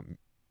complaining about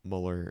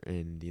Mueller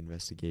and the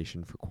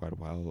investigation for quite a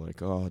while,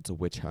 like, oh, it's a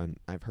witch hunt.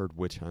 I've heard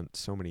witch hunt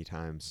so many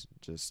times.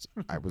 Just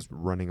I was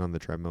running on the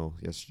treadmill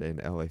yesterday in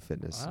LA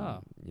Fitness.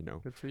 Wow.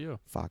 And, good for you.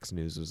 Fox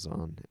News was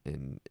on,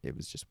 and it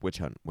was just witch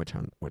hunt, witch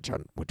hunt, witch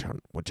hunt, witch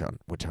hunt, witch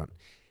hunt, witch hunt.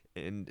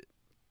 And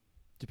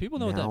do people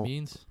know what that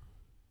means?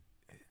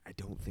 I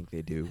don't think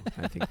they do.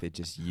 I think they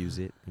just use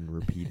it and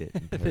repeat it.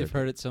 They've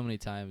heard it so many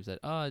times that,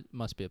 it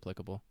must be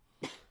applicable.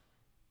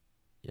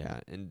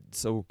 Yeah, and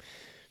so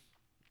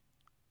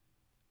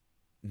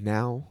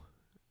now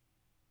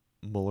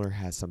Mueller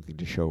has something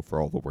to show for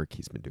all the work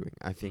he's been doing.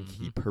 I think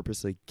he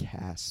purposely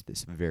cast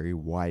this very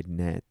wide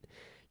net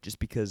just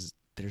because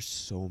there's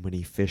so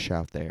many fish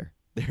out there.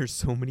 There's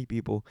so many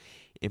people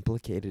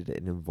implicated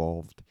and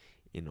involved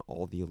in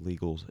all the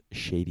illegal,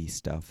 shady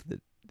stuff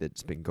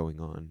that's been going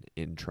on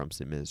in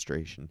Trump's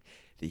administration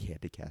that he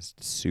had to cast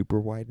a super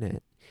wide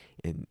net,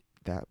 and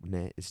that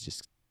net is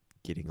just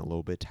getting a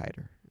little bit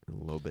tighter and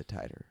a little bit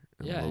tighter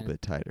and a little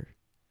bit tighter.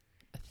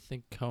 I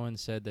think Cohen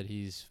said that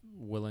he's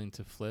willing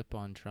to flip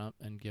on Trump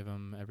and give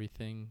him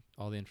everything,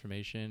 all the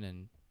information,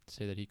 and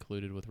say that he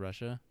colluded with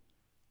Russia.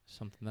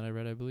 Something that I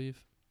read, I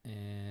believe.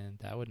 And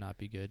that would not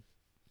be good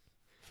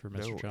for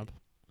Mr. Trump.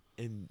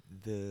 And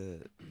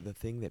the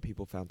thing that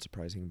people found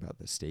surprising about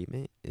the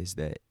statement is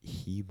that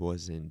he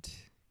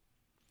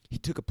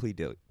took a plea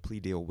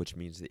deal, which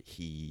means that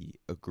he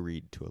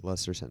agreed to a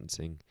lesser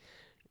sentencing.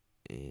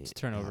 To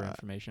turn over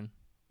information.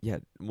 Yeah,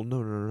 well,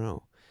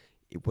 no.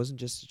 It wasn't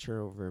just to turn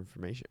over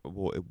information.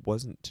 Well, it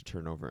wasn't to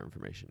turn over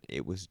information.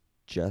 It was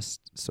just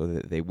so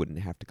that they wouldn't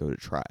have to go to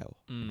trial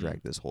and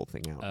drag this whole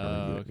thing out and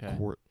argue it in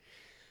court.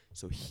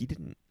 So he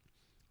didn't,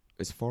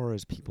 as far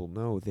as people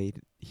know,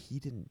 he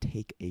didn't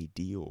take a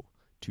deal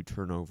to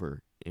turn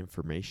over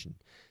information.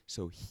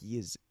 So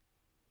he's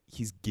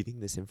giving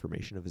this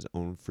information of his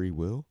own free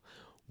will,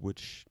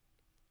 which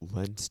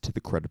lends to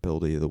the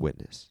credibility of the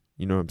witness.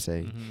 You know what I'm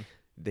saying?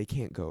 they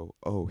can't go,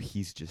 oh,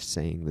 he's just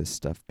saying this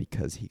stuff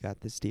because he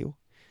got this deal.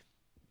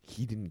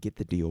 He didn't get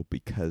the deal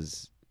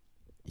because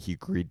he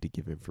agreed to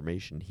give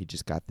information. He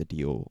just got the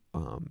deal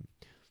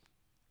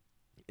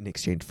in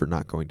exchange for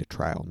not going to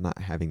trial, not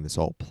having this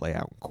all play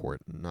out in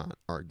court, and not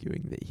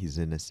arguing that he's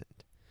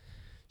innocent.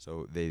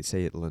 So they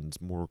say it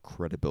lends more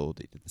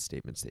credibility to the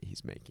statements that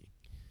he's making.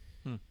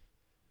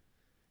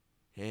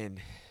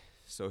 And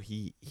so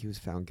he was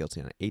found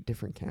guilty on 8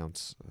 different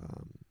counts,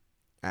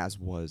 as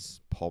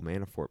was Paul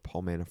Manafort.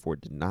 Paul Manafort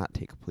did not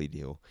take a plea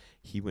deal.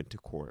 He went to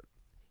court.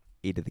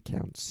 8 of the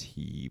counts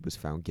he was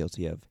found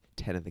guilty of.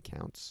 10 of the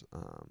counts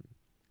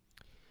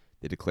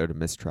they declared a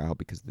mistrial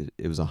because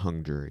it was a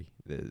hung jury.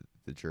 The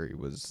jury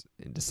was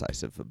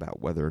indecisive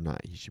about whether or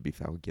not he should be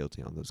found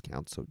guilty on those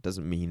counts. So it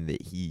doesn't mean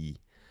that he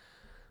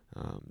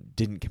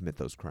didn't commit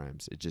those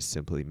crimes. It just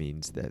simply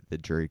means that the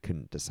jury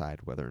couldn't decide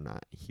whether or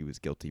not he was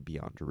guilty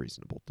beyond a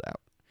reasonable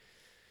doubt.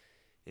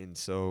 And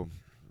so...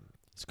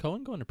 Is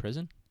Cohen going to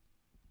prison?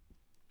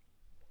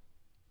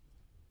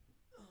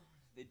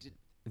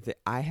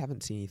 I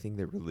haven't seen anything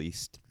that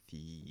released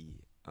the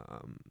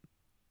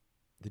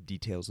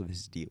details of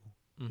his deal,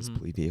 his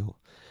plea deal.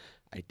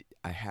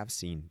 I have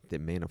seen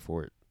that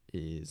Manafort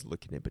is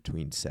looking at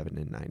between 7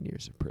 and 9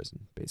 years of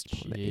prison based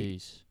upon the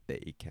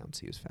 8 counts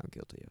he was found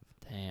guilty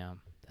of.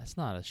 Damn, that's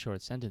not a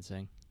short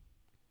sentencing.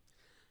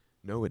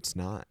 No, it's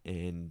not,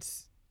 and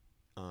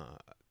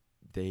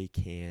they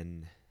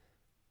can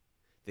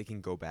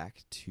go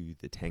back to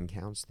the 10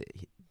 counts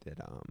that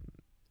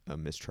a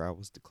mistrial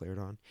was declared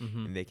on,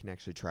 and they can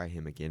actually try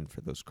him again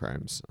for those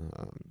crimes.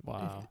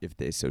 Wow. If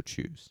they so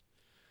choose.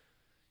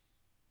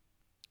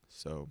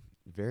 So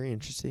very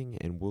interesting,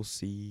 and we'll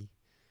see.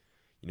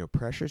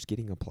 Pressure's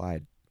getting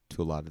applied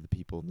to a lot of the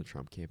people in the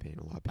Trump campaign.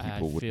 A lot of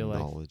people with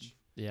knowledge.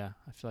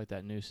 I feel like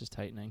that noose is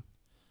tightening.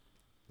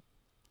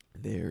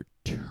 They're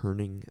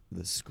turning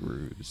the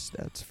screws,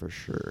 that's for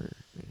sure.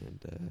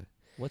 And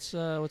what's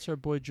our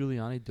boy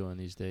Giuliani doing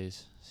these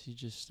days? Is he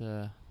just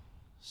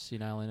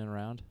senile in and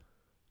around?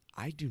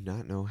 I do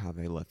not know how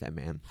they let that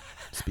man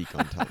speak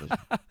on television.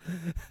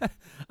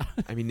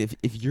 I mean,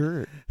 if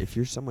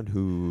you're someone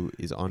who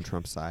is on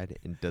Trump's side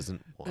and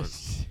doesn't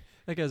want...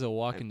 That guy's a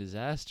walking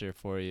disaster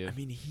for you. I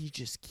mean, he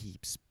just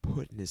keeps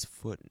putting his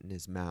foot in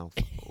his mouth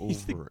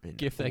He's over the and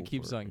gift over that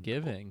keeps on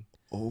giving.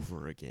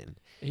 Over again.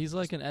 He's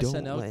like an Don't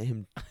SNL. Don't let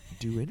him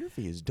do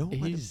interviews. Don't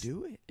let him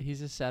do it.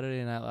 He's a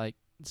Saturday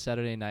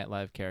Night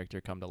Live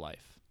character come to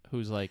life,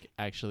 who's like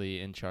actually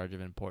in charge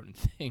of important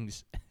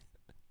things.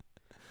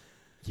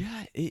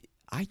 Yeah,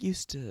 I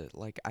used to,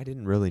 I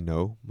didn't really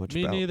know much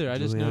about Me neither. Giuliani. I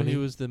just knew he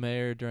was the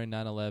mayor during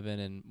 9/11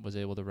 and was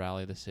able to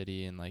rally the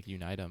city and,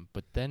 unite them.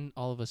 But then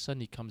all of a sudden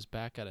he comes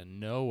back out of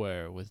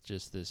nowhere with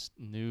just this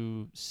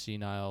new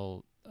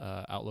senile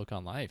outlook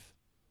on life.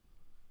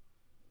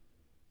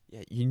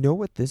 Yeah, you know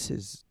what this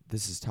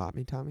has taught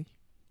me, Tommy?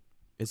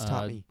 It's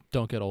taught me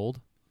don't get old.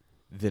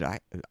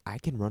 that I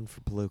can run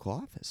for political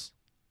office.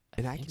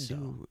 And I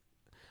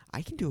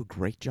can do a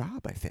great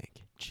job, I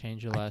think.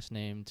 Change your last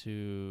name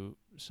to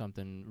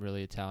something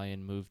really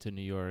Italian, move to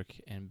New York,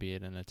 and be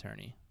an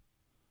attorney.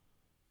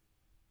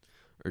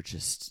 Or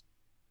just,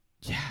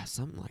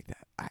 something like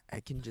that. I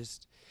can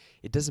just,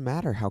 it doesn't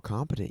matter how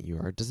competent you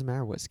are. It doesn't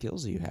matter what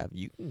skills you have.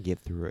 You can get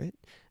through it.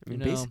 I mean,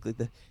 basically,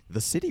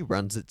 the city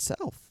runs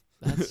itself.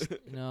 That's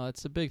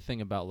it's a big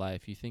thing about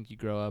life. You think you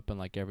grow up and,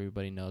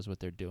 everybody knows what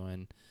they're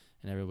doing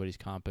and everybody's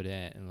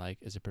competent and,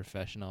 is a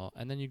professional.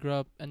 And then you grow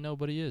up and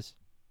nobody is.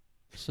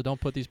 So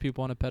don't put these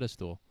people on a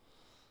pedestal.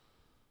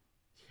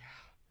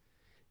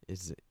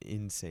 Is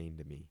insane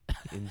to me.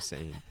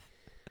 Insane.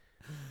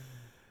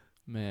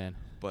 Man,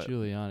 but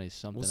Giuliani's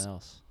something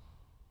else.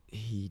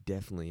 He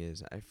definitely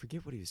is. I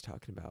forget what he was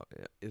talking about.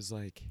 It was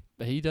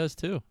But he does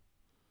too.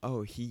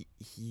 Oh, he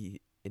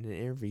in an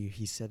interview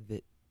he said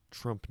that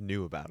Trump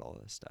knew about all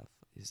this stuff.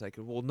 He's like,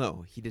 well,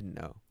 no, he didn't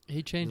know.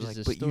 He changes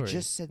his but story.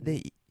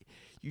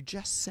 You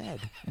just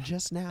said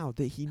just now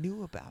that he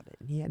knew about it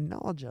and he had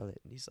knowledge of it.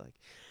 And he's like,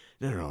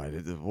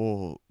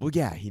 no, well,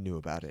 yeah, he knew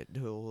about it.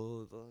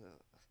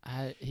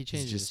 He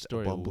changes his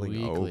story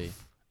weekly.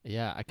 Oaf.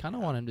 Yeah, I kind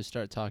of want him to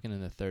start talking in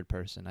the third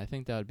person. I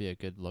think that would be a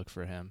good look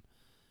for him.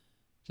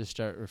 Just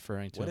start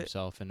referring to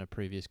himself in a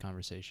previous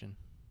conversation.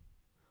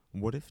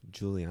 What if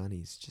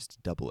Giuliani's just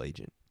a double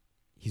agent?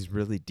 He's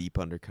really deep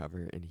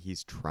undercover, and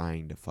he's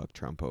trying to fuck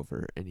Trump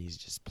over, and he's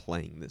just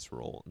playing this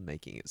role and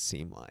making it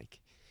seem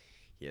like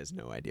he has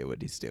no idea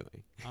what he's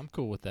doing. I'm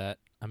cool with that.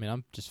 I mean,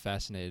 I'm just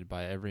fascinated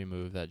by every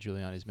move that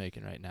Giuliani's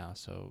making right now.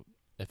 So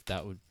if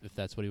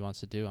that's what he wants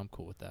to do, I'm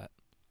cool with that.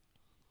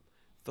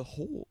 The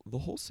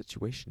whole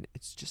situation,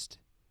 it's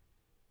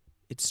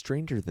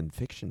stranger than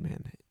fiction,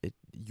 man.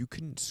 You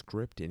couldn't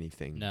script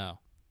anything. No.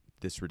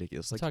 This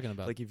ridiculous. Talking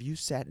about if you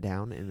sat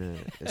down in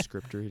a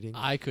script reading,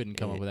 I couldn't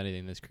come up with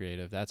anything this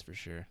creative. That's for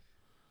sure.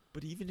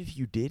 But even if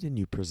you did and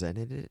you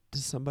presented it to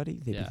somebody,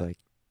 they'd be like,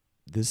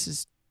 "This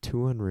is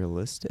too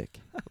unrealistic.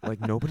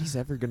 Nobody's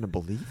ever gonna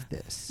believe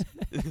this."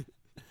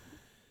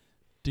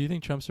 Do you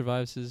think Trump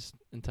survives his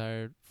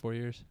entire 4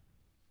 years?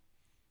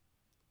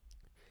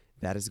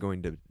 that is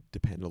going to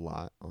depend a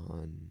lot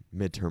on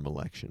midterm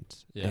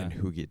elections and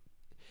who get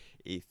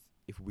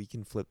if we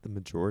can flip the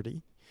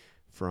majority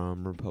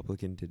from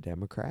Republican to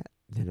Democrat,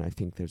 then I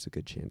think there's a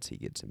good chance he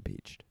gets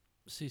impeached.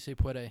 Si se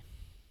puede.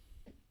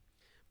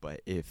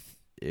 But if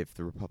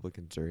the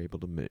Republicans are able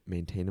to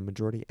maintain a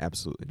majority,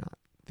 absolutely not.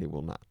 They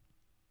will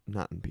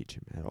not impeach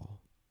him at all.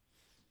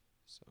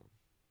 So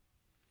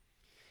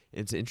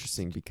it's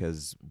interesting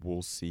because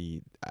we'll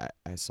see.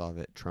 I saw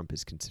that Trump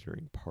is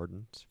considering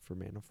pardons for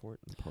Manafort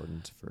and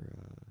pardons for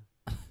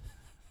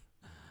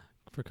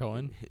for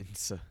Cohen.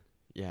 So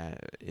yeah,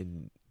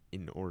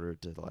 in order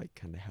to like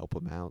kind of help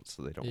him out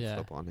so they don't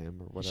flip on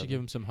him or whatever. You should give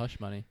him some hush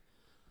money.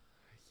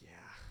 Yeah,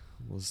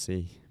 we'll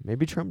see.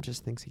 Maybe Trump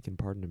just thinks he can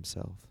pardon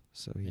himself,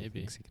 so he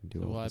thinks he can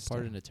do all I this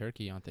pardoned stuff. a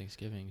turkey on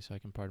Thanksgiving, so I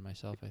can pardon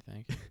myself, I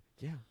think.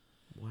 Yeah,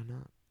 why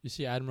not? You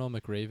see Admiral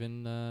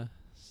McRaven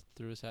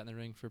threw his hat in the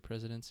ring for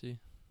presidency?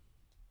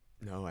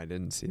 No, I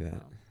didn't see that.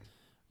 No.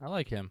 I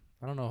like him.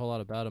 I don't know a whole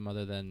lot about him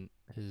other than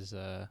his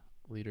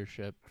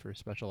leadership for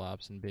special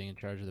ops and being in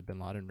charge of the Bin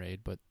Laden raid,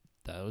 but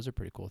those are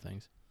pretty cool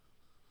things.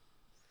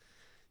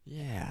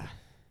 Yeah.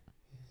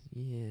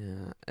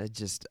 I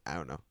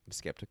don't know. I'm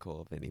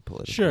skeptical of any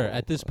political. Sure,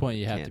 at this point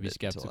you have to be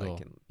candidate till I skeptical.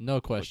 can No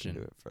look question.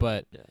 into it further.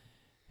 But yeah.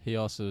 he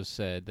also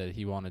said that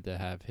he wanted to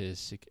have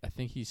his. I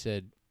think he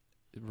said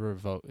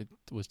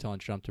was telling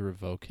Trump to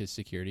revoke his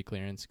security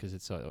clearance because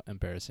it's so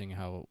embarrassing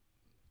how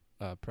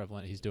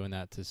prevalent he's doing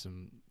that to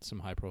some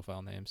high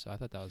profile names. So I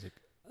thought that was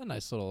a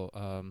nice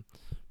little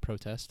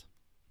protest.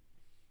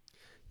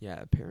 Yeah,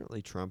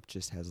 apparently Trump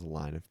just has a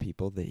line of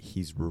people that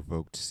he's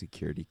revoked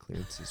security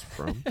clearances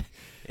from,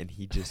 and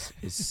he just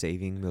is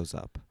saving those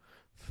up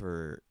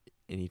for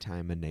any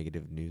time a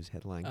negative news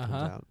headline comes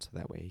out, so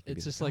that way he can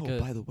it's be just like, like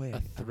by the way,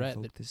 a threat. I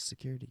revoked this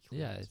security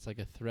clearance. Yeah, it's like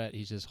a threat.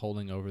 He's just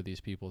holding over these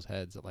people's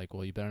heads. Like,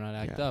 well, you better not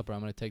act Yeah. up, or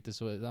I'm going to take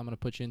this away. I'm going to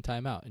put you in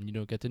timeout, and you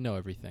don't get to know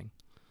everything.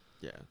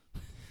 Yeah.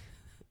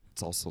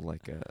 It's also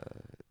like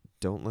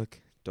don't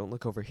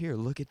look over here.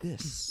 Look at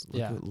this.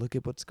 Look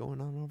at what's going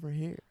on over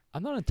here.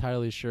 I'm not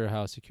entirely sure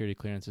how security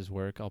clearances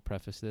work. I'll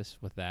preface this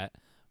with that.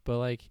 But,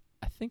 like,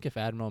 I think if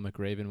Admiral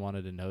McRaven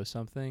wanted to know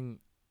something,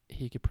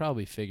 he could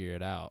probably figure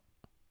it out.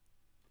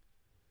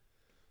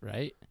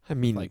 Right? I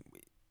mean,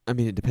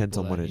 it depends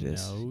on what it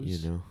is. knows.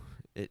 You know,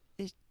 it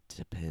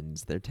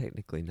depends. They're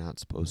technically not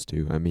supposed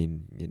to. I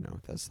mean,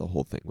 that's the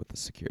whole thing with the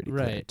security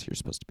Right. clearance. You're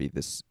supposed to be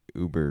this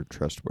uber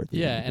trustworthy.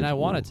 Yeah, and I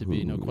want it to be,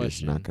 no individual who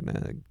question. is not going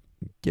to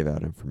give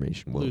out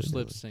information. Loose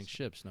willy-nilly. lips sink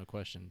ships, no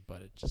question.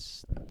 But it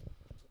just...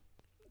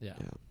 Yeah.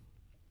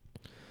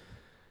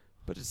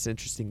 But it's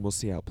interesting. We'll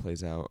see how it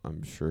plays out.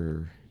 I'm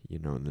sure,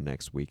 in the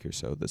next week or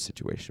so, the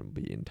situation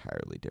will be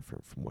entirely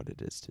different from what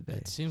it is today.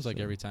 It seems like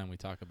So, every time we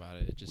talk about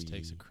it, it just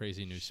takes a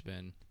crazy new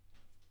spin.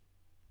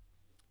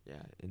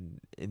 Yeah,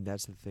 and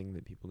that's the thing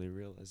that people need to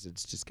realize.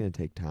 It's just going to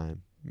take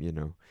time.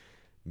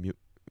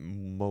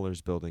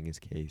 Mueller's building his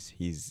case.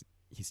 He's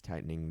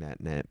tightening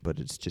that net, but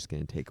it's just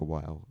going to take a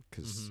while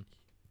because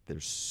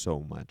there's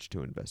so much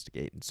to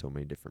investigate and so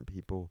many different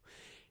people.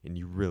 And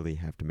you really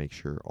have to make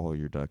sure all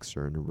your ducks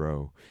are in a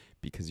row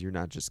because you're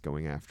not just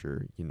going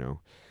after,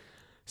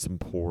 some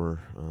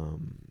poor,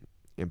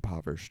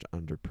 impoverished,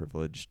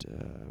 underprivileged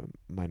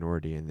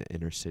minority in the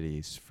inner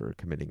cities for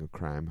committing a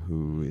crime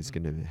who is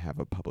going to have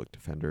a public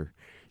defender.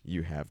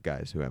 You have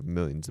guys who have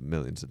millions and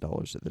millions of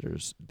dollars at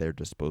their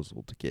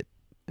disposal to get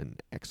an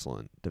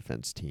excellent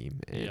defense team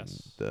and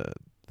the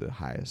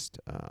highest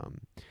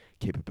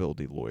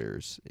capability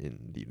lawyers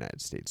in the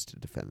United States to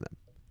defend them.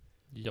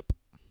 Yep.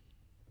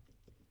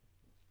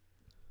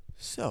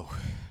 So,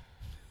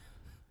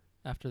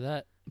 after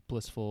that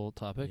blissful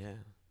topic,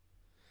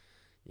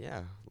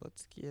 yeah,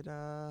 let's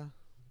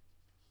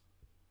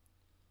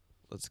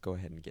go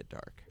ahead and get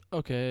dark.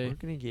 okay. We're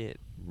gonna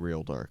get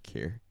real dark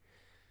here.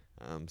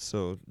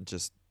 So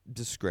just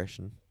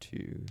discretion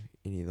to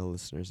any of the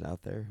listeners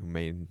out there who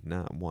may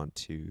not want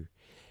to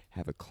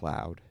have a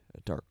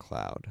dark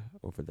cloud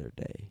over their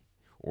day,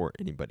 or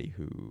anybody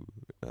who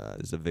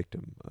is a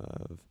victim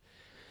of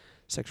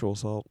sexual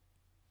assault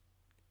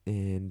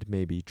and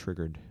may be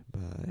triggered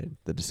by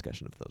the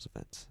discussion of those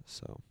events.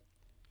 So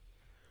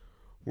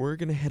we're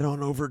going to head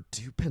on over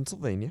to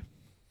Pennsylvania,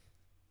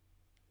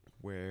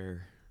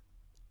 where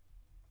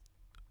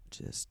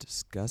just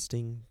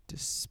disgusting,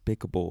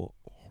 despicable,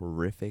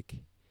 horrific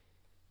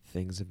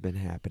things have been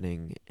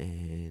happening.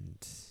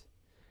 And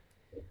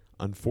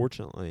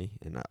unfortunately,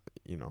 and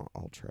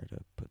I'll try to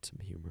put some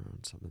humor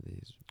on some of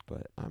these,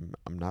 but I'm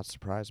not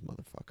surprised,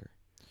 motherfucker.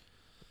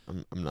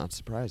 I'm not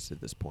surprised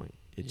at this point.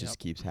 It just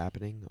keeps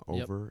happening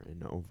over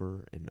and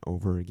over and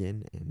over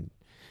again, and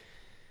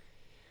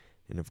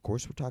of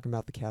course we're talking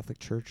about the Catholic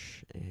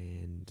Church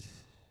and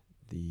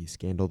the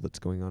scandal that's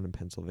going on in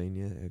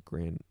Pennsylvania,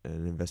 an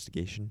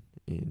investigation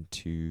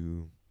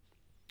into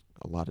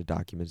a lot of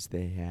documents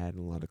they had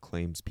and a lot of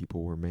claims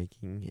people were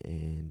making,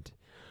 and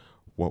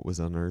what was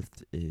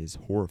unearthed is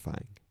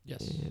horrifying.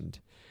 Yes. And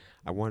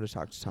I wanted to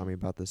talk to Tommy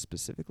about this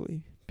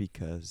specifically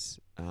because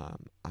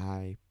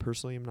I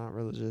personally am not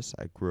religious.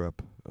 I grew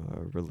up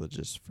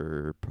religious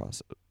for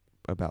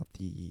about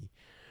the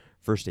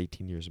first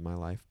 18 years of my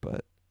life,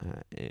 but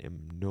I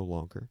am no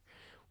longer.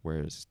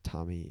 Whereas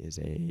Tommy is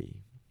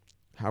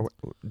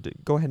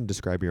go ahead and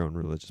describe your own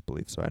religious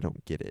beliefs so I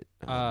don't get it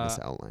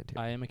misoutlined here.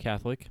 I am a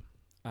Catholic.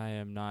 I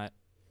am not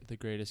the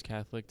greatest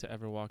Catholic to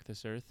ever walk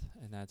this earth,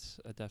 and that's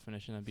a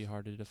definition that'd be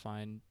hard to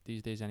define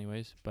these days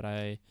anyways. But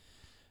I'm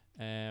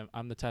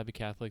the type of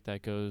Catholic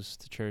that goes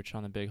to church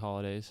on the big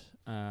holidays.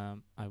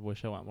 I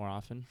wish I went more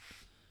often,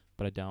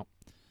 but I don't.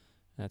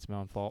 That's my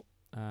own fault.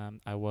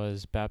 I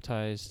was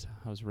baptized.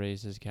 I was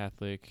raised as a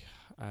Catholic.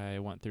 I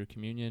went through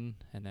communion,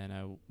 and then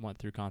I went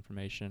through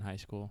confirmation in high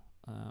school.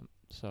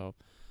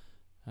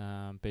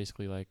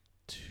 Basically like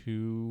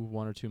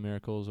 1 or 2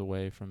 miracles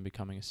away from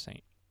becoming a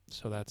saint.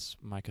 So that's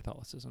my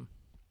Catholicism.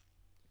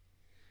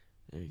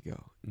 There you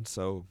go. And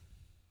so,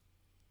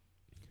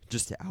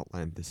 just to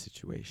outline the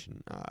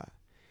situation,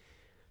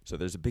 so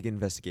there's a big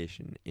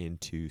investigation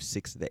into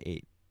 6 of the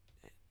 8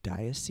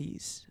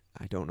 dioceses.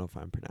 I don't know if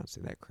I'm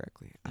pronouncing that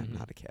correctly. I'm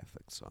not a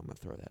Catholic, so I'm going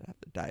to throw that out.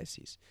 The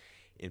diocese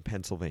in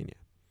Pennsylvania.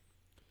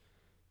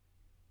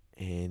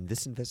 And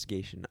this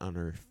investigation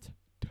unearthed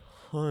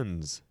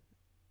tons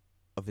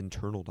of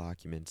internal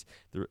documents.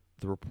 The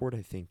report,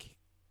 I think,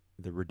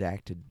 the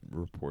redacted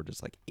report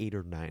is like 800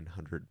 or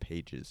 900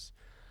 pages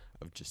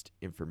of just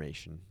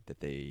information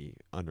that they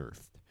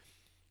unearthed.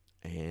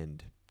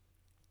 And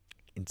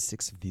in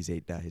 6 of these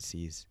 8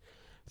 dioceses,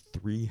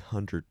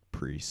 300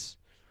 priests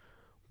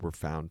were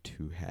found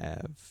to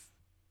have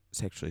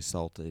sexually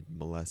assaulted,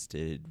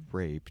 molested,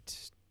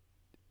 raped,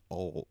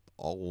 all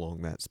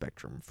along that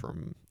spectrum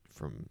from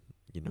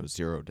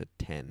 0 to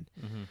 10.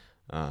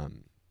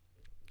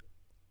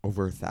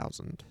 Over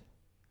 1,000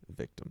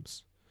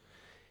 victims.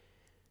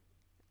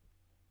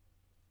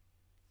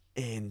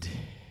 And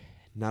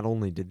not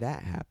only did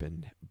that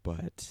happen,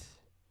 but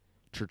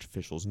church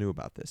officials knew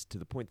about this to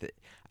the point that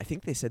I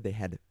think they said they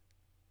had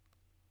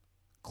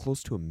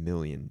close to 1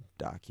 million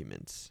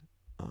documents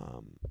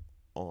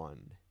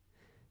on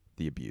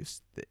the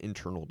abuse, the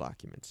internal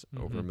documents,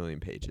 over 1 million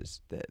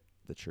pages that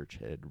the church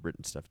had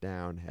written stuff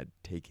down, had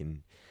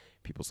taken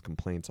people's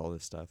complaints, all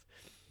this stuff.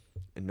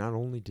 And not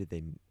only did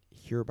they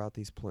hear about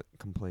these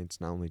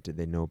complaints, not only did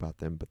they know about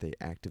them, but they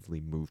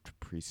actively moved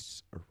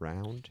priests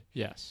around.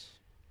 Yes.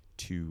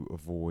 To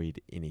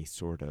avoid any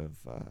sort of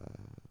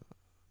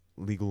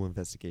legal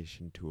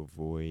investigation, to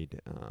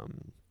avoid,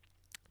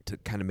 to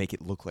kind of make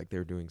it look like they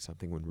were doing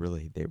something when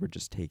really they were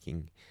just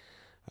taking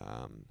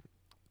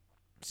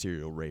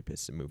serial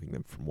rapists and moving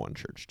them from one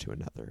church to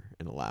another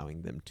and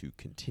allowing them to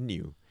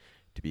continue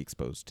to be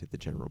exposed to the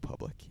general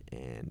public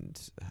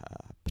and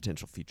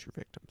potential future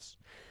victims.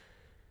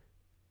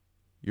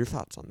 Your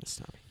thoughts on this,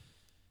 Tommy?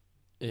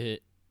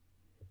 It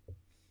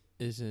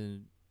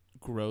isn't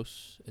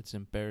gross. It's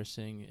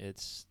embarrassing.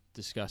 It's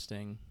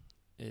disgusting.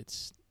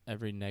 It's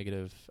every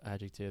negative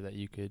adjective that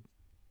you could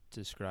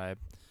describe.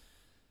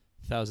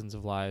 Thousands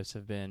of lives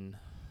have been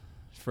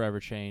forever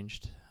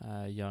changed.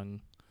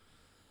 Young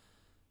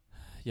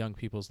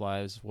people's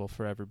lives will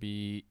forever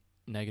be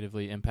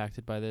negatively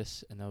impacted by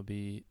this, and there'll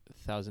be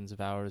thousands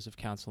of hours of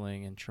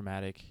counseling and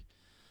traumatic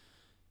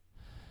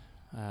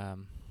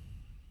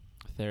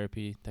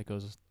therapy that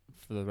goes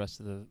for the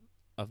rest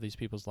of these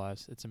people's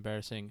lives. It's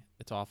embarrassing.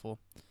 It's awful,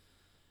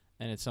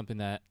 and it's something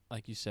that,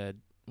 like you said,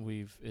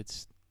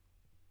 it's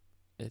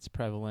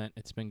prevalent.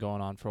 It's been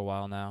going on for a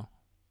while now.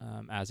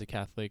 As a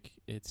Catholic,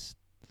 it's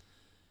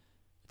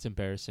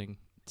embarrassing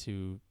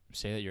to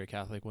say that you're a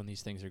Catholic when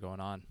these things are going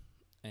on.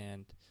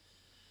 And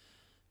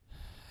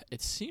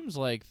it seems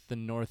like the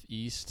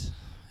Northeast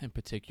in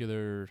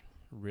particular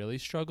really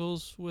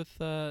struggles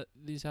with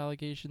these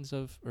allegations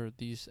or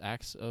these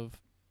acts of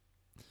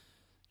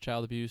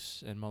child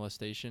abuse and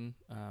molestation.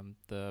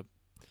 That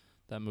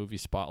movie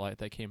Spotlight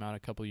that came out a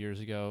couple years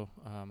ago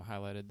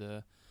highlighted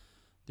the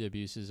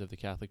abuses of the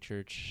Catholic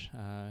Church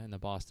in the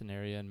Boston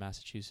area in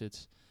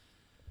Massachusetts.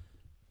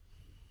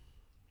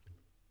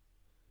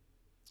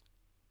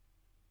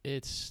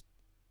 It's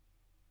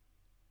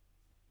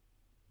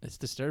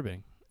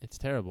disturbing. It's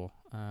terrible.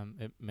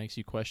 It makes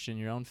you question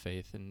your own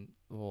faith and,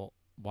 well,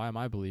 why am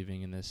I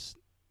believing in this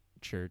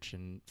church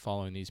and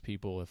following these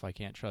people if I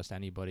can't trust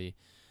anybody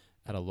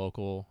at a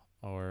local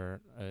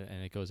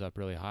and it goes up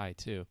really high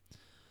too.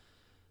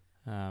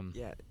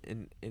 Yeah,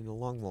 and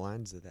along the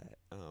lines of that,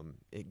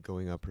 it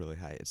going up really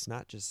high, it's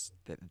not just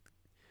that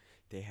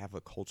they have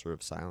a culture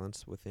of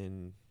silence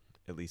within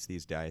at least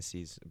these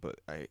dioceses, but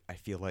I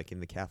feel like in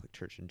the Catholic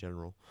Church in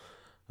general,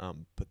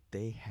 but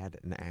they had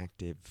an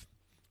active,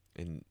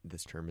 and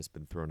this term has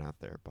been thrown out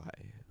there by,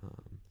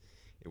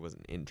 it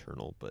wasn't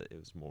internal, but it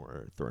was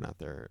more thrown out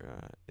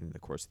there in the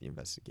course of the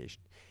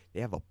investigation.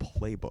 They have a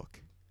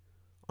playbook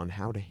on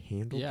how to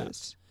handle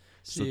this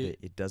so that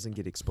it doesn't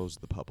get exposed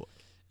to the public.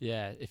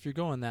 Yeah, if you're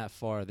going that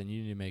far, then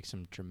you need to make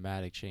some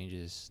dramatic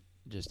changes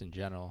just in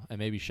general and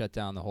maybe shut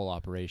down the whole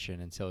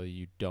operation until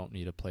you don't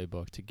need a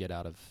playbook to get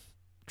out of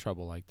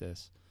trouble like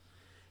this.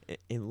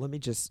 And let me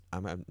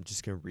I'm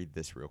just going to read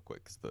this real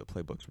quick because the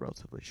playbook's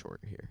relatively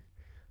short here.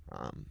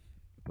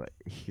 But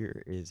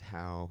here is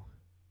how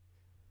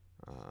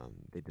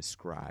they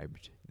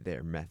described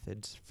their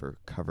methods for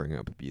covering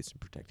up abuse and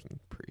protecting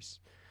priests.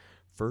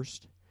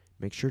 First,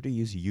 make sure to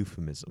use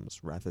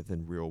euphemisms rather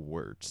than real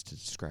words to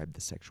describe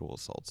the sexual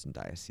assaults in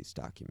diocese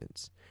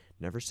documents.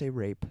 Never say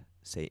rape,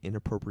 say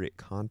inappropriate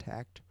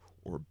contact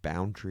or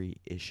boundary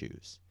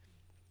issues.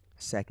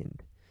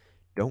 Second,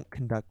 don't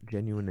conduct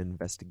genuine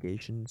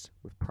investigations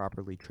with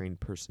properly trained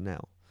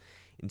personnel.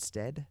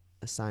 Instead,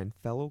 assign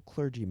fellow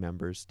clergy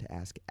members to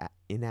ask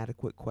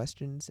inadequate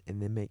questions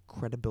and then make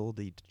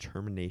credibility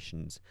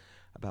determinations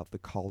about the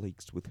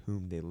colleagues with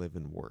whom they live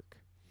and work.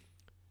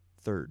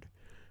 Third,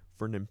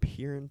 for an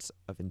appearance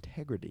of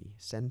integrity,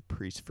 send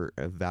priests for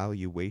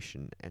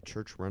evaluation at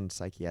church-run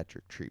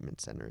psychiatric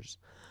treatment centers.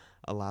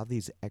 Allow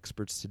these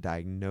experts to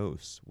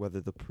diagnose whether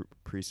the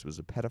priest was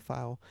a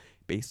pedophile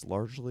based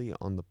largely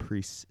on the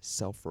priest's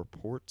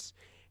self-reports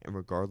and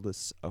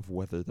regardless of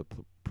whether the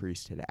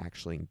priest had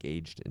actually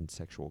engaged in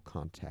sexual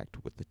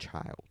contact with the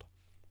child.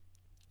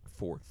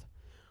 Fourth,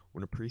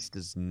 when a priest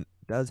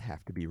does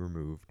have to be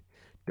removed,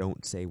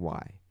 don't say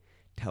why.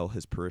 Tell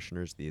his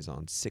parishioners that he is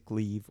on sick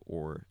leave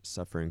or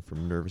suffering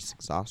from nervous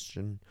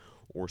exhaustion,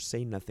 or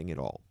say nothing at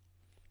all.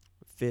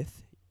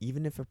 Fifth,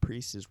 even if a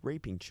priest is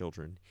raping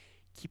children,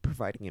 keep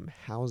providing him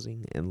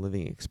housing and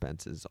living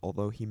expenses,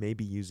 although he may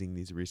be using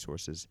these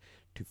resources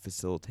to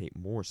facilitate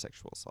more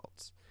sexual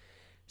assaults.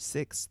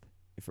 Sixth,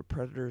 if a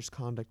predator's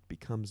conduct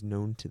becomes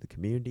known to the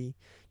community,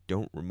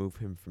 don't remove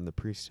him from the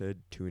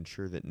priesthood to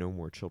ensure that no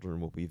more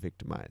children will be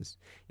victimized.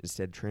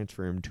 Instead,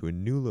 transfer him to a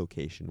new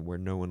location where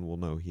no one will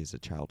know he is a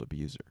child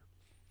abuser.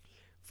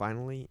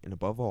 Finally, and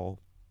above all,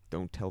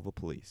 don't tell the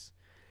police.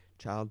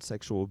 Child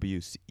sexual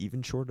abuse,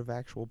 even short of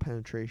actual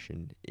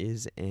penetration,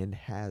 is and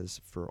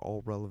has for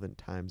all relevant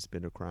times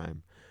been a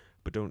crime,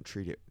 but don't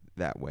treat it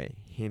that way.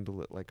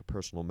 Handle it like a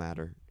personal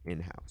matter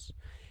in-house.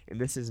 And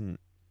this is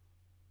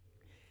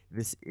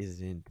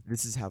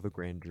how the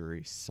grand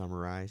jury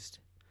summarized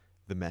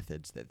the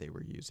methods that they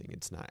were using.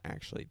 It's not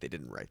actually, they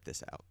didn't write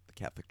this out, the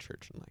Catholic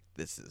Church, and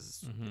this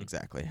is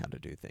exactly how to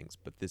do things,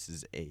 but this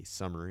is a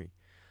summary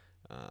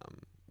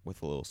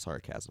with a little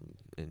sarcasm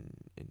in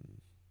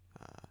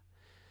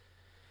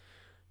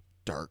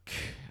dark.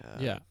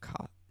 Yeah.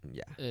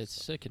 Yeah. It's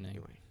sickening.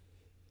 Anyway,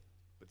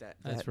 but that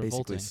revolting.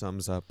 basically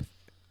sums up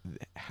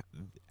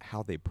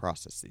how they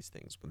process these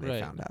things when they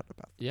found out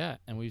about them. Yeah,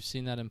 and we've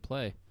seen that in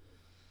play.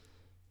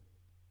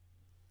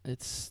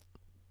 It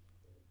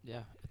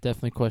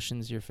definitely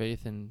questions your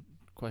faith and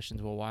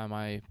questions, well, why am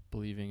I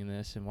believing in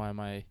this, and why am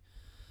I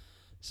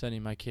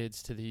sending my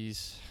kids to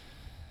these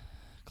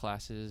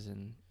classes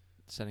and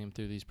sending them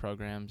through these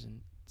programs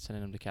and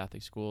sending them to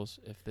Catholic schools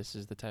if this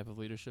is the type of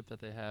leadership that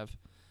they have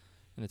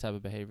and the type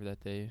of behavior that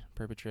they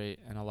perpetrate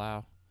and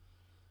allow.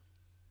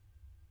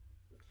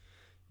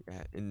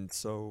 Yeah, and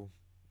so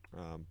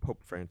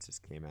Pope Francis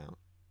came out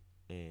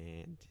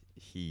and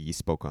he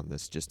spoke on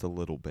this just a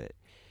little bit,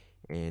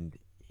 and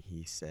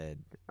he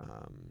said,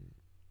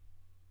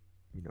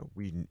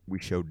 we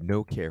showed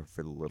no care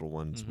for the little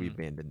ones. We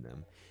abandoned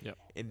them. Yep.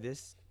 And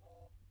this,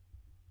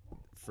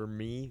 for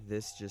me,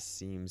 this just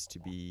seems to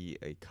be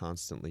a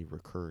constantly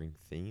recurring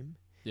theme.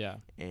 Yeah.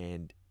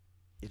 And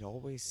it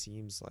always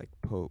seems like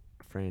Pope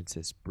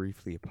Francis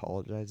briefly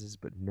apologizes,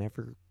 but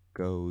never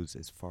goes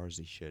as far as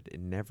he should.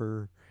 And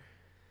never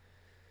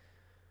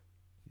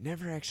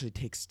actually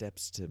takes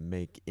steps to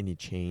make any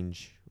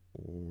change,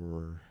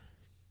 or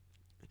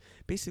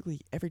basically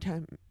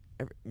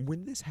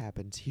when this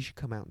happens, he should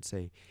come out and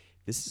say,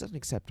 this is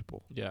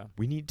unacceptable. Yeah.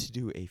 We need to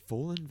do a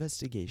full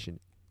investigation,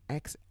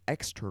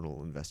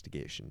 external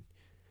investigation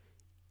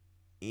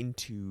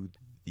into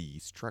the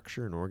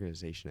structure and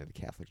organization of the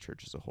Catholic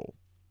Church as a whole.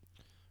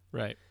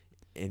 Right.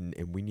 And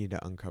we need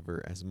to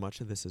uncover as much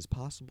of this as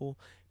possible,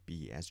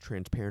 be as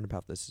transparent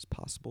about this as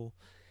possible.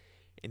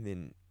 And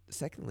then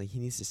secondly, he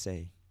needs to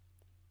say,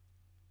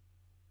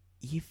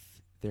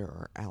 if there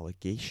are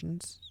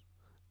allegations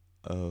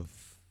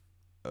of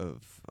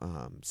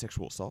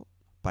sexual assault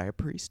by a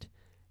priest,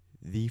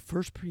 the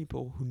first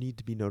people who need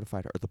to be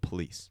notified are the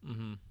police.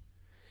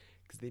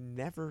 Because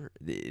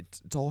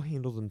it's all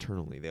handled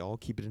internally. They all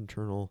keep it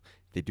internal.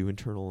 They do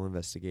internal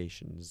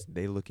investigations.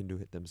 They look into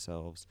it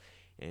themselves,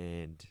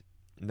 and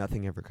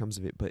nothing ever comes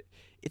of it. But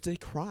it's a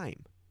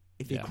crime.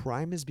 If a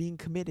crime is being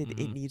committed,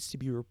 it needs to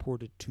be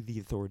reported to the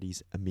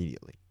authorities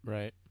immediately.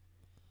 Right.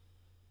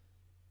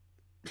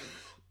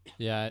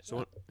 Yeah.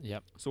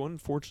 Yep. So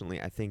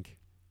unfortunately, I think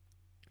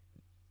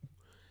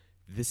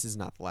this is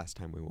not the last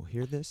time we will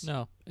hear this.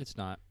 No, it's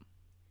not.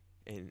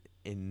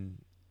 And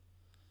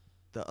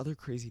the other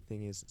crazy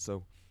thing is,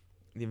 so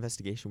the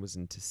investigation was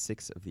into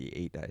 6 of the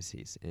 8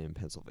 dioceses in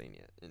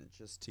Pennsylvania. And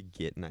just to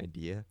get an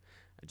idea,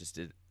 I just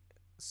did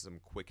some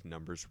quick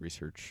numbers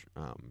research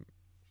on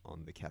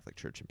the Catholic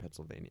Church in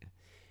Pennsylvania.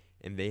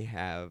 And they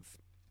have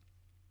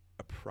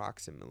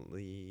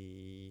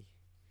approximately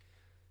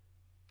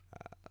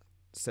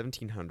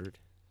 1,700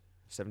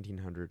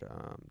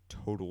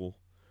 total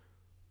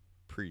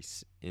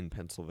priests in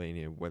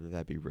Pennsylvania, whether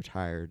that be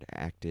retired,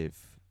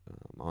 active,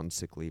 on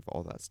sick leave,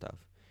 all that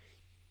stuff.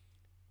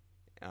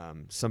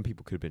 Some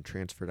people could have been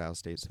transferred out of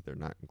state, so they're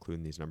not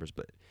including these numbers.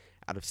 But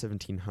out of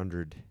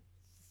 1,700,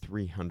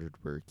 300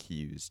 were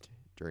accused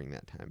during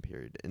that time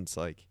period. And it's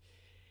like,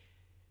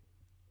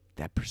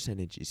 that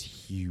percentage is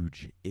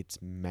huge. It's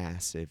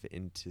massive.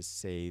 And to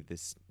say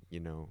this,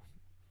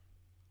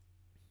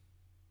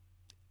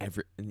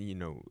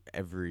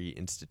 every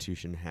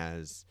institution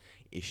has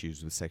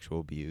issues with sexual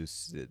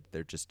abuse.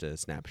 They're just a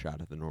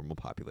snapshot of the normal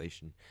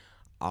population.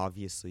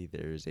 Obviously,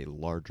 there is a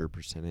larger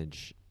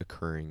percentage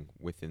occurring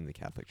within the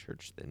Catholic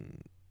Church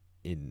than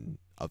in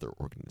other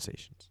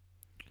organizations.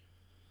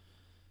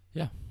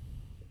 Yeah.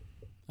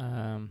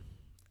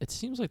 It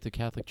seems like the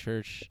Catholic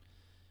Church,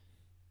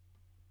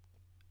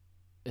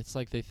 it's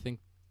like they think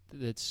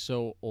that it's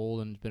so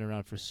old and been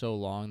around for so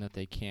long that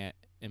they can't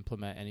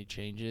implement any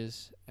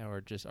changes,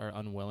 or just are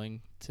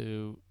unwilling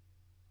to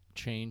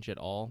change at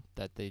all,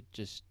 that they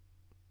just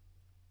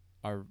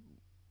are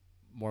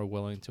more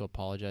willing to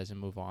apologize and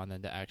move on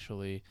than to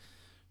actually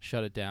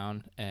shut it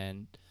down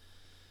and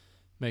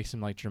make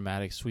some like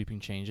dramatic sweeping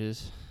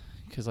changes.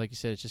 Because like you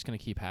said, it's just going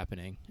to keep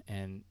happening,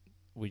 and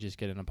we just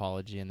get an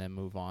apology and then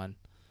move on.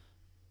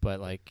 But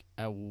like,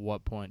 at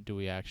what point do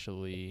we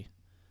actually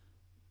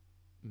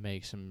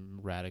make some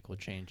radical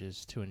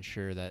changes to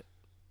ensure that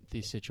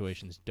these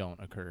situations don't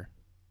occur,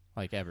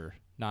 like, ever?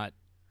 Not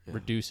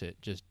reduce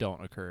it, just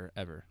don't occur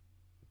ever.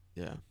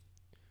 Yeah.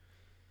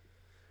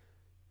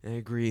 I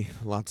agree.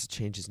 Lots of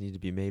changes need to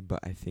be made, but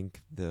I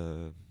think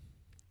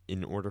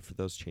in order for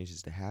those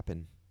changes to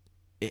happen,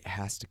 it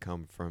has to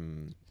come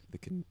from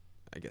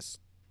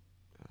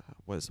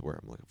what is the word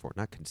I'm looking for?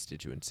 Not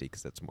constituency,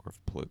 because that's more of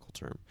a political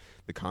term.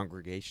 The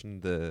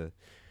congregation, the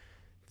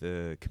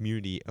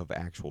community of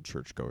actual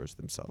churchgoers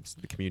themselves,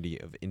 the community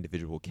of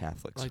individual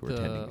Catholics who are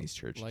attending these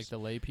churches. Like the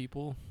lay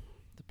people,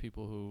 the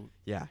people who...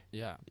 Yeah.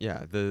 Yeah.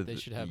 Yeah. They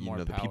should have more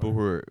the power. people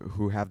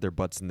who have their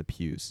butts in the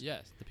pews.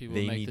 Yes, the people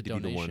They who make need the to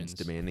donations. be the ones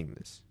demanding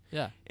this.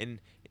 Yeah. And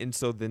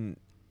so then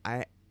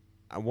I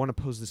want to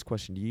pose this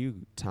question to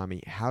you,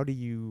 Tommy. How do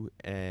you,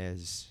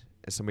 as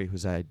somebody who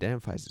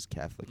identifies as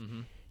Catholic,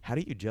 how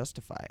do you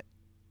justify it?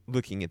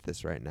 Looking at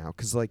this right now,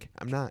 because like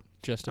I'm not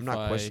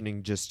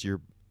questioning just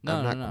your.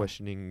 I'm not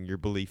questioning your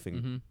belief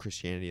in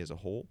Christianity as a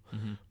whole,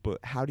 but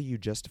how do you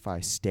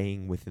justify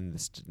staying within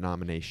this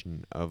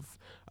denomination of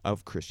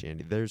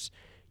Christianity? There's,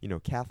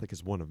 Catholic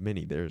is one of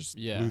many. There's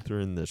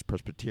Lutheran, there's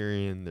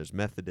Presbyterian, there's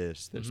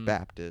Methodist, there's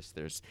Baptist,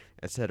 there's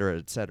et cetera,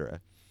 et cetera.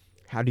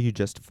 How do you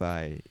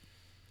justify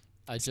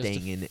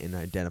staying in and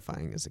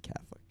identifying as a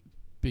Catholic?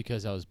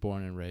 Because I was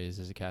born and raised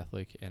as a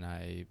Catholic, and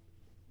I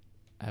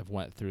have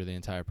went through the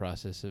entire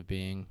process of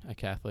being a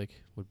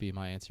Catholic, would be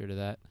my answer to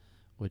that,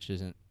 which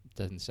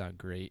doesn't sound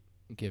great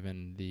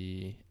given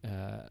the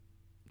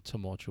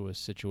tumultuous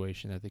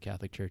situation that the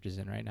Catholic Church is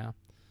in right now.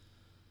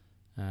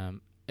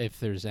 If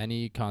there's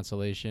any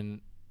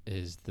consolation,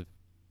 is the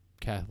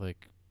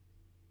Catholic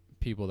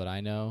people that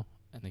I know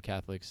and the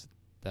Catholics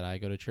that I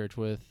go to church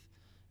with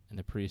and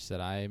the priests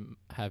that I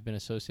have been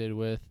associated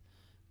with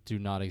do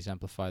not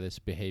exemplify this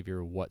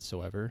behavior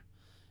whatsoever.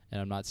 And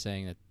I'm not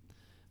saying that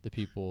the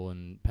people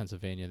in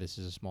Pennsylvania, this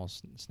is a small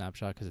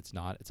snapshot, because it's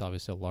not. It's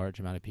obviously a large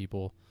amount of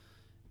people,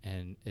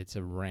 and it's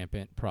a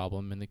rampant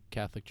problem in the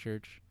Catholic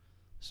Church,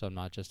 so I'm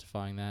not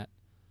justifying that.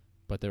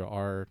 But there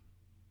are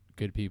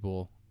good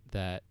people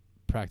that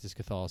practice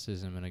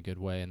Catholicism in a good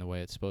way, in the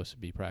way it's supposed to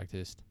be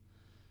practiced,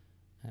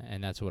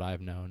 and that's what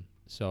I've known.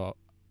 So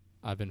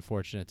I've been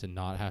fortunate to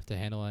not have to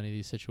handle any of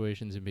these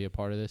situations and be a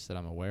part of this that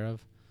I'm aware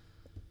of.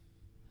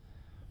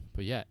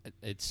 But yeah,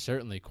 it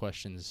certainly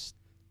questions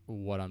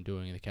what I'm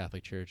doing in the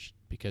Catholic Church,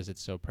 because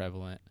it's so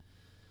prevalent,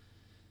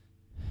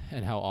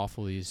 and how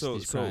awful these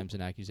crimes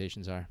and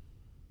accusations are.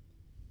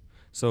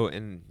 So,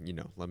 and,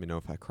 let me know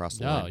if I cross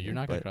the line. No, you're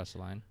not going to cross the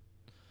line.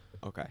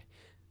 Okay.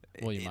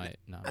 Well, you might.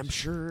 No, I'm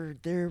sure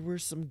there were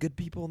some good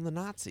people in the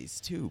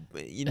Nazis, too.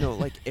 But,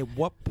 like, at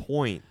what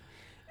point,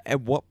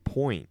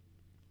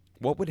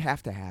 what would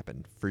have to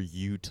happen for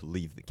you to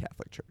leave the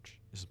Catholic Church?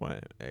 This is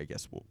what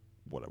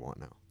what I want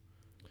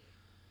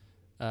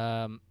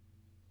now.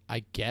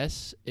 I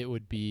guess it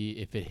would be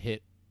if it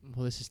hit.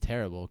 Well, this is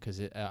terrible,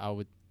 because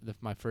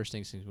my first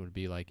instinct would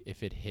be like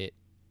if it hit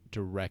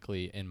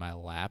directly in my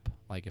lap,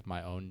 like if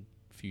my own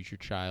future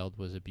child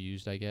was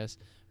abused, I guess.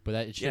 But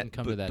it shouldn't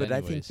come to that. But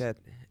anyways. I think that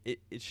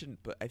it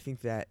shouldn't. But I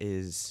think that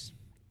is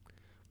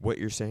what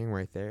you're saying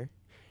right there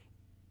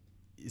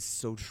is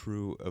so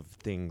true of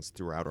things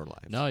throughout our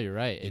lives. No, you're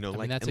right.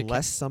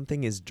 Unless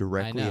something is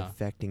directly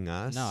affecting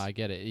us. No, I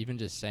get it. Even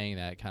just saying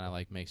that kind of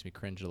like makes me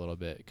cringe a little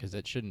bit, because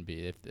it shouldn't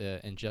be. If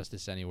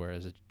injustice anywhere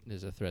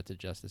is a threat to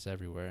justice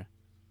everywhere.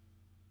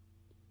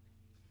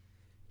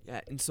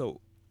 Yeah, and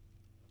so,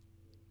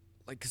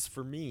 like, 'cause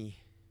for me,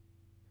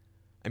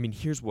 I mean,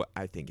 here's what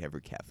I think every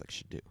Catholic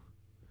should do.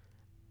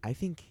 I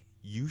think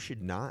you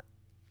should not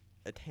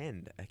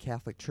attend a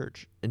Catholic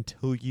church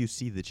until you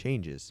see the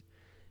changes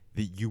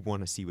that you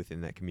want to see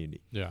within that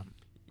community. Yeah.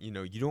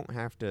 You don't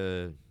have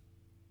to...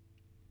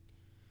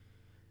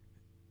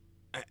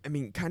 I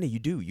mean, kind of you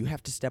do. You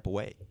have to step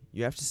away.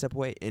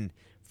 And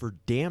for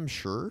damn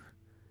sure,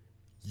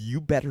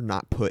 you better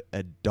not put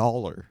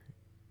 $1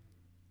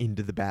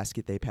 into the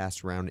basket they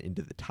pass around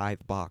into the tithe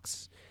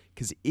box,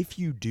 because if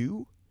you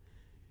do,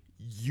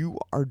 you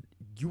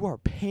are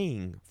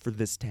paying for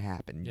this to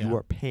happen. Yeah. You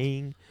are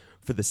paying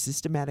for the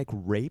systematic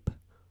rape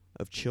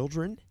of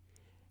children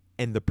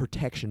and the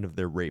protection of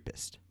their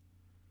rapist.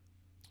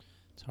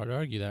 It's hard to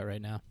argue that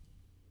right now.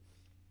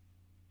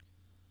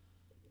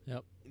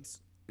 Yep.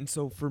 And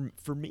so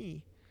for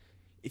me,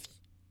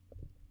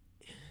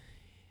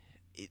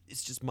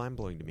 it's just mind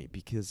blowing to me,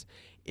 because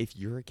if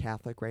you're a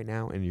Catholic right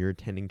now and you're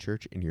attending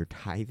church and you're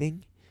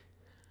tithing,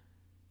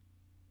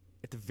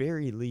 at the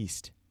very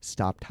least,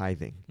 stop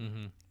tithing.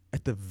 Mm-hmm.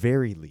 At the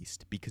very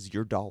least, because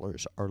your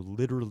dollars are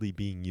literally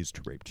being used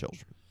to rape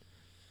children.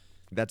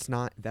 That's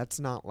not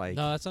like,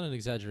 No, that's not an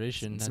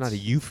exaggeration. it's That's not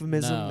a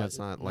euphemism. no, That's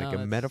not like no, a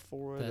that's-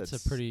 metaphor. That's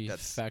a pretty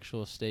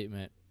factual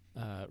statement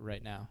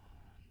right now.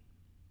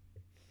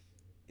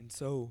 And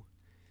so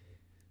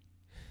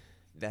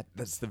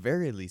that's the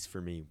very least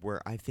for me,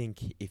 where I think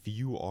if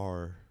you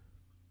are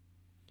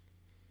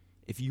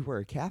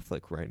a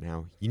Catholic right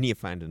now, you need to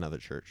find another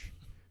church.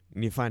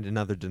 You need to find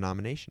another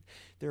denomination.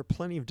 There are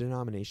plenty of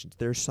denominations.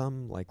 There are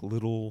some like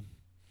little.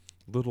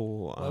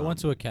 Well, I went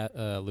to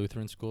a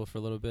Lutheran school for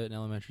a little bit in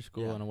elementary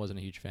school, Yeah. and I wasn't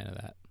a huge fan of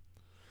that.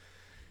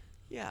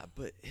 Yeah,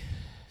 but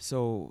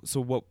so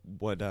what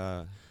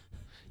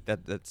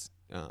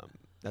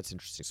that's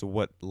interesting. So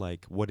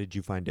what did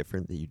you find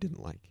different that you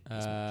didn't like?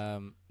 as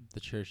much? The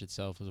church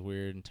itself was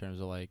weird in terms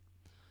of like,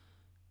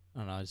 I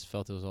don't know, I just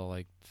felt it was all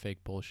like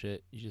fake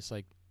bullshit. You just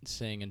like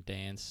sing and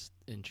dance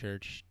in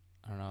church.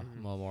 I don't know,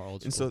 I'm a little more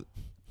old school.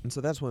 And so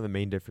that's one of the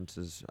main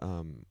differences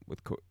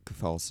with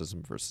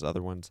Catholicism versus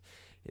other ones.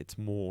 It's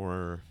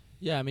more.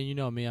 Yeah, I mean, you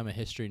know me, I'm a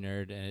history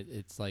nerd, and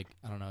it's like,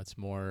 I don't know, it's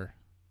more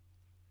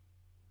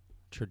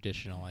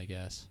traditional, I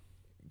guess.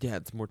 Yeah,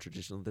 it's more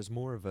traditional. There's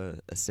more of a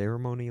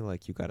ceremony,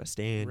 like you gotta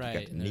stand, you Right,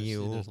 got to and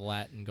kneel. there's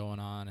Latin going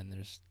on, and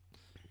there's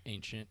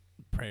ancient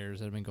prayers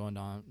that have been going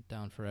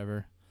down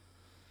forever.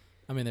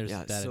 I mean, there's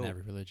Yeah, that in so-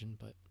 every religion,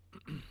 but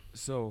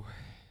So,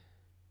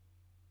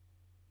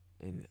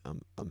 and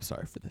I'm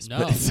sorry for this, no,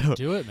 but so,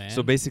 do it, man.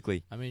 so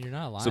basically, I mean, you're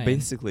not lying. so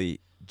basically,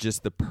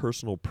 just the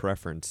personal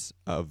preference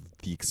of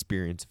the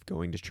experience of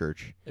going to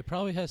church it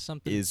probably has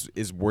something.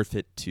 is worth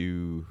it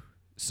to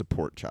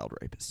support child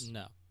rapists.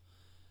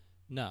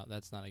 No,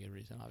 that's not a good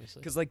reason,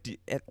 obviously. Because like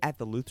at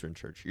the Lutheran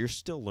Church, you're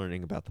still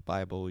learning about the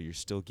Bible. You're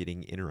still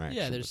getting interaction.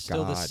 Yeah, there's with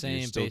still the God, same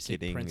you're still basic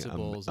getting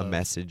principles a of-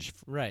 message.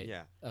 Right.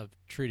 Yeah. Of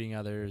treating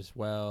others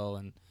well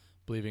and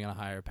believing in a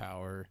higher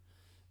power.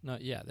 No,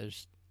 yeah,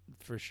 there's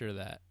for sure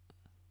that.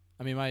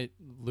 I mean, my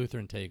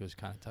Lutheran take was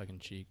kind of tongue in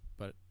cheek,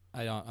 but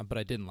I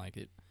didn't like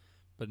it,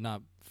 but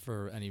not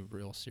for any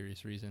real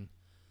serious reason.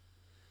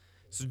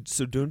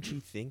 So don't you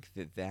think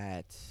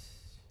that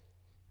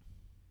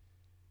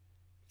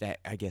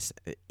I guess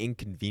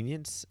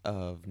inconvenience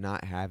of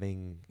not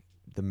having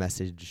the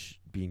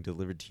message being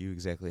delivered to you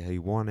exactly how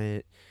you want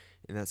it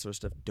and that sort of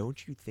stuff,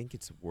 don't you think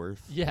it's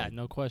worth Yeah,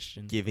 no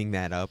question. giving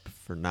that up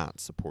for not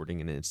supporting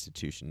an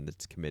institution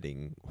that's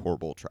committing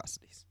horrible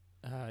atrocities?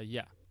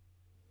 Yeah.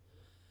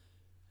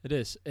 It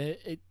is.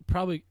 It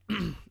probably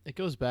it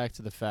goes back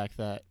to the fact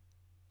that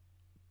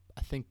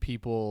I think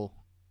people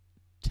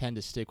tend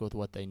to stick with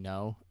what they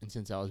know, and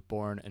since I was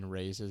born and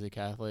raised as a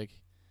Catholic,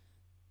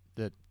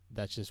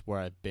 that's just where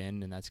I've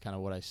been, and that's kind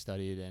of what I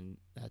studied, and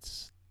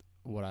that's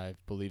what I've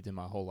believed in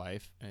my whole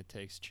life. And it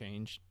takes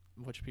change,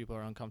 which people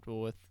are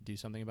uncomfortable with, to do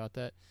something about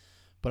that.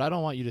 But I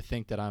don't want you to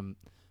think that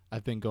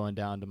I've been going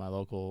down to my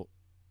local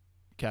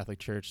Catholic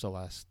church the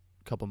last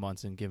couple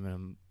months and giving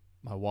them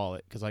my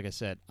wallet, because like I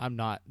said, I'm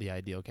not the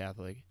ideal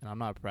Catholic, and I'm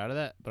not proud of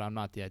that, but I'm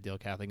not the ideal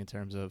Catholic in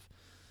terms of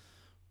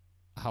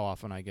how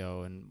often I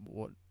go and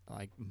what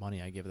like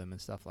money I give them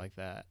and stuff like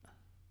that,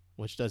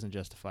 which doesn't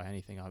justify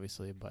anything,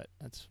 obviously, but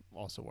that's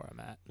also where I'm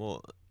at.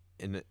 Well,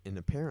 and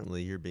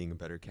apparently you're being a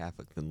better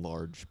Catholic than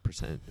large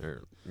percent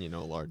or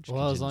large.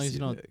 Well, as long as you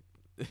contingency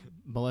don't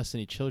molest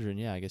any children,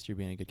 yeah, I guess you're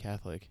being a good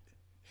Catholic.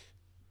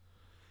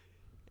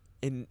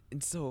 and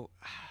so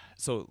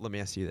let me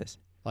ask you this.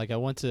 Like I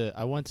went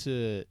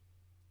to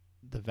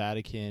the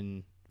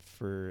Vatican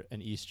for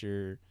an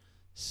Easter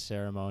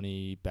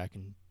ceremony back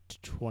in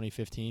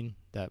 2015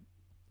 that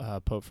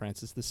Pope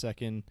Francis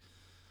II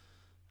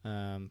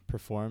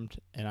performed,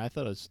 and I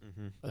thought it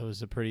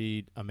was a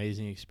pretty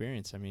amazing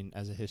experience. I mean,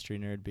 as a history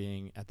nerd,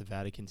 being at the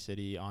Vatican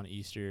City on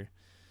Easter,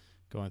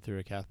 going through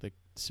a Catholic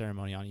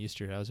ceremony on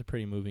Easter, that was a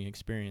pretty moving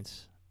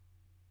experience.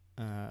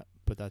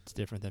 But that's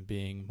different than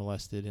being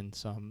molested in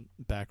some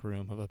back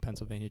room of a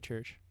Pennsylvania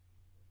church.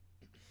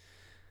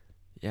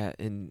 Yeah,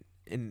 and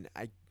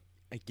I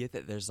get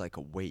that there's like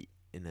a weight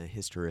and a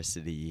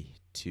historicity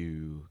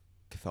to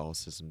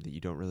Catholicism that you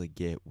don't really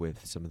get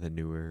with some of the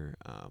newer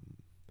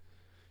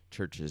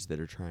churches that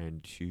are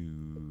trying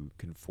to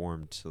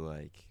conform to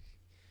like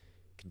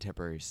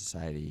contemporary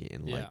society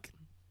and like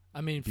I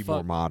mean, be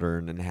more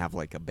modern and have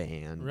like a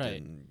band, Right.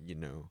 and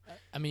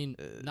I mean,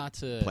 not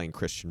to playing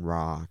Christian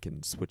rock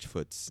and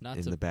Switchfoot's Not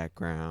in to- the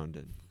background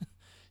and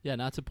yeah,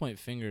 not to point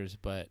fingers,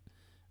 but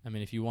I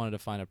mean, if you wanted to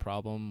find a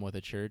problem with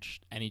a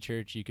church, any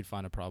church, you could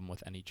find a problem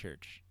with any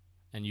church.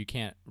 And you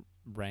can't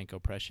rank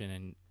oppression,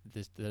 and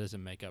that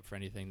doesn't make up for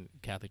anything the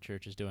Catholic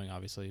Church is doing,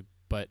 obviously.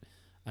 But,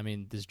 I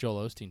mean, this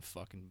Joel Osteen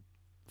fuck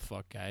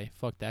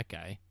that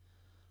guy.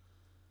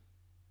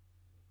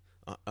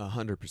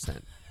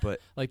 100%.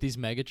 But Like, these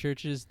mega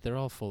churches, they're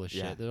all full of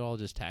shit. Yeah. They're all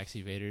just tax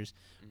evaders.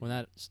 When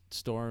that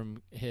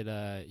storm hit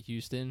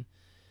Houston,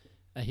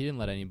 he didn't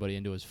let anybody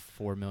into his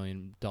 $4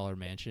 million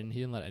mansion. He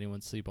didn't let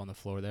anyone sleep on the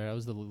floor there. That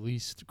was the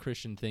least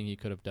Christian thing he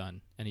could have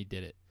done, and he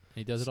did it. And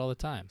he does it all the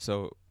time.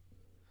 So,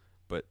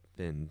 but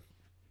then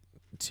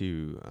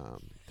to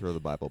throw the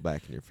Bible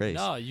back in your face.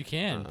 No, you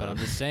can, but I'm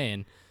just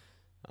saying.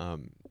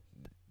 Um,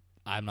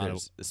 I'm not.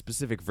 there's a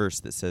specific verse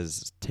that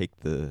says, take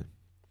the,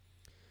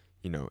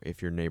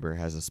 if your neighbor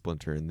has a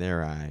splinter in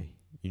their eye,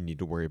 you need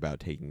to worry about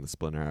taking the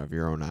splinter out of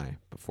your own eye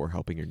before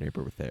helping your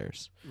neighbor with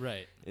theirs.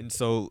 Right. And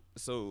so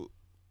the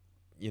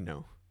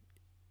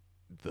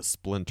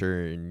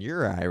splinter in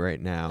your eye right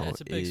now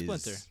It's a big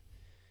splinter.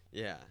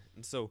 Yeah.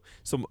 And so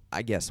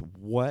I guess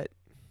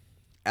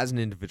as an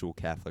individual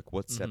Catholic,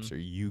 what steps are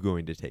you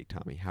going to take,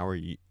 Tommy? How are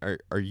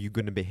you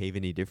going to behave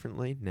any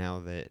differently now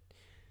that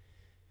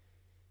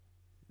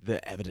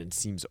the evidence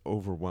seems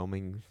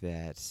overwhelming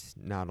that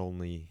not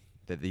only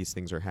that these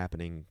things are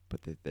happening,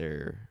 but that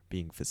they're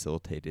being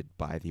facilitated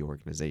by the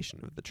organization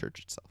of the church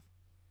itself?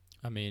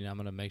 I mean, I'm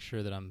going to make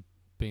sure that I'm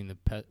being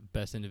the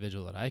best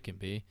individual that I can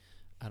be.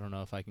 I don't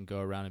know if I can go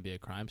around and be a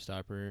Crime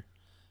Stopper.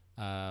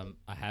 I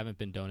haven't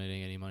been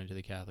donating any money to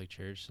the Catholic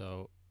Church,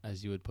 so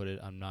as you would put it,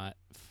 I'm not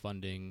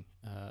funding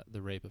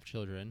the rape of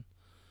children.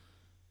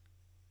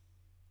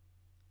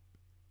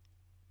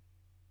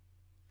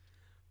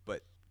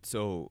 But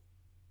so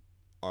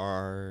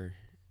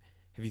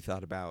have you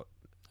thought about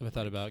Have I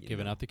thought about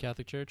giving up the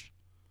Catholic Church?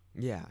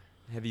 Yeah.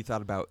 Have you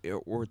thought about,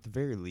 or at the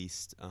very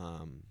least,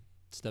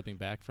 Stepping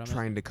back from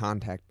trying to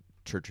contact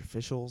church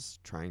officials,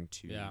 trying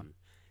to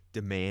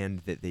demand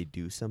that they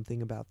do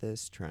something about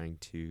this, trying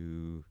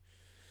to,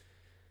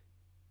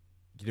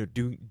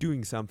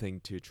 doing something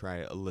to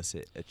try to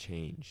elicit a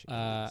change?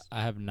 I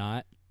have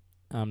not.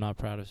 I'm not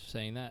proud of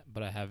saying that,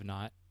 but I have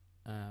not.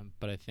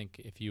 But I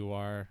think if you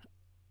are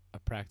a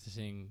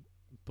practicing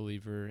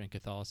believer in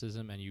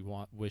Catholicism and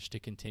you wish to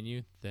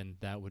continue, then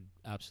that would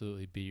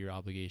absolutely be your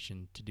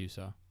obligation to do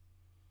so.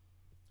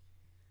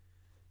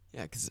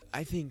 Yeah, because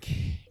I think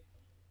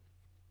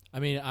I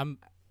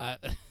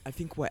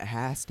think what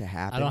has to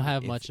happen. I don't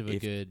have much of a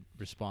good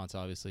response,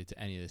 obviously, to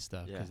any of this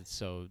stuff because Yeah. it's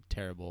so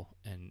terrible,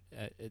 and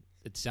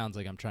it sounds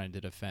like I'm trying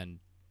to defend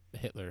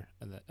Hitler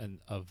and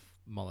of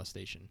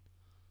molestation.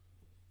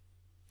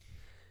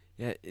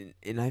 Yeah,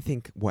 and I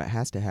think what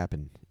has to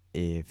happen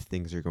if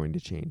things are going to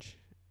change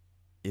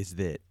is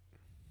that,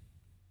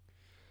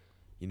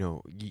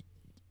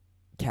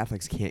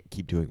 Catholics can't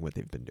keep doing what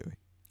they've been doing.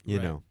 You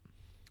Right. know,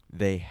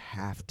 they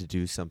have to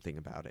do something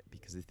about it,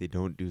 because if they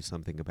don't do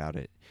something about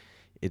it,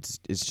 it's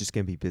just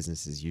going to be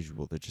business as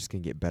usual. They're just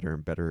going to get better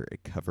and better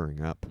at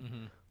covering up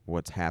Mm-hmm.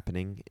 what's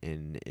happening,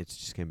 and it's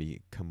just going to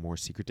become more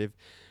secretive.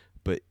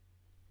 But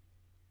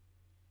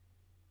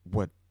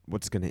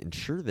what's going to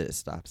ensure that it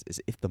stops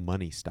is if the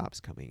money stops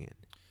coming in.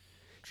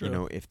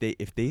 True. If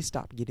they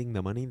stop getting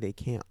the money, they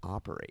can't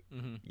operate.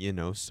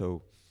 Mm-hmm.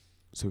 So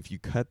if you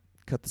cut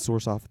the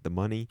source off with the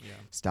money, Yeah.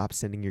 stop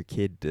sending your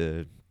kid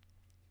to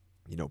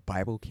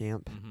Bible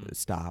camp, Mhm.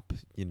 stop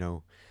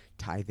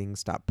tithing,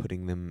 stop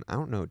putting them. I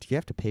don't know. Do you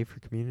have to pay for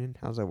communion?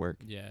 How's that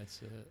work? Yeah,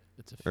 it's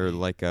a fee.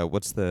 Or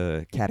what's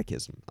the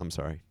catechism? I'm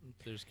sorry.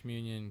 There's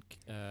communion,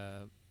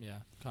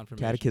 confirmation.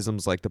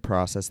 Catechism's like the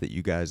process that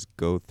you guys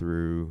go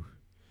through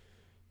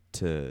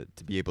to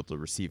be able to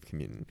receive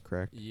communion,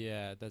 correct?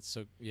 Yeah, that's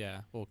so.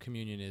 Yeah, well,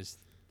 communion is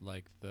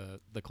like the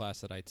class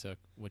that I took,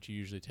 which you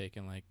usually take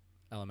in like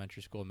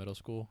elementary school, middle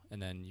school,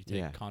 and then you take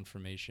Yeah.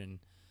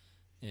 confirmation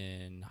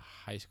in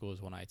high school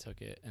is when I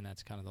took it, and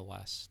that's kind of the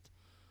last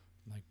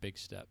like big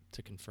step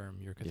to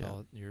confirm your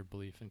your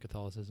belief in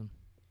Catholicism.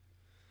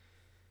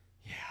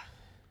 Yeah.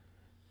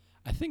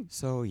 I think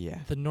So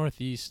yeah. the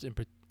Northeast in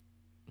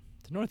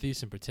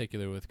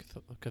particular with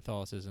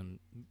Catholicism,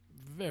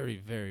 very,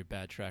 very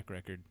bad track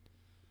record.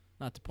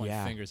 Not to point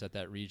Yeah. fingers at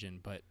that region,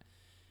 but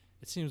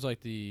it seems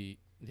like the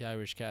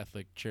Irish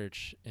Catholic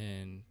Church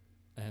and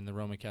the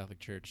Roman Catholic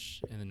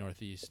Church in the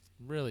Northeast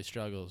really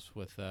struggles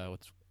with all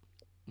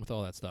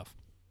that stuff.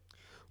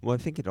 Well, I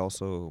think it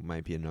also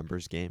might be a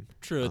numbers game.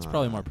 True, it's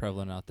probably more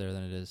prevalent out there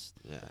than it is.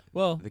 Yeah.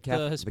 Well, The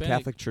the Hispanic,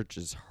 Catholic Church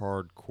is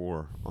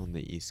hardcore on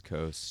the East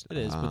Coast. it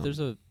is, but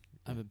I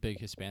have a big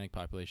Hispanic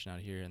population out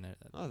here, and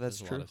Oh, that's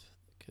there's a true. lot of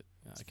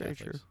That's very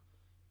Catholics. true.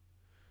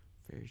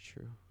 Very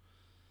true.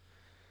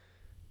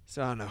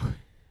 So I don't know.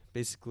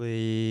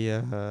 Basically,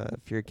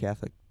 if you're a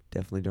Catholic,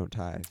 definitely don't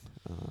tithe.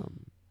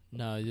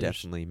 No, there's-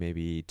 Definitely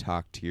maybe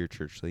talk to your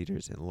church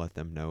leaders and let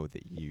them know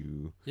that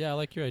you. Yeah, I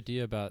like your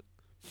idea about.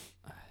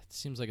 It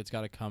seems like it's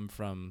got to come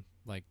from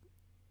like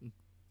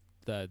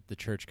the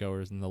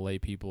churchgoers and the lay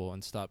people,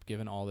 and stop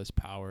giving all this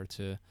power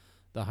to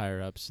the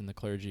higher ups and the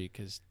clergy,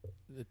 because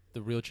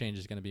the real change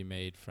is going to be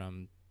made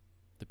from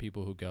the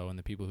people who go and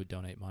the people who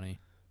donate money.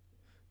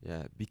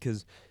 Yeah,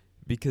 because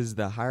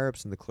the higher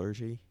ups in the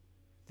clergy,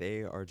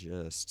 they are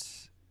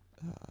just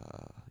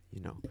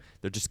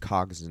they're just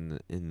cogs in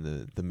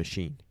the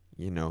machine.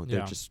 They're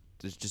Yeah.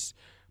 just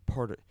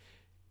part of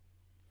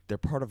they're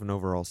part of an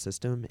overall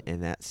system,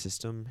 and that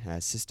system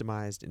has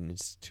systemized and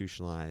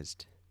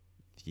institutionalized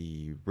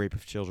the rape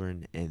of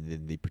children and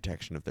then the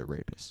protection of their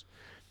rapists.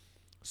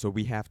 So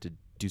we have to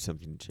do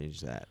something to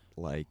change that.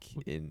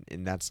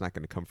 And that's not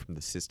going to come from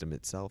the system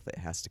itself. It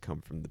has to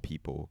come from the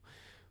people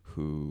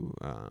who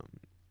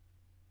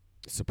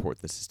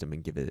support the system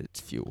and give it its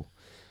fuel.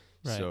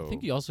 Right. So I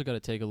think you also got to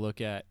take a look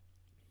at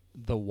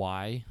the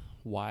why.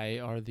 Why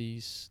are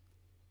these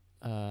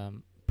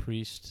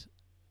priests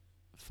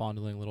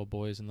fondling little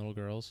boys and little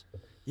girls?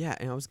 yeah,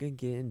 and I was going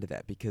to get into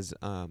that because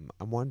I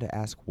wanted to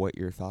ask what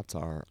your thoughts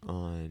are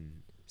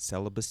on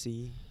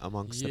celibacy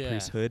amongst the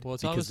priesthood, well,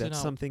 it's because obviously that's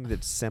not- something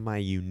that's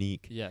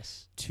semi-unique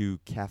Yes. to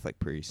Catholic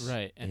priests.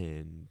 Right.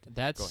 And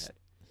That's go ahead.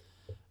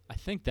 I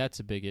think that's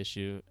a big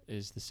issue,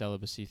 is the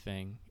celibacy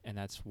thing, and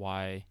that's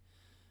why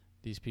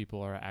these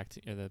people are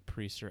acting, or the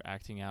priests are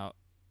acting out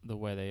the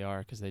way they are,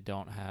 because they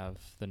don't have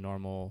the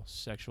normal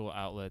sexual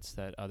outlets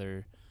that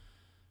other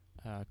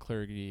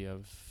clergy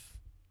of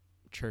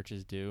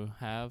churches do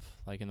have.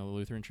 Like in the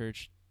Lutheran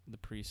Church, the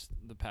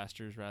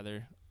pastors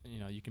rather,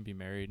 you can be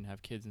married and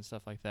have kids and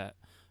stuff like that.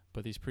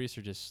 But these priests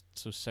are just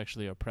so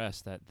sexually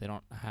oppressed that they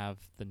don't have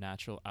the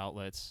natural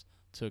outlets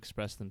to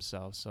express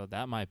themselves. So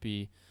that might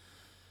be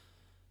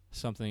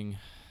something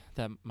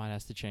that might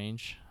have to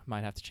change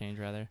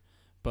rather.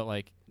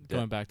 But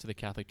going back to the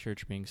Catholic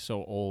Church being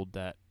so old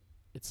that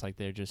it's like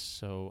they're just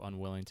so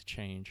unwilling to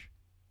change.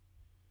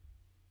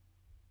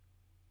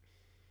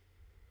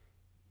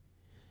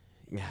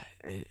 Yeah,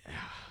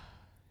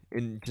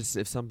 and just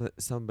if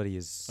somebody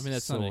is, I mean,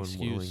 that's so not an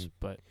excuse, unwilling,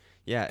 but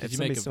yeah, 'cause if you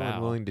make somebody's a so vow.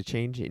 unwilling to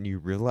change and you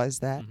realize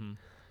that, Mhm.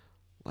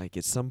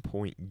 at some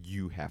point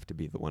you have to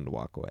be the one to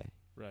walk away.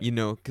 Right.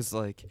 Because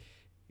they're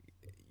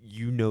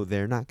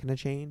not going to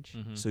change,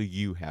 Mhm. so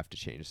you have to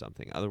change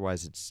something.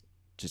 Otherwise, it's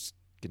just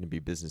going to be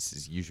business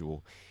as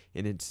usual,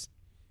 and it's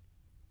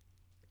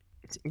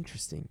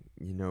interesting,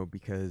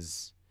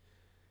 because.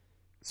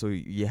 So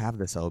you have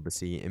the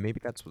celibacy, and maybe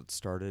that's what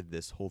started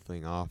this whole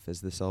thing off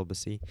as the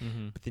celibacy.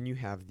 Mhm. But then you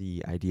have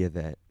the idea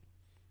that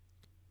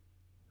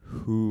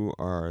who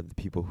are the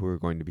people who are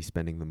going to be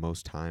spending the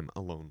most time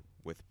alone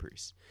with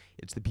priests?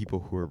 It's the people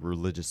who are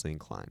religiously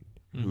inclined,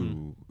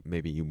 who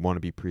maybe want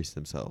to be priests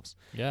themselves.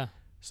 Yeah.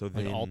 So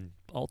Like then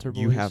altar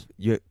boys. you have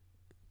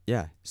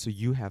yeah. So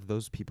you have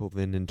those people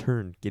then in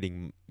turn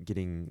getting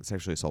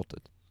sexually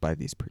assaulted by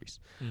these priests.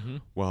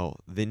 Mhm. Well,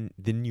 then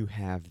you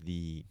have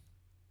the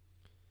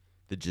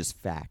just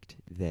fact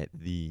that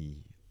a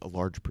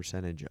large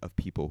percentage of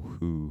people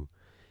who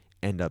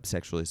end up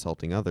sexually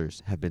assaulting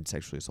others have been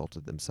sexually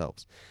assaulted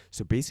themselves.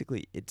 So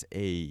basically, it's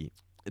a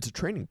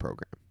training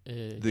program.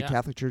 The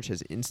Catholic Church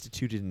has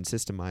instituted and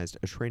systemized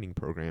a training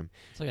program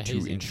it's like a to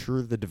hazing.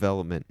 ensure the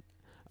development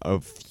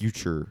of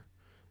future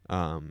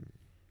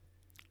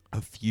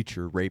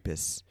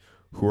rapists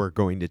who are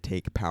going to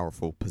take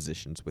powerful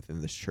positions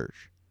within this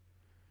church.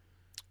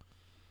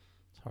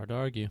 It's hard to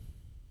argue.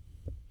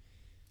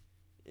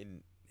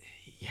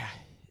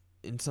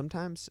 And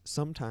sometimes,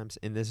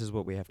 and this is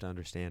what we have to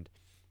understand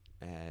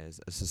as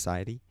a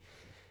society,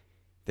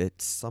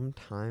 that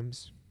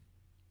sometimes,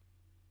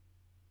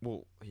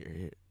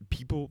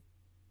 people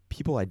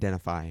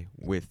identify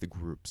with the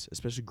groups,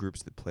 especially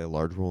groups that play a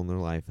large role in their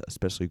life,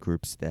 especially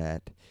groups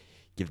that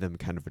give them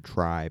kind of a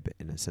tribe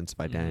and a sense of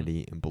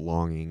identity and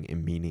belonging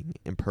and meaning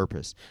and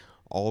purpose,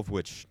 all of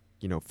which,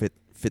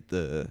 fit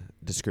the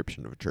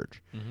description of a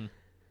church. Mm-hmm.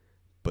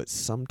 But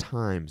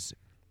sometimes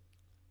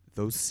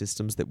those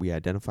systems that we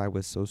identify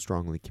with so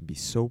strongly can be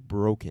so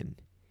broken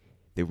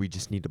that we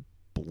just need to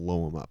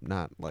blow them up.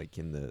 Not like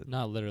in the...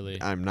 Not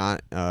literally. I'm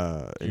not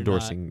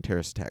endorsing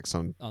terrorist attacks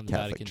on the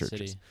Catholic Vatican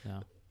churches. City.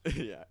 No.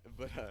 Yeah,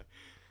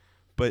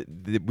 but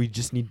we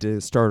just need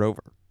to start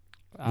over.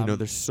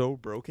 They're so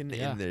broken,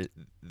 yeah. and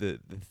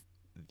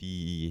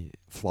the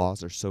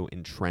flaws are so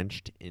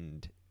entrenched,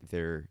 and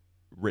they're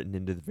written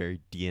into the very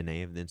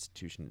DNA of the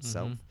institution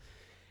itself.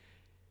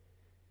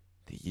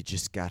 You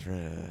just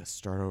gotta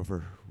start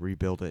over,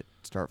 rebuild it,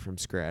 start from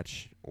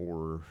scratch,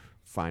 or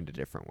find a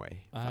different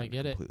way. I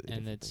get it,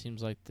 and it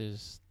seems like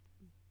there's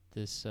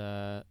this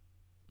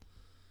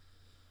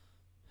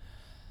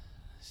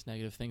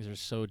negative things are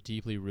so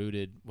deeply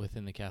rooted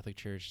within the Catholic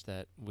Church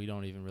that we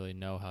don't even really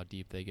know how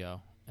deep they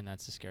go, and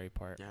that's the scary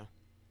part.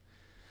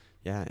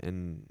 Yeah,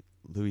 and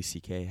Louis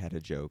C.K. had a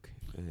joke,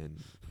 and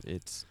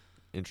it's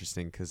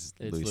interesting because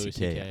Louis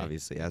C.K.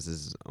 obviously has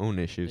his own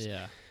issues.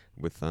 Yeah.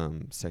 With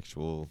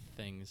sexual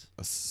things,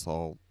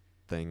 assault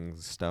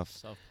things, stuff,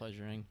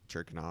 self-pleasuring,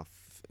 jerking off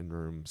in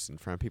rooms in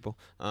front of people.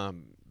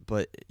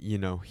 But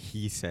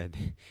he said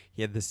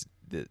he had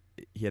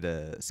he had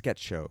a sketch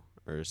show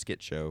or a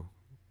skit show,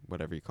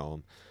 whatever you call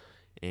them,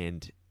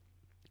 and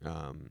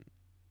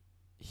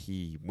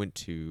he went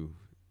to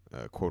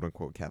a quote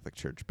unquote Catholic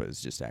Church, but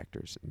it's just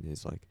actors. And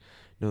he's like,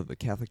 no, the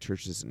Catholic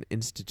Church is an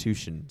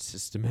institution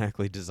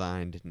systematically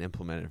designed and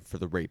implemented for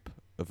the rape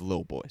of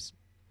little boys.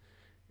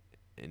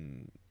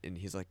 And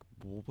he's like,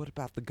 well, what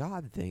about the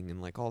God thing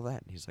and like all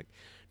that? And he's like,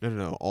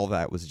 no, all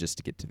that was just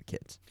to get to the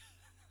kids.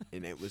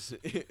 And it was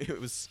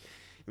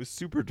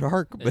super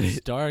dark, but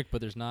it's dark,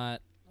 but there's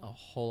not a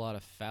whole lot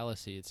of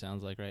fallacy. It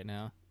sounds like right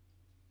now.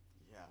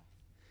 Yeah.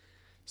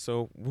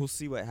 So we'll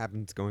see what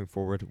happens going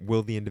forward.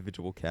 Will the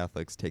individual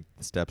Catholics take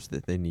the steps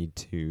that they need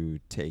to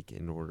take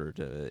in order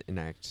to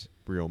enact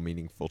real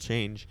meaningful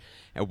change?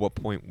 At what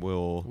point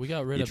will We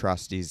got rid the of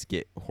atrocities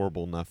get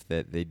horrible enough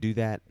that they do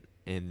that?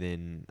 And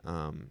then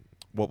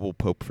what will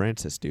Pope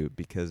Francis do?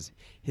 Because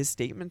his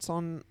statements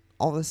on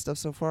all this stuff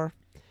so far,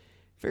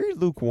 very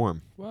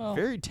lukewarm, well,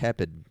 very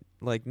tepid,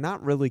 like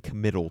not really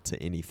committal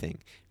to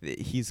anything.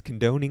 He's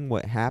condoning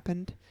what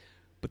happened,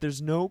 but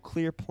there's no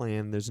clear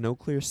plan. There's no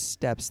clear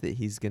steps that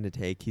he's going to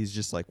take. He's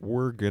just like,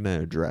 we're going to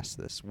address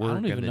this. We're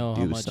don't going even to know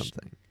how do much-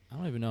 something. I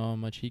don't even know how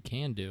much he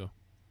can do.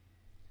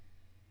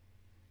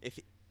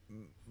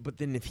 But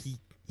then if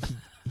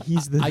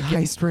he's the I get-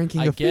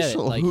 highest-ranking I get it.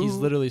 official. Like, he's who-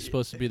 literally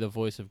supposed to be the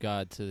voice of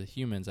God to the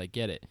humans. I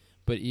get it.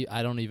 But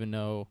I don't even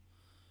know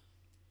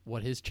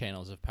what his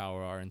channels of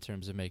power are in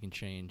terms of making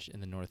change in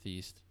the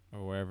Northeast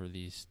or wherever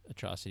these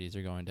atrocities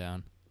are going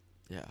down.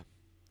 Yeah.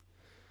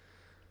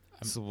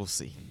 I'm- So we'll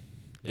see.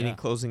 Any Yeah.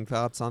 closing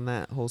thoughts on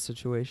that whole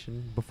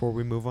situation before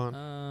we move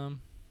on?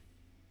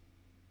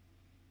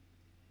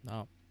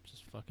 No,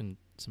 just fucking,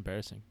 it's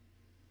embarrassing.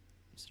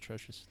 It's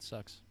atrocious. It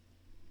sucks.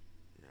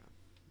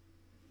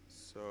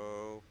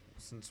 So,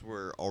 since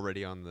we're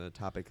already on the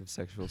topic of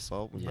sexual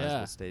assault, we might as Yeah.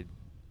 well stay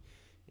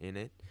in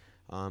it.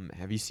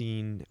 Have you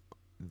seen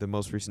the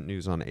most recent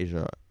news on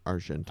Asia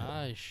Argento?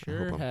 I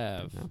sure I'm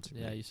have. pronouncing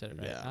Yeah, it. you said it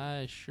right. Yeah.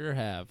 I sure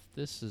have.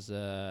 This is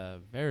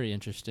a very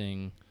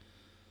interesting,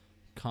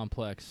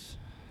 complex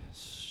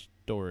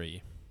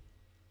story.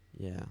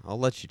 Yeah, I'll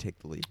let you take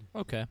the lead.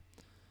 Okay.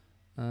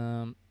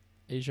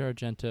 Asia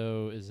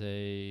Argento is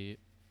a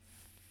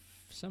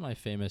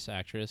semi-famous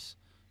actress.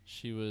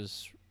 She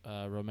was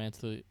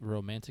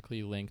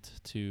romantically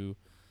linked to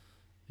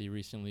the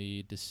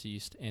recently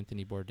deceased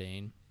Anthony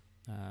Bourdain.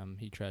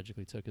 He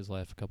tragically took his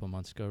life a couple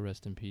months ago.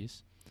 Rest in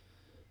peace.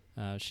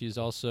 She's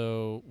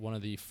also one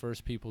of the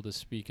first people to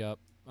speak up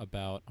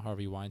about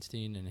Harvey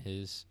Weinstein and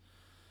his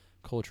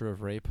culture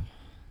of rape.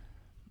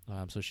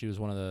 So she was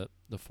one of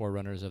the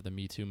forerunners of the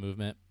Me Too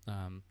movement.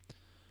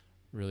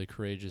 Really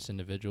courageous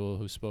individual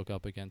who spoke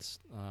up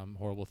against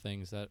horrible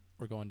things that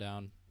were going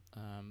down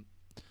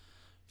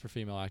for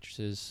female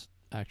actresses.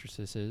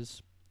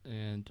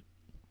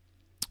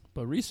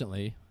 But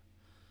recently,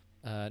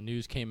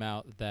 news came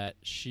out that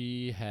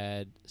she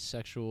had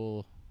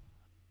sexual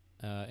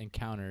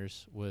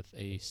encounters with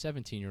a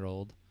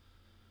 17-year-old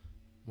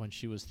when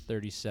she was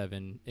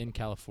 37 in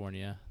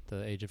California.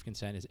 The age of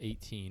consent is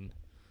 18.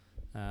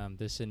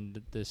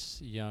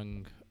 This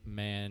young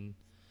man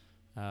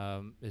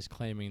is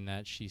claiming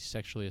that she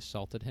sexually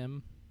assaulted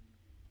him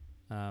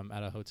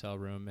at a hotel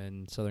room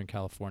in Southern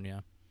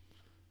California.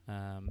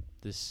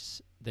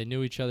 They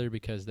knew each other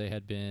because they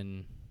had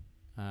been.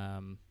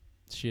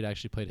 She had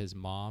actually played his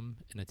mom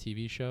in a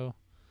TV show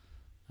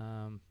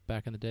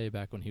back in the day,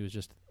 back when he was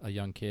just a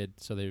young kid.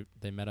 So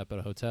they met up at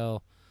a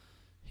hotel.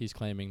 He's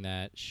claiming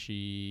that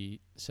she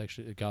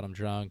sexually got him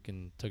drunk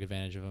and took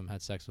advantage of him,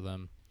 had sex with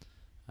him,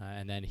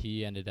 and then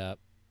he ended up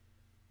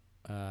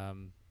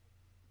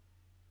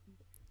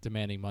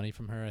demanding money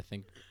from her. I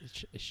think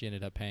she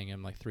ended up paying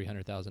him like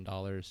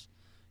 $300,000,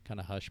 kind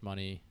of hush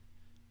money.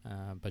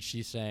 But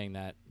she's saying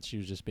that she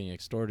was just being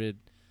extorted,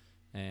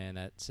 and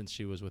that since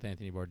she was with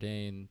Anthony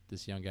Bourdain,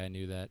 this young guy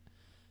knew that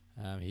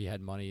he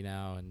had money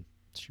now, and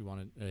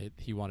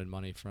he wanted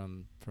money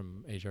from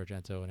Asia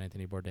Argento and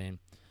Anthony Bourdain.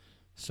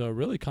 So a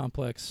really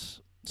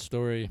complex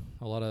story,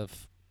 a lot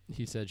of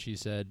he said, she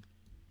said,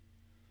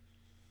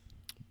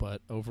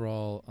 but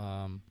overall,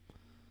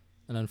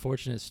 an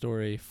unfortunate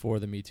story for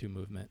the Me Too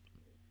movement.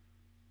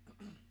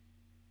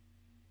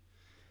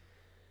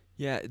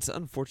 Yeah, it's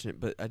unfortunate,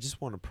 but I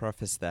just want to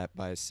preface that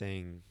by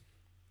saying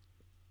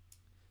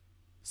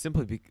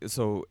simply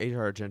so Asia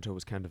Argento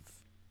was kind of,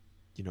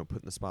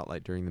 put in the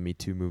spotlight during the Me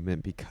Too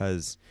movement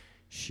because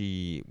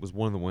she was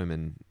one of the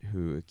women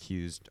who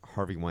accused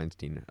Harvey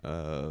Weinstein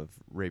of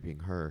raping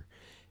her.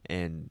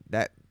 And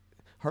that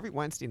Harvey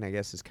Weinstein, I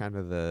guess, is kind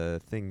of the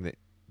thing that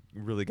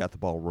really got the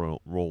ball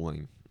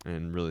rolling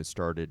and really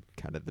started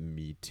kind of the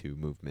Me Too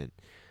movement.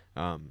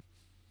 And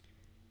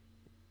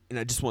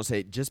I just want to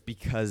say, just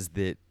because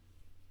that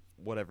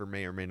whatever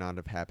may or may not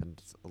have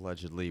happened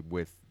allegedly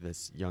with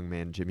this young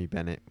man, Jimmy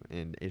Bennett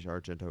and Asia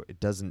Argento, it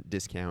doesn't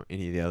discount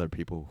any of the other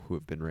people who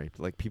have been raped.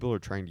 Like, people are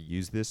trying to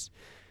use this,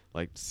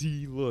 like,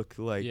 see, look,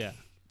 like, Yeah,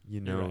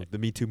 right. The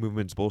Me Too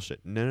movement's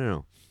bullshit.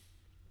 No.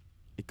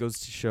 It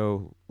goes to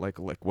show, like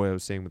what I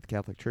was saying with the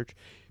Catholic Church,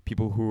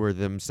 people who are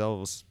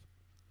themselves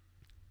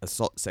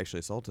sexually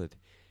assaulted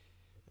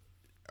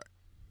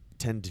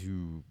tend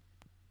to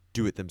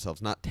do it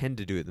themselves. Not tend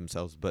to do it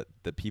themselves, but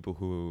the people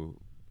who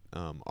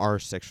are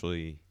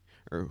sexually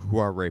or who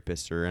are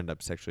rapists or end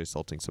up sexually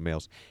assaulting somebody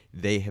else,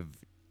 they have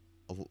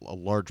a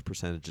large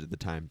percentage of the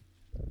time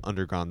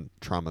undergone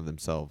trauma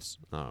themselves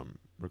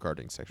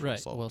regarding sexual Right.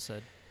 assault. Well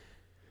said.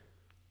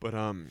 But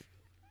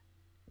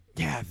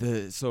yeah,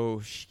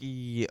 so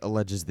she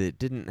alleges that it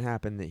didn't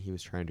happen, that he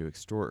was trying to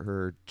extort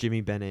her.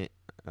 Jimmy Bennett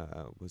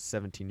was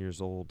 17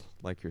 years old,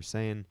 like you're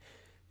saying.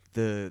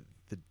 The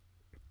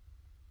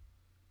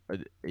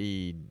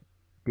a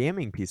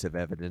damning piece of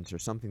evidence, or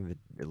something that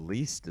at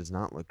least does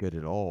not look good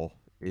at all,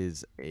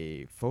 is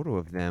a photo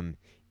of them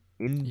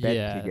in bed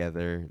Yeah.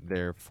 together,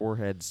 their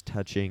foreheads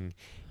touching,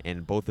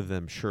 and both of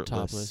them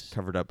shirtless, Topless.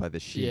 covered up by the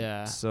sheet.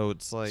 Yeah. So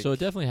it's like, So it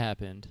definitely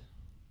happened.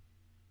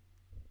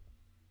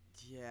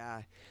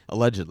 yeah,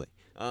 allegedly.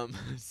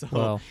 So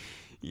Well,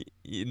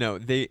 you know,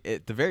 they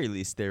at the very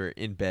least they were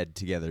in bed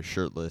together,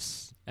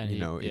 shirtless. and you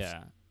he, know,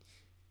 yeah.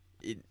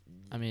 if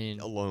I mean,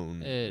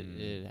 alone.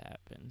 it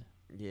happened.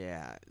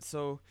 Yeah.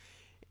 So,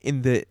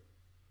 in the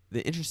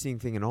interesting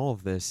thing in all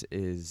of this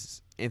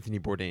is Anthony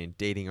Bourdain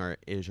dating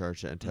Asia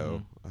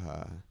Argento.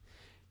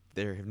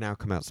 There have now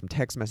come out some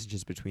text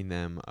messages between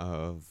them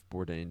of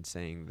Bourdain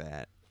saying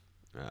that,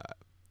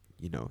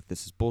 you know,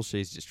 this is bullshit.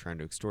 He's just trying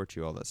to extort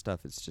you. All that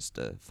stuff. It's just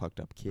a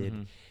fucked up kid.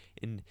 Mhm.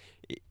 And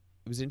it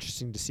was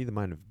interesting to see the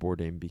mind of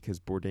Bourdain,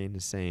 because Bourdain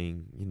is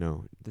saying, you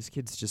know, this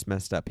kid's just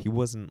messed up. He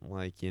wasn't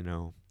like, you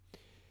know,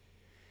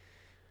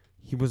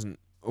 he wasn't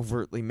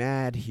overtly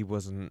mad. He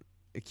wasn't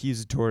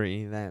accusatory,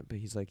 any of that. But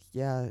he's like,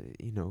 yeah,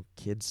 you know,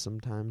 kids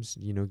sometimes,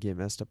 you know, get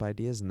messed up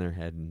ideas in their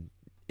head.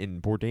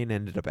 And Bourdain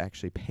ended up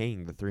actually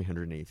paying the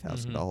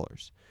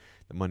 $380,000.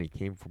 The money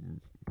came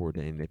from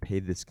Bourdain. They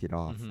paid this kid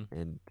off.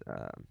 And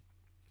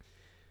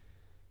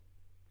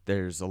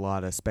there's a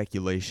lot of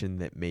speculation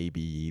that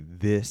maybe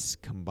this,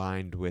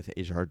 combined with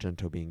Asia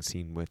Argento being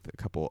seen with a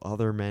couple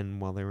other men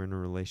while they were in a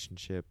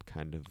relationship,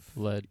 kind of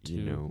led to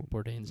you know,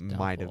 Bourdain's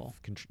might have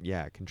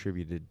downfall.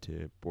 contributed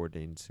to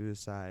Bourdain's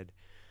suicide.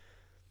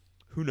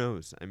 Who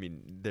knows? I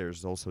mean,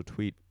 there's also a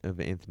tweet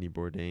of Anthony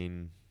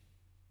Bourdain,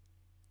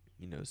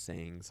 you know,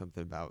 saying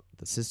something about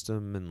the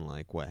system and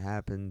like what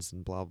happens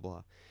and blah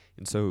blah.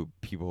 And so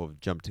people have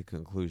jumped to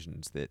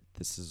conclusions that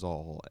this is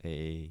all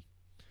a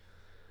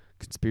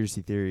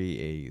conspiracy theory,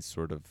 a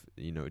sort of,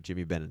 you know,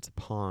 Jimmy Bennett's a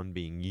pawn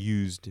being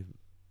used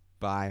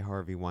by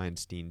Harvey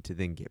Weinstein to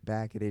then get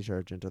back at Asia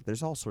Argento.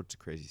 There's all sorts of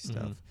crazy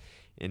stuff,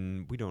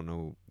 and we don't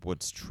know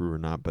what's true or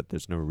not, but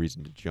there's no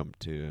reason to jump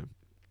to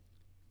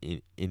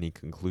any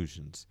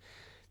conclusions.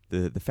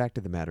 The fact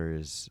of the matter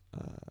is,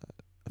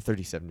 a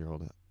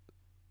 37-year-old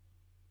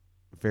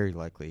very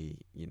likely,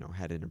 you know,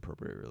 had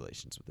inappropriate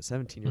relations with a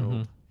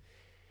 17-year-old,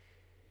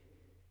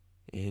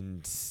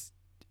 and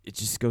it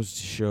just goes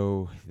to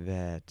show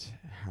that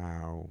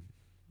how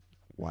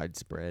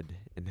widespread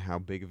and how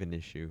big of an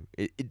issue.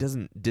 It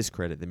doesn't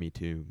discredit the Me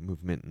Too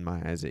movement in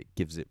my eyes. It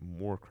gives it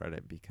more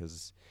credit,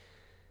 because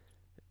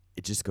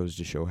it just goes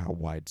to show how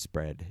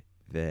widespread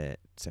that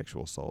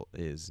sexual assault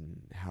is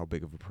and how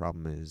big of a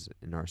problem it is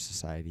in our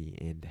society,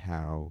 and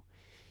how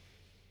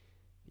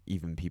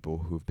even people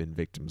who've been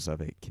victims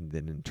of it can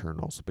then in turn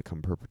also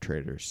become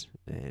perpetrators,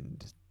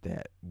 and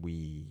that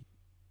we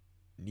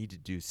need to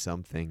do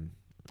something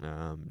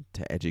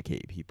to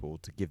educate people,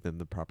 to give them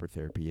the proper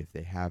therapy if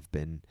they have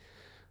been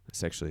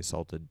sexually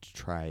assaulted, to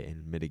try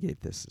and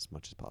mitigate this as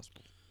much as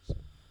possible. So.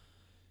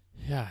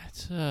 Yeah,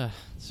 it's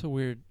a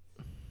weird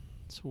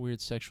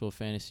sexual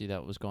fantasy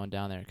that was going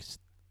down there. 'Cause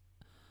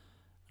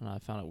I don't know, I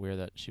found it weird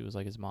that she was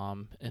like his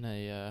mom in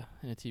a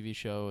TV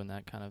show, and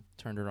that kind of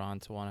turned her on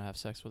to want to have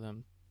sex with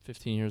him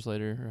 15 years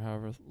later, or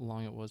however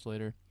long it was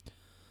later.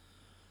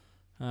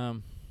 Yeah,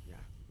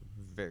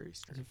 very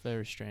strange. It's a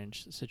very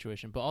strange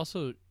situation. But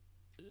also,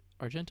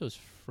 Argento's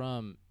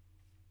from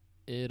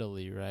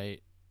Italy,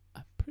 right?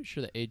 I'm pretty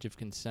sure the age of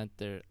consent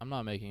there, I'm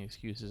not making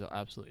excuses,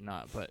 absolutely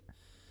not, but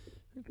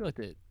I feel like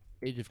the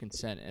age of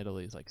consent in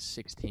Italy is like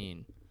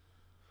 16.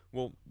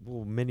 Well,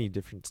 many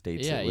different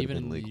states. Yeah, it would even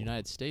have in been the legal.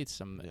 United States,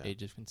 some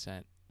age of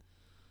consent.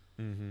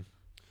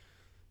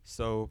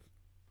 So,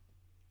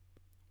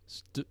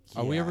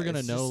 are we ever gonna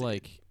it's know, just-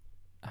 like,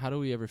 how do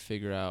we ever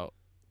figure out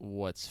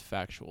what's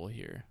factual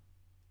here?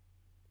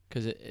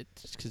 Because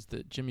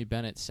the Jimmy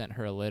Bennett sent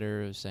her a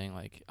letter saying,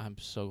 like, I'm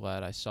so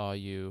glad I saw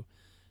you,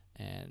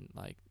 and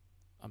like,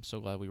 I'm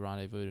so glad we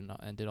rendezvoused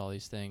and did all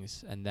these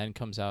things, and then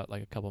comes out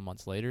like a couple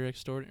months later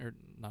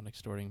not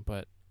extorting,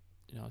 but,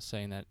 you know,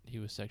 saying that he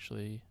was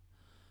sexually,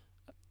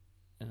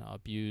 you know,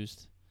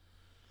 abused.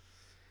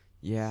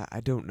 Yeah,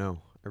 I don't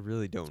know. I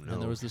really don't know.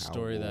 And there was this how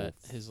story we'll that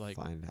his, like,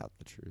 find out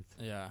the truth.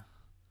 Yeah.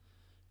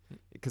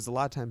 Because a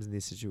lot of times in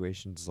these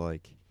situations,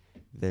 like,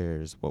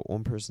 there's what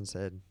one person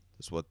said,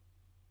 there's what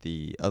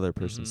the other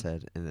person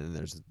said, and then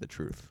there's the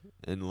truth.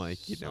 And,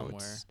 like, you know,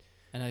 it's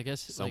And I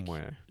guess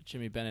somewhere. Like,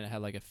 Jimmy Bennett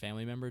had like a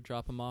family member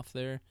drop him off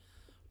there.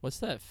 What's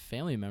that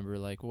family member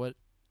like? What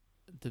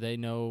do they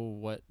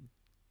know?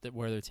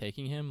 Where they're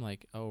taking him?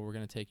 Like, oh, we're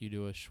gonna take you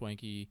to a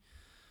schwanky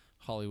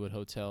Hollywood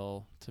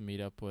hotel to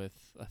meet up with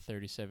a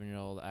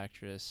 37-year-old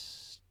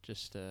actress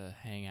just to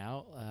hang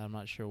out. I'm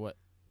not sure what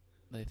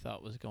they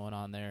thought was going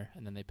on there,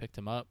 and then they picked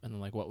him up, and then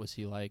like what was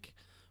he like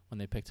when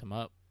they picked him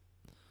up?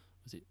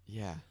 Was he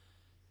Yeah.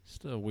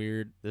 still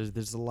weird?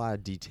 There's a lot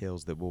of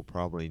details that we'll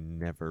probably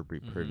never be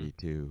Mhm. privy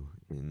to,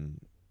 and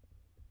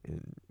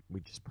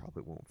we just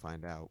probably won't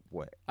find out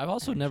what. I've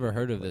also actually never took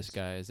heard of this place.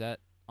 guy. Is that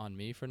on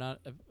me for not?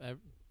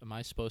 Am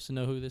I supposed to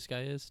know who this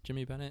guy is,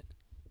 Jimmy Bennett?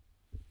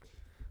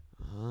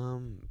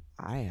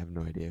 I have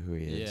no idea who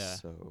he is. Yeah.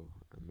 So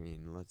I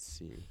mean, let's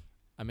see.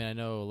 I mean, I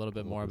know a little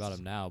bit What more about was-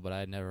 him now, but I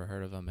had never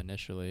heard of him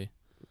initially.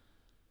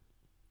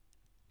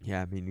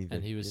 Yeah, me neither.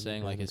 And he was Jimmy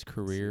saying like his Bennett,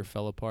 let's career see.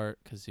 fell apart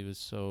 'cause he was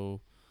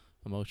so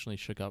emotionally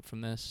shook up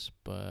from this,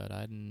 but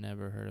I'd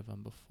never heard of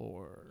him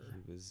before.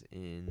 He was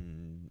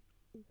in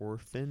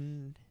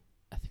Orphan,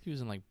 I think he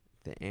was in like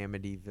the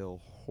Amityville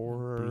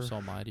Horror Bruce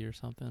Almighty or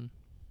something.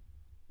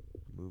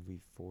 movie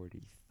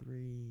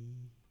 43.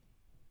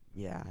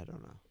 Yeah, I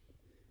don't know.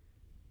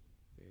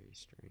 Very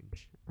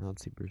strange. I don't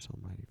see Bruce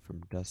Almighty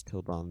from Dusk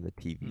Till Dawn, the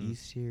TV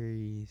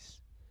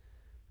series.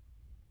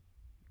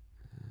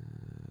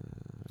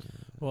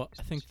 Well,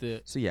 I think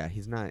the So yeah,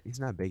 he's not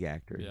a big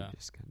actor. Yeah. He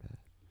just kind of,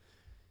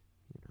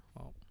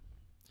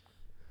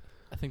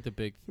 I think the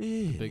big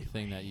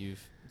thing that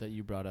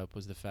you brought up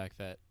was the fact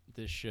that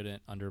this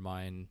shouldn't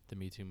undermine the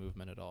Me Too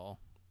movement at all.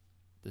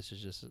 This is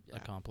just a Yeah.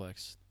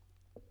 complex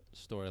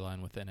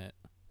storyline within it.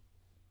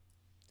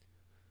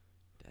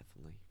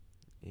 Definitely.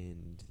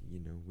 And,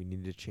 we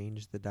need to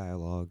change the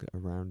dialogue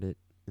around it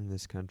in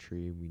this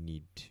country. We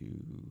need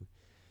to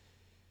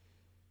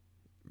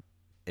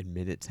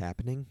admit it's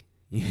happening,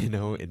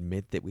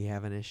 admit that we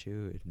have an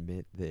issue,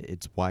 admit that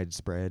it's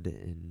widespread,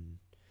 and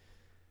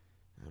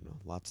I don't know,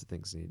 lots of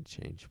things need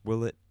to change.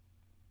 Will it?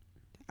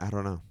 I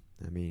don't know.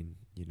 I mean,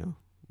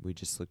 we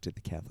just looked at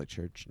the Catholic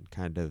Church and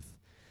kind of,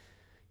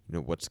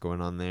 what's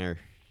going on there.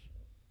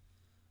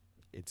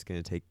 It's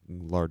going to take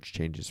large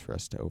changes for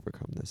us to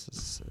overcome this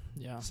as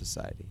a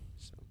society.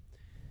 So,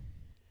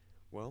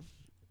 well,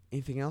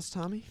 anything else,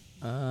 Tommy?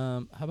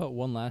 How about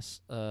one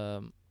last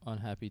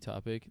unhappy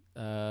topic?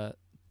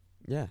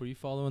 Yeah. Were you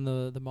following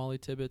the Molly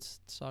Tibbetts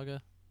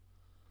saga?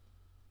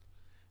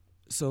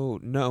 So,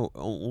 no,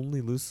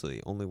 only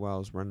loosely, only while I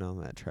was running on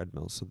that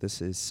treadmill. So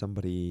this is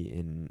somebody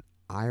in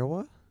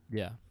Iowa,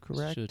 Yeah,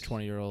 correct? she's a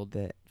 20-year-old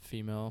That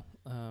female,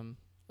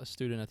 a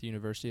student at the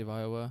University of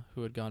Iowa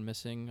who had gone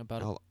missing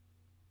about.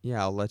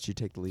 I'll let you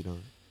take the lead on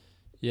it.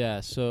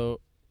 Yeah,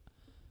 so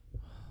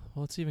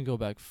let's even go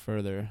back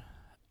further.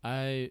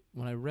 When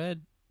I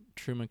read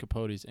Truman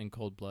Capote's In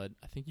Cold Blood,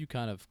 I think you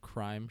kind of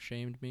crime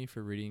shamed me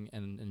for reading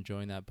and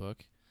enjoying that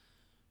book.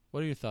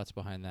 What are your thoughts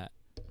behind that?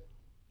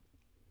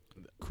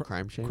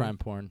 Crime shaming? Crime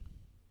porn.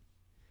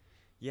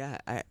 Yeah,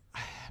 I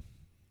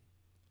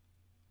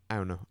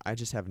don't know. I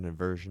just have an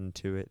aversion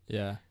to it.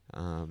 Yeah.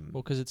 Well,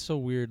 Well, 'cause it's so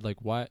weird.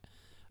 Like, why?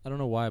 I don't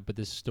know why, but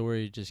this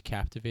story just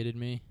captivated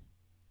me,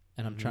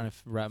 and I'm trying to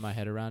wrap my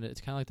head around it.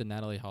 It's kind of like the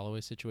Natalie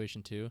Holloway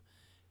situation too.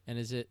 And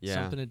is it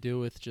something to do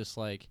with just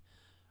like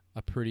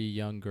a pretty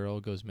young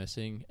girl goes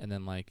missing, and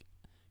then like,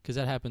 'cause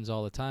that happens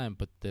all the time,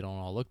 but they don't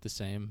all look the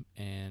same,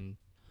 and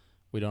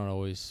we don't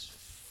always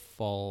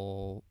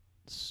fall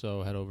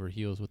so head over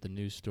heels with the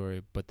news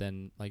story, but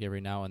then like every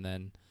now and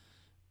then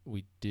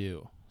we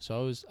do.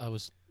 So I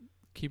was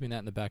keeping that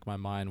in the back of my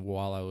mind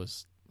while I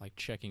was like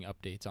checking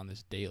updates on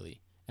this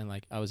daily, and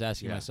like I was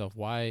asking Yeah. myself,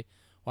 why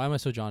am I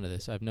so drawn to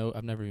this? I've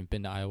never even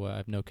been to Iowa. I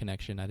have no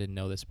connection. I didn't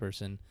know this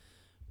person,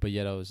 but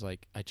yet I was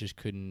like, I just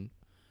couldn't.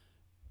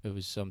 It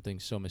was something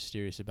so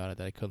mysterious about it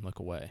that I couldn't look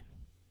away.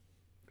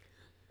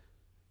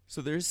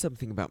 So there is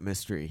something about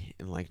mystery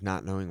and like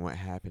not knowing what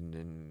happened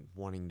and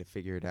wanting to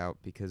figure it out,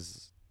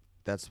 because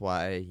that's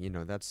why,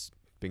 that's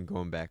been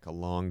going back a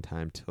long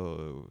time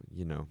till,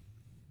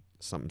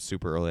 something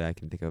super early I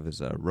can think of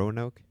is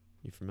Roanoke.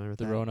 You familiar with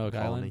The that? Roanoke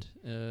Colony?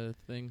 Island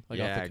thing, like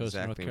yeah, off the coast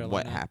exactly. of North Carolina.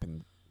 What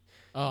happened?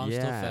 Oh, I'm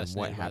still and fascinated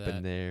what by happened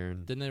that. there?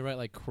 And Didn't they write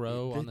like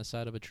crow The- on the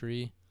side of a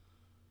tree?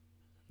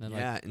 And then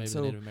Yeah, like and maybe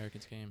so- the Native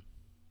Americans came.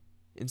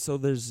 And so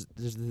there's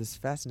this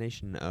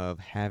fascination of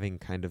having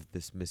kind of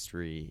this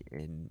mystery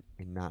and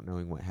not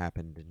knowing what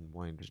happened and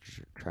wanting to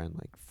try and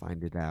like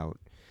find it out.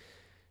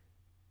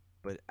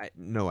 But I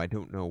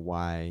don't know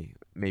why.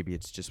 Maybe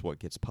it's just what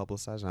gets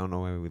publicized. I don't know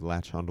why we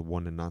latch onto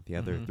one and not the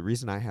other. Mhm. The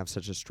reason I have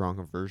such a strong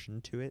aversion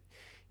to it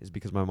is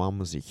because my mom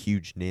was a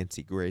huge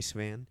Nancy Grace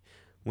fan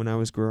when I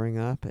was growing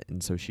up,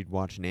 and so she'd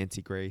watch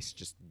Nancy Grace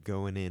just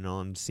going in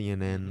on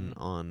CNN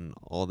Mhm. on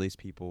all these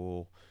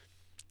people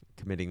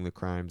committing the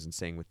crimes and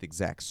saying with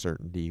exact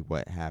certainty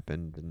what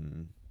happened,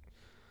 and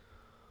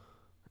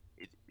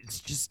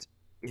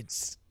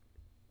it's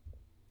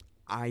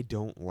I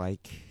don't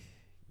like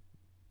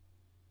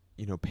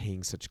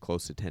paying such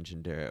close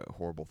attention to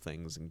horrible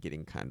things and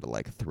getting kind of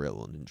like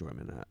thrill and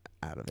enjoyment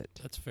out of it.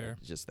 That's fair.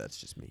 That's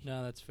just me.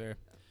 No, that's fair.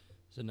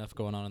 There's enough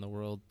going on in the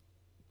world.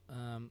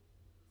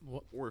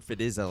 Or if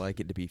it is, I like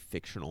it to be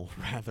fictional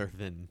rather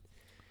than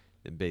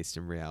based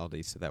in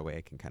reality, so that way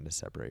I can kind of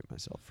separate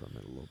myself from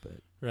it a little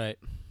bit. Right.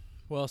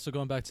 Well, so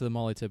going back to the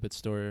Molly Tibbetts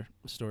story.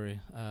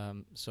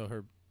 So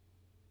her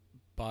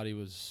body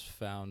was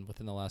found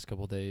within the last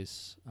couple of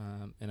days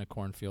in a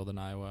cornfield in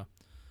Iowa.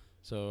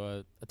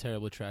 So a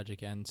terribly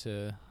tragic end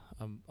to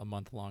a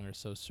month-long or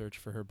so search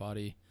for her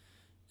body.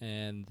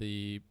 And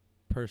the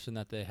person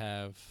that they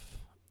have,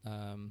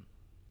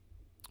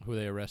 who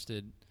they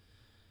arrested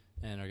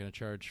and are going to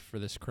charge for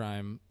this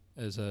crime,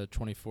 is a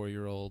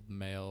 24-year-old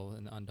male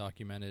and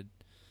undocumented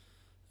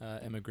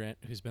immigrant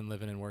who's been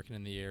living and working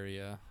in the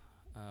area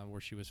where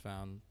she was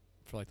found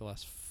for like the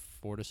last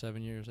 4 to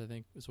 7 years, I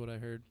think is what I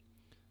heard.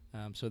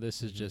 So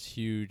this is just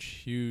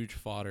huge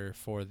fodder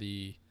for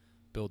the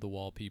build the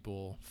wall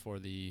people, for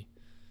the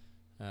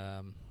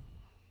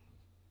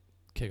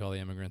kick all the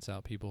immigrants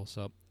out people.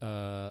 So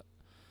a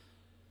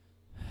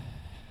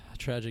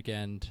tragic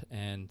end,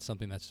 and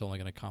something that's only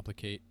going to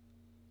complicate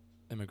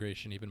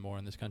immigration even more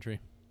in this country.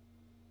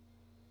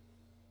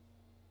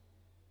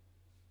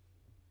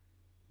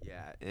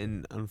 Yeah,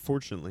 and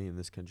unfortunately in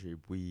this country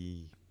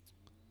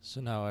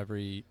So now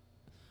every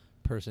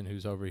person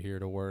who's over here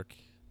to work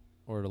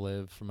or to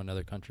live from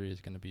another country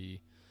is going to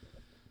be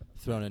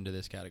thrown into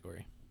this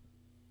category.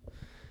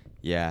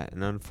 Yeah,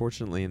 and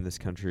unfortunately in this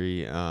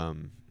country,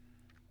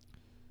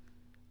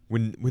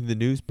 when the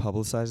news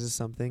publicizes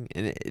something,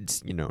 and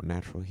it's,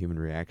 natural human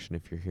reaction,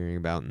 if you're hearing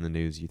about in the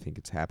news, you think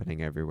it's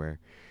happening everywhere.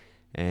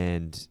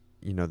 And,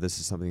 this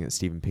is something that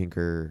Steven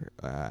Pinker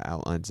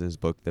outlines in his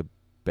book, The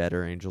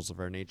Better Angels of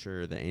Our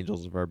Nature, or The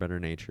Angels of Our Better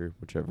Nature,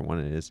 whichever one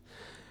it is.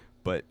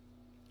 But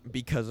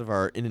because of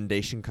our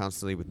inundation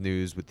constantly with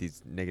news, with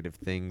these negative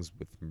things,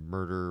 with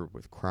murder,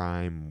 with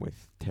crime,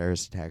 with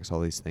terrorist attacks,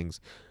 all these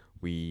things,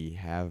 we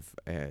have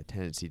a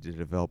tendency to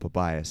develop a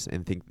bias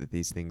and think that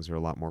these things are a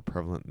lot more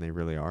prevalent than they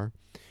really are.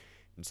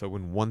 And so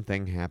when one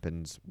thing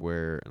happens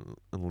where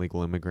an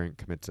illegal immigrant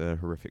commits a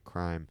horrific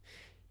crime,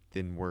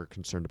 then we're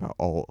concerned about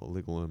all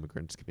illegal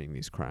immigrants committing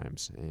these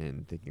crimes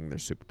and thinking they're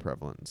super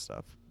prevalent and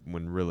stuff,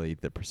 when really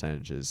the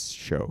percentages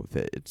show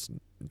that it's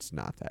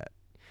not that.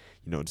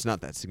 It's not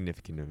that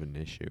significant of an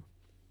issue.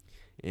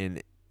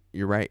 And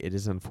you're right, it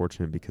is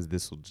unfortunate because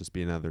this will just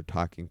be another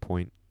talking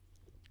point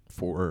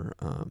for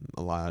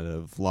a lot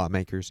of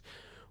lawmakers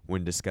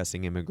when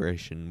discussing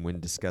immigration, when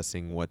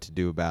discussing what to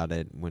do about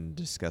it, when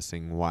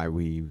discussing why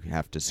we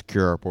have to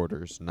secure our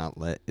borders, not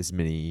let as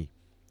many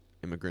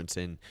immigrants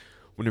in,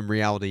 when in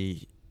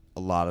reality a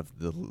lot of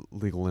the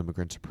legal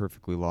immigrants are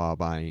perfectly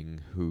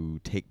law-abiding who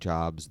take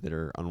jobs that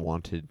are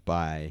unwanted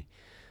by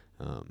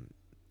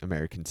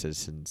American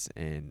citizens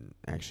and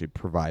actually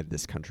provide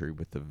this country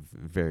with a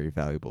very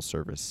valuable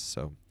service.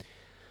 So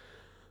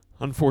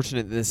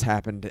unfortunate this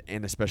happened,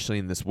 and especially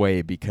in this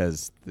way,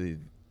 because the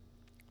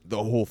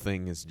whole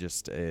thing is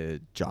just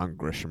a John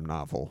Grisham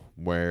novel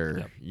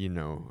where he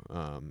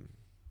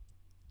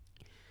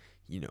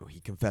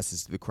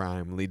confesses to the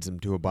crime, leads him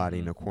to a body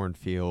in a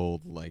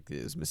cornfield, like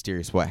it was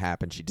mysterious what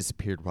happened. She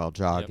disappeared while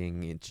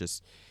jogging.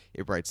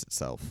 It writes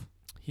itself.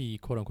 He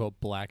quote unquote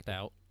blacked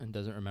out and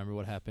doesn't remember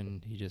what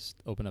happened. He just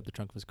opened up the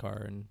trunk of his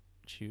car and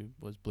she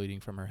was bleeding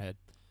from her head.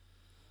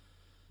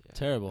 Yeah.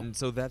 Terrible. And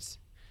so that's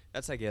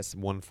I guess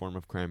one form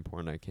of crime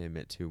porn I can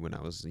admit to. When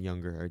I was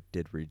younger, I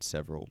did read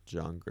several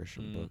John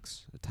Grisham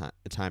books,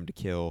 A Time to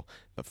Kill,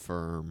 The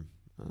Firm,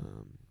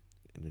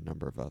 and a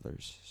number of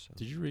others. So.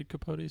 Did you read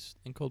Capote's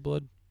In Cold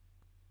Blood?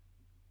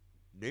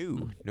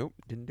 No. Nope,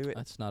 didn't do it.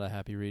 That's not a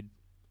happy read.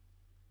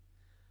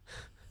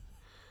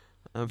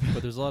 But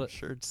there's a lot of...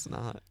 Sure it's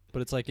not.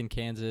 But it's like in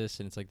Kansas,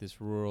 and it's like this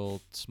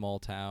rural, small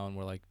town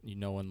where like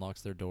no one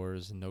locks their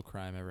doors and no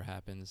crime ever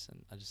happens.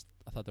 And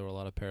I thought there were a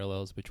lot of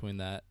parallels between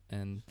that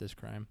and this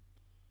crime.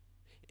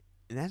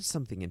 And that's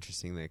something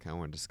interesting that I kind of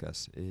want to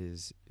discuss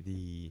is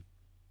the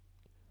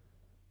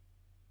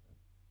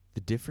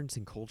difference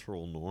in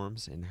cultural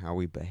norms and how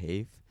we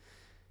behave.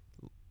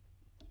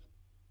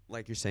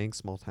 Like you're saying,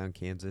 small town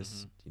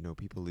Kansas,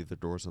 people leave their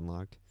doors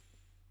unlocked.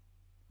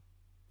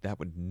 That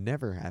would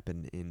never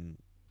happen in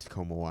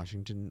Tacoma,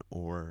 Washington,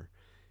 or,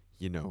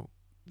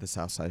 the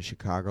south side of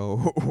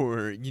Chicago,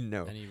 or,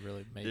 any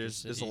really major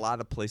city. There's a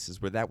lot of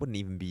places where that wouldn't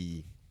even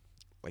be,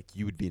 like,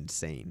 you would be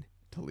insane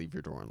to leave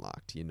your door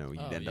unlocked. You'd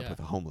end up with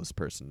a homeless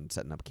person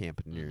setting up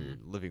camp in your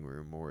living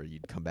room, or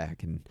you'd come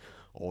back and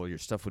all your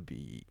stuff would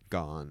be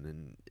gone.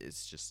 And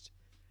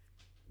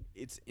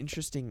it's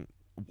interesting.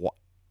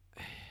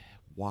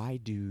 Why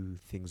do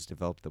things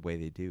develop the way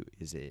they do?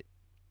 Is it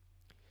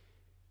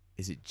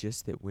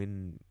just that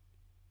when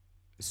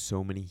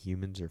so many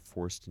humans are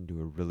forced into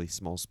a really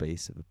small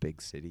space of a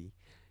big city,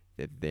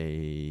 that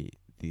the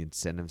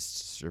incentives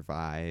to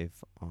survive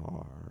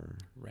are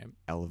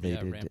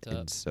elevated,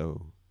 and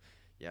so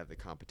the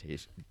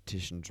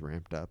competition's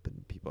ramped up,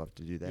 and people have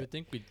to do that? You would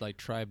think we'd like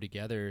tribe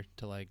together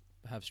to like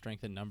have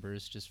strength in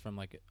numbers just from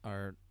like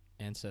our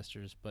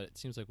ancestors, but it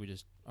seems like we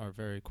just are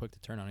very quick to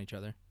turn on each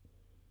other.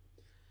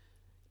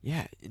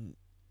 Yeah, and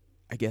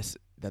I guess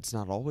that's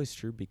not always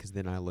true, because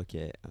then I look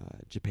at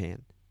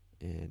Japan,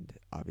 and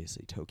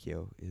obviously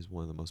Tokyo is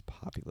one of the most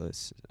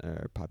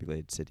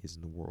populated cities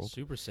in the world.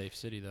 Super safe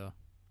city, though.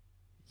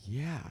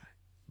 Yeah,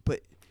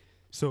 but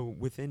so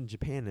within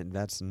Japan, and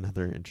that's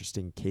another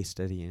interesting case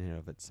study in and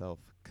of itself,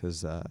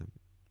 because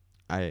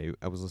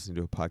I was listening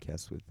to a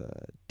podcast with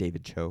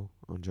David Cho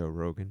on Joe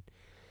Rogan,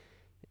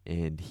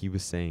 and he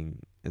was saying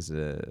as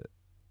a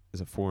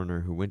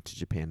foreigner who went to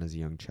Japan as a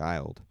young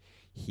child,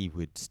 he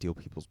would steal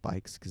people's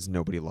bikes because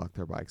nobody locked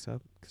their bikes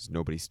up because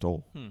nobody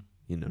stole.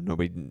 You know,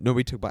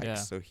 nobody took bikes, Yeah.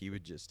 so he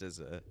would just as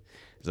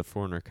a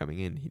foreigner coming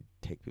in, he'd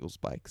take people's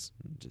bikes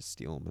and just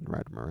steal them and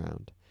ride them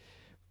around.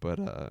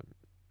 But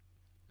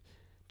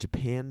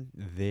Japan,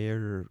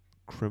 their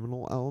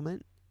criminal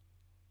element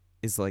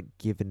is like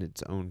given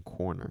its own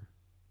corner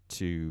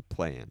to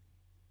play in,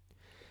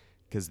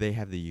 because they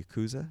have the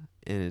Yakuza,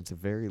 and it's a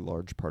very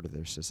large part of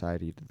their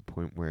society, to the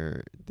point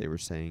where they were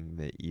saying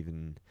that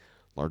even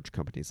large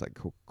companies like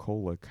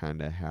Coca-Cola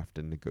kind of have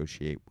to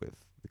negotiate with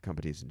the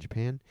companies in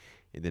Japan,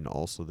 and then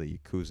also the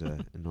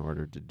Yakuza in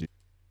order to do.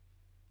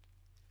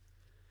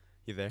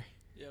 You there?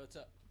 Yeah, what's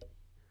up?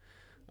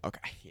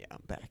 Okay, yeah,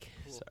 I'm back.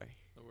 Cool. Sorry.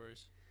 No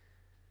worries.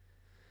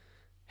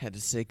 Had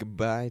to say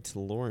goodbye to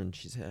Lauren.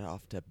 She's headed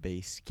off to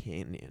Base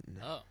Canyon.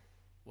 Oh,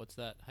 what's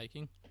that?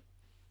 Hiking?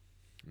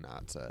 Nah,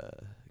 it's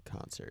a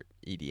concert.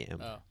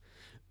 EDM. Oh,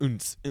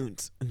 Unts,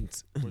 unts,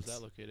 unts, where's unts.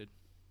 that located?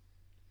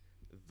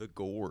 The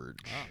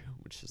Gorge, Oh.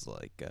 which is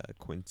like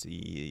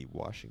Quincy,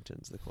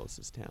 Washington's the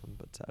closest town,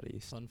 but it's out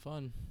east.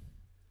 Fun.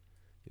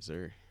 Yes,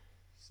 sir.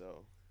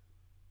 So,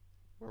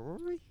 where were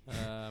we?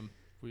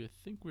 We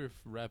think we're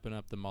wrapping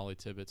up the Molly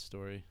Tibbetts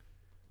story.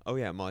 Oh,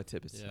 yeah, Molly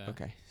Tibbetts. Yeah.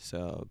 Okay,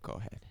 so go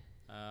ahead.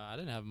 I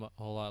didn't have a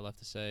whole lot left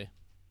to say.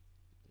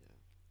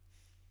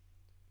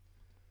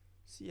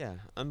 So, yeah,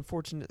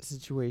 unfortunate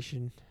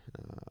situation.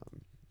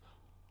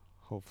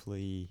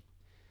 Hopefully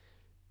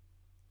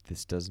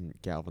this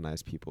doesn't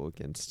galvanize people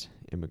against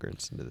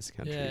immigrants into this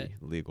country, Yeah,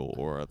 legal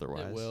or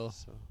otherwise. it will.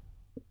 So.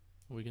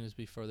 We can just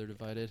be further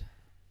divided.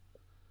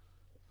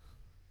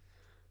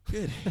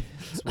 Good.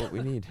 That's what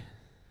we need.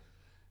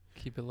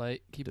 Keep it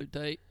light. Keep it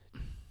tight.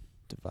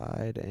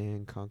 Divide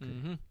and conquer.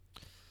 Mm-hmm.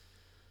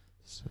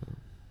 So,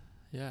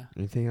 Yeah.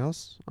 anything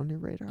else on your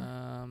radar?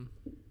 I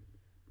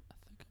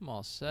think I'm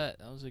all set.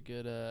 That was a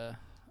good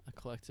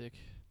eclectic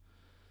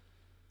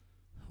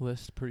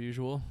list per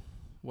usual.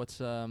 What's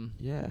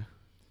Yeah.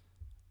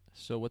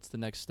 So what's the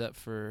next step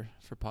for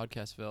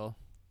Podcastville?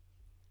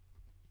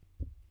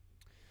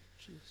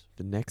 Jeez.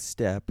 The next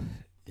step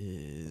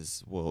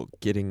is, well,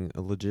 getting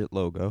a legit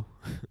logo.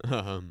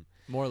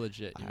 More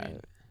legit, you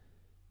mean?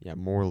 Yeah,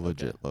 more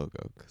legit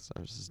logo, because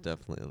ours is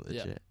definitely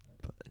Yeah. legit.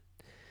 But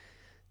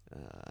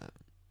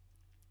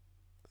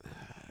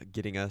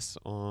getting us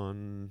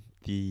on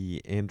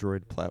the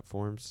Android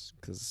platforms,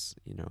 because,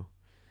 you know,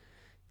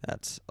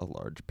 that's a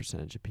large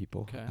percentage of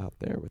people Okay. out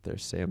there with their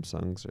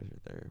Samsungs or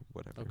their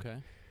whatever.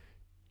 Okay.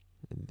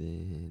 And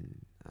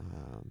then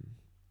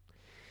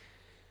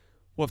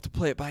we'll have to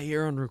play it by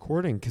ear on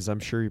recording, because I'm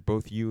sure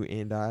both you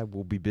and I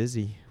will be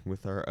busy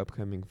with our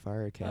upcoming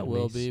Fire Academy. I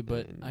will be,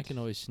 but I can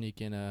always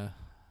sneak in a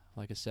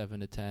 7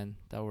 to 10.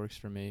 That works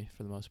for me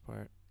for the most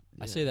part.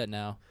 I say that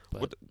now,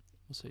 but What-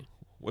 we'll see.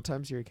 What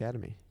time's your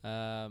academy?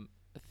 I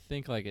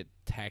think it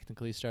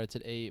technically starts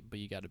at 8, but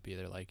you got to be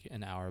there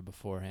an hour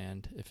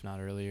beforehand, if not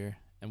earlier.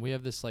 And we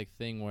have this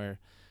thing where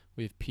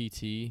we have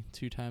PT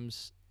 2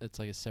 times. It's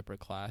a separate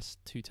class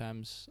 2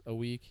 times a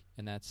week,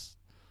 and that's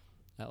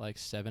at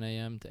 7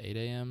 a.m. to 8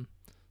 a.m.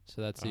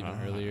 So that's even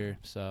earlier.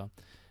 So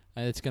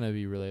it's gonna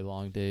be really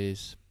long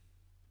days,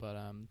 but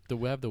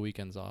we have the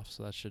weekends off,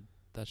 so that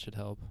should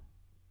help.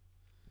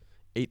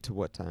 8 to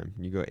what time?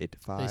 You go 8 to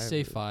 5? They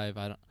say 5.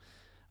 I don't.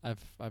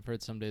 I've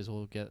heard some days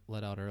we'll get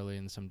let out early,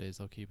 and some days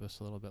they'll keep us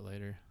a little bit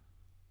later.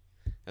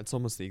 That's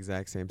almost the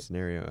exact same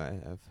scenario I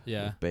have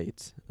with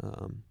Bates.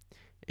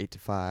 8 to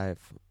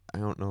 5. I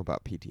don't know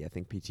about PT. I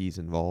think PT's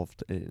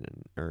involved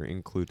or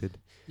included.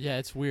 Yeah,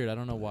 it's weird. I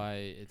don't know why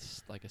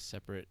it's a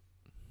separate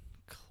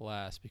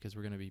class, because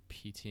we're going to be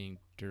PTing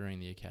during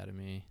the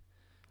academy.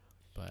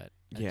 But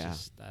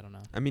I don't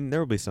know. I mean, there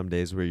will be some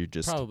days where you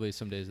just Probably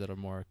some days that are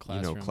more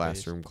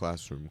classroom.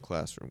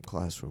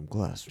 classroom.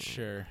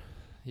 Sure.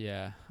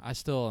 Yeah. I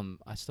still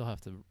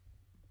have to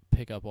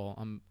pick up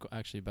I'm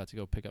actually about to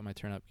go pick up my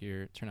turnout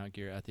gear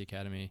at the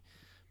academy,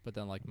 but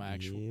then my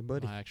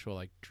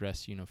actual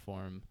dress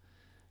uniform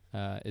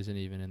isn't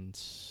even in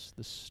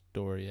the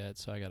store yet,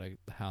 so I got to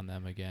hound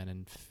them again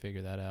and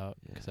figure that out,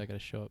 because I got to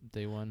show up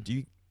day 1. Do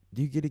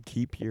you get to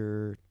keep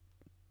your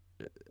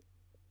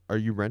are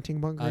you renting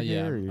bunker gear?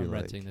 Yeah, or I'm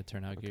renting the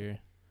turnout gear.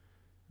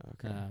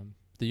 Okay.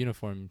 The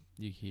uniform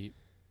you keep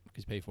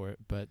because you pay for it,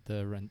 but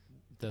the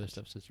other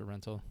stuff's just a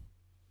rental.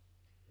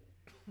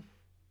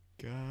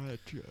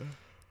 Gotcha.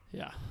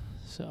 Yeah,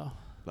 so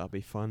That'll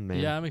be fun, man.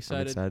 yeah, I'm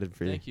excited. I'm excited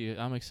for Thank you.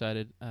 I'm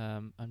excited.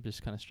 I'm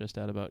just kind of stressed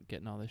out about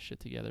getting all this shit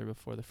together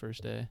before the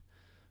first day.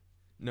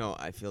 No,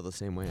 I feel the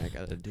same way. I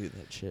gotta do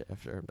that shit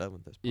after I'm done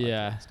with this podcast.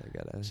 Yeah. I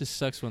gotta. It just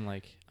sucks when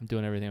I'm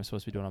doing everything I'm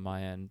supposed to be doing on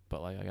my end,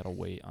 but I gotta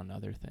wait on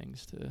other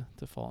things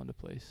to fall into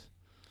place.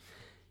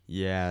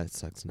 Yeah, it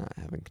sucks not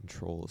having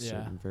control of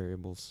certain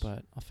variables.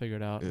 But I'll figure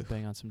it out and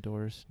bang on some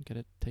doors and get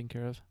it taken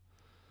care of.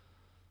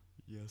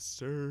 Yes,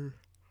 sir.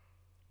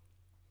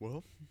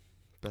 Well,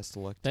 best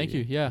of luck. Thank to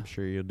you. Yeah. I'm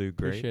sure you'll do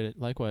great. Appreciate it.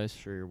 Likewise.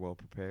 I'm sure you're well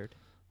prepared.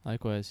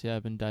 Likewise, yeah,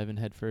 I've been diving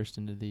headfirst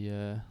into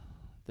the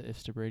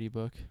Ifs to Brady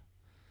book,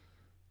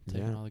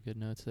 taking all the good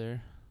notes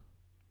there.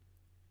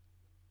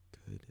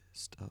 Good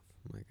stuff,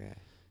 my guy.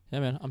 Yeah,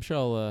 man, I'm sure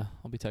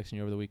I'll be texting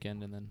you over the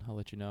weekend, and then I'll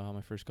let you know how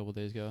my first couple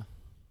days go.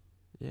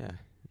 Yeah,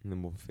 and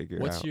then we'll figure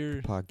What's out your-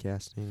 the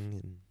podcasting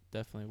and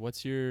Definitely.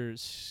 What's your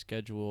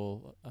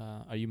schedule?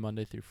 Are you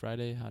Monday through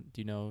Friday?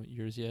 Do you know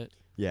yours yet?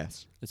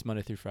 yes. It's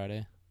Monday through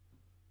Friday.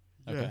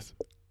 Okay. Yes.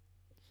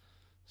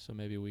 So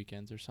maybe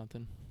weekends or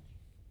something.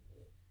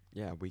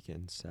 Yeah,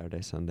 weekends,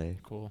 Saturday, Sunday,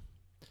 Cool.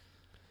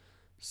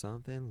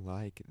 something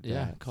like that.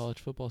 Yeah, college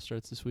football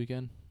starts this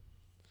weekend.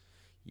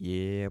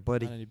 Yeah,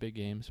 buddy. Not any big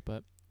games,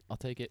 but I'll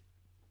take it.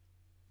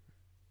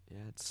 Yeah,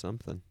 it's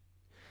something.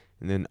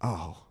 And then,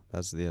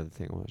 that's the other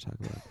thing I want to talk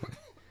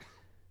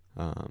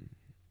about.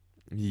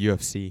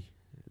 UFC,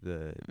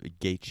 the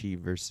Gaethje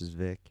versus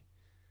Vic.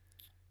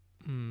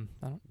 I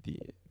don't.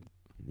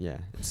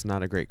 It's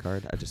not a great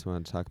card. I just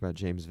want to talk about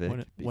James Vick.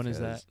 When is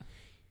that? because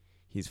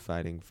He's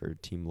fighting for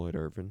Team Lloyd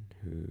Irvin,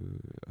 who,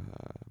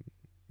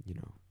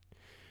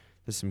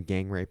 there's some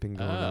gang raping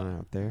going on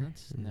out there.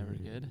 That's never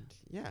good.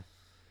 Yeah.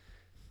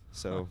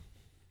 So,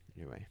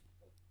 anyway,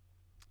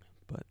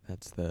 but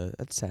that's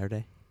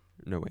Saturday.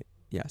 No, wait.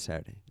 Yeah,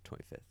 Saturday,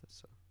 25th.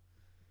 So,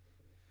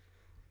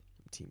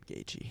 Team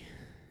Gaethje.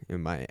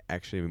 And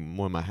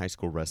one of my high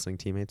school wrestling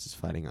teammates is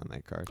fighting on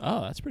that card.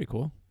 Oh, that's pretty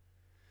cool.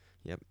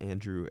 Yep,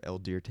 Andrew El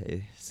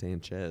Dirte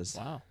Sanchez.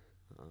 Wow.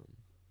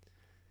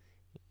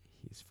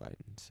 He's fighting,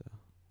 so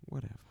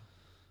whatever.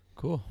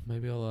 Cool.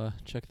 Maybe I'll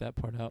check that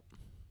part out.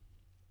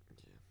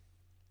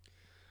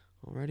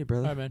 Alrighty,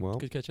 brother. All right, man. Well,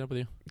 Good catching up with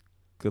you.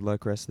 good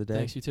luck rest of the day.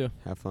 Thanks, you too.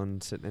 Have fun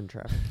sitting in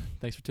traffic.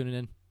 Thanks for tuning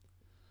in.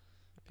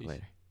 Peace.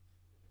 Later.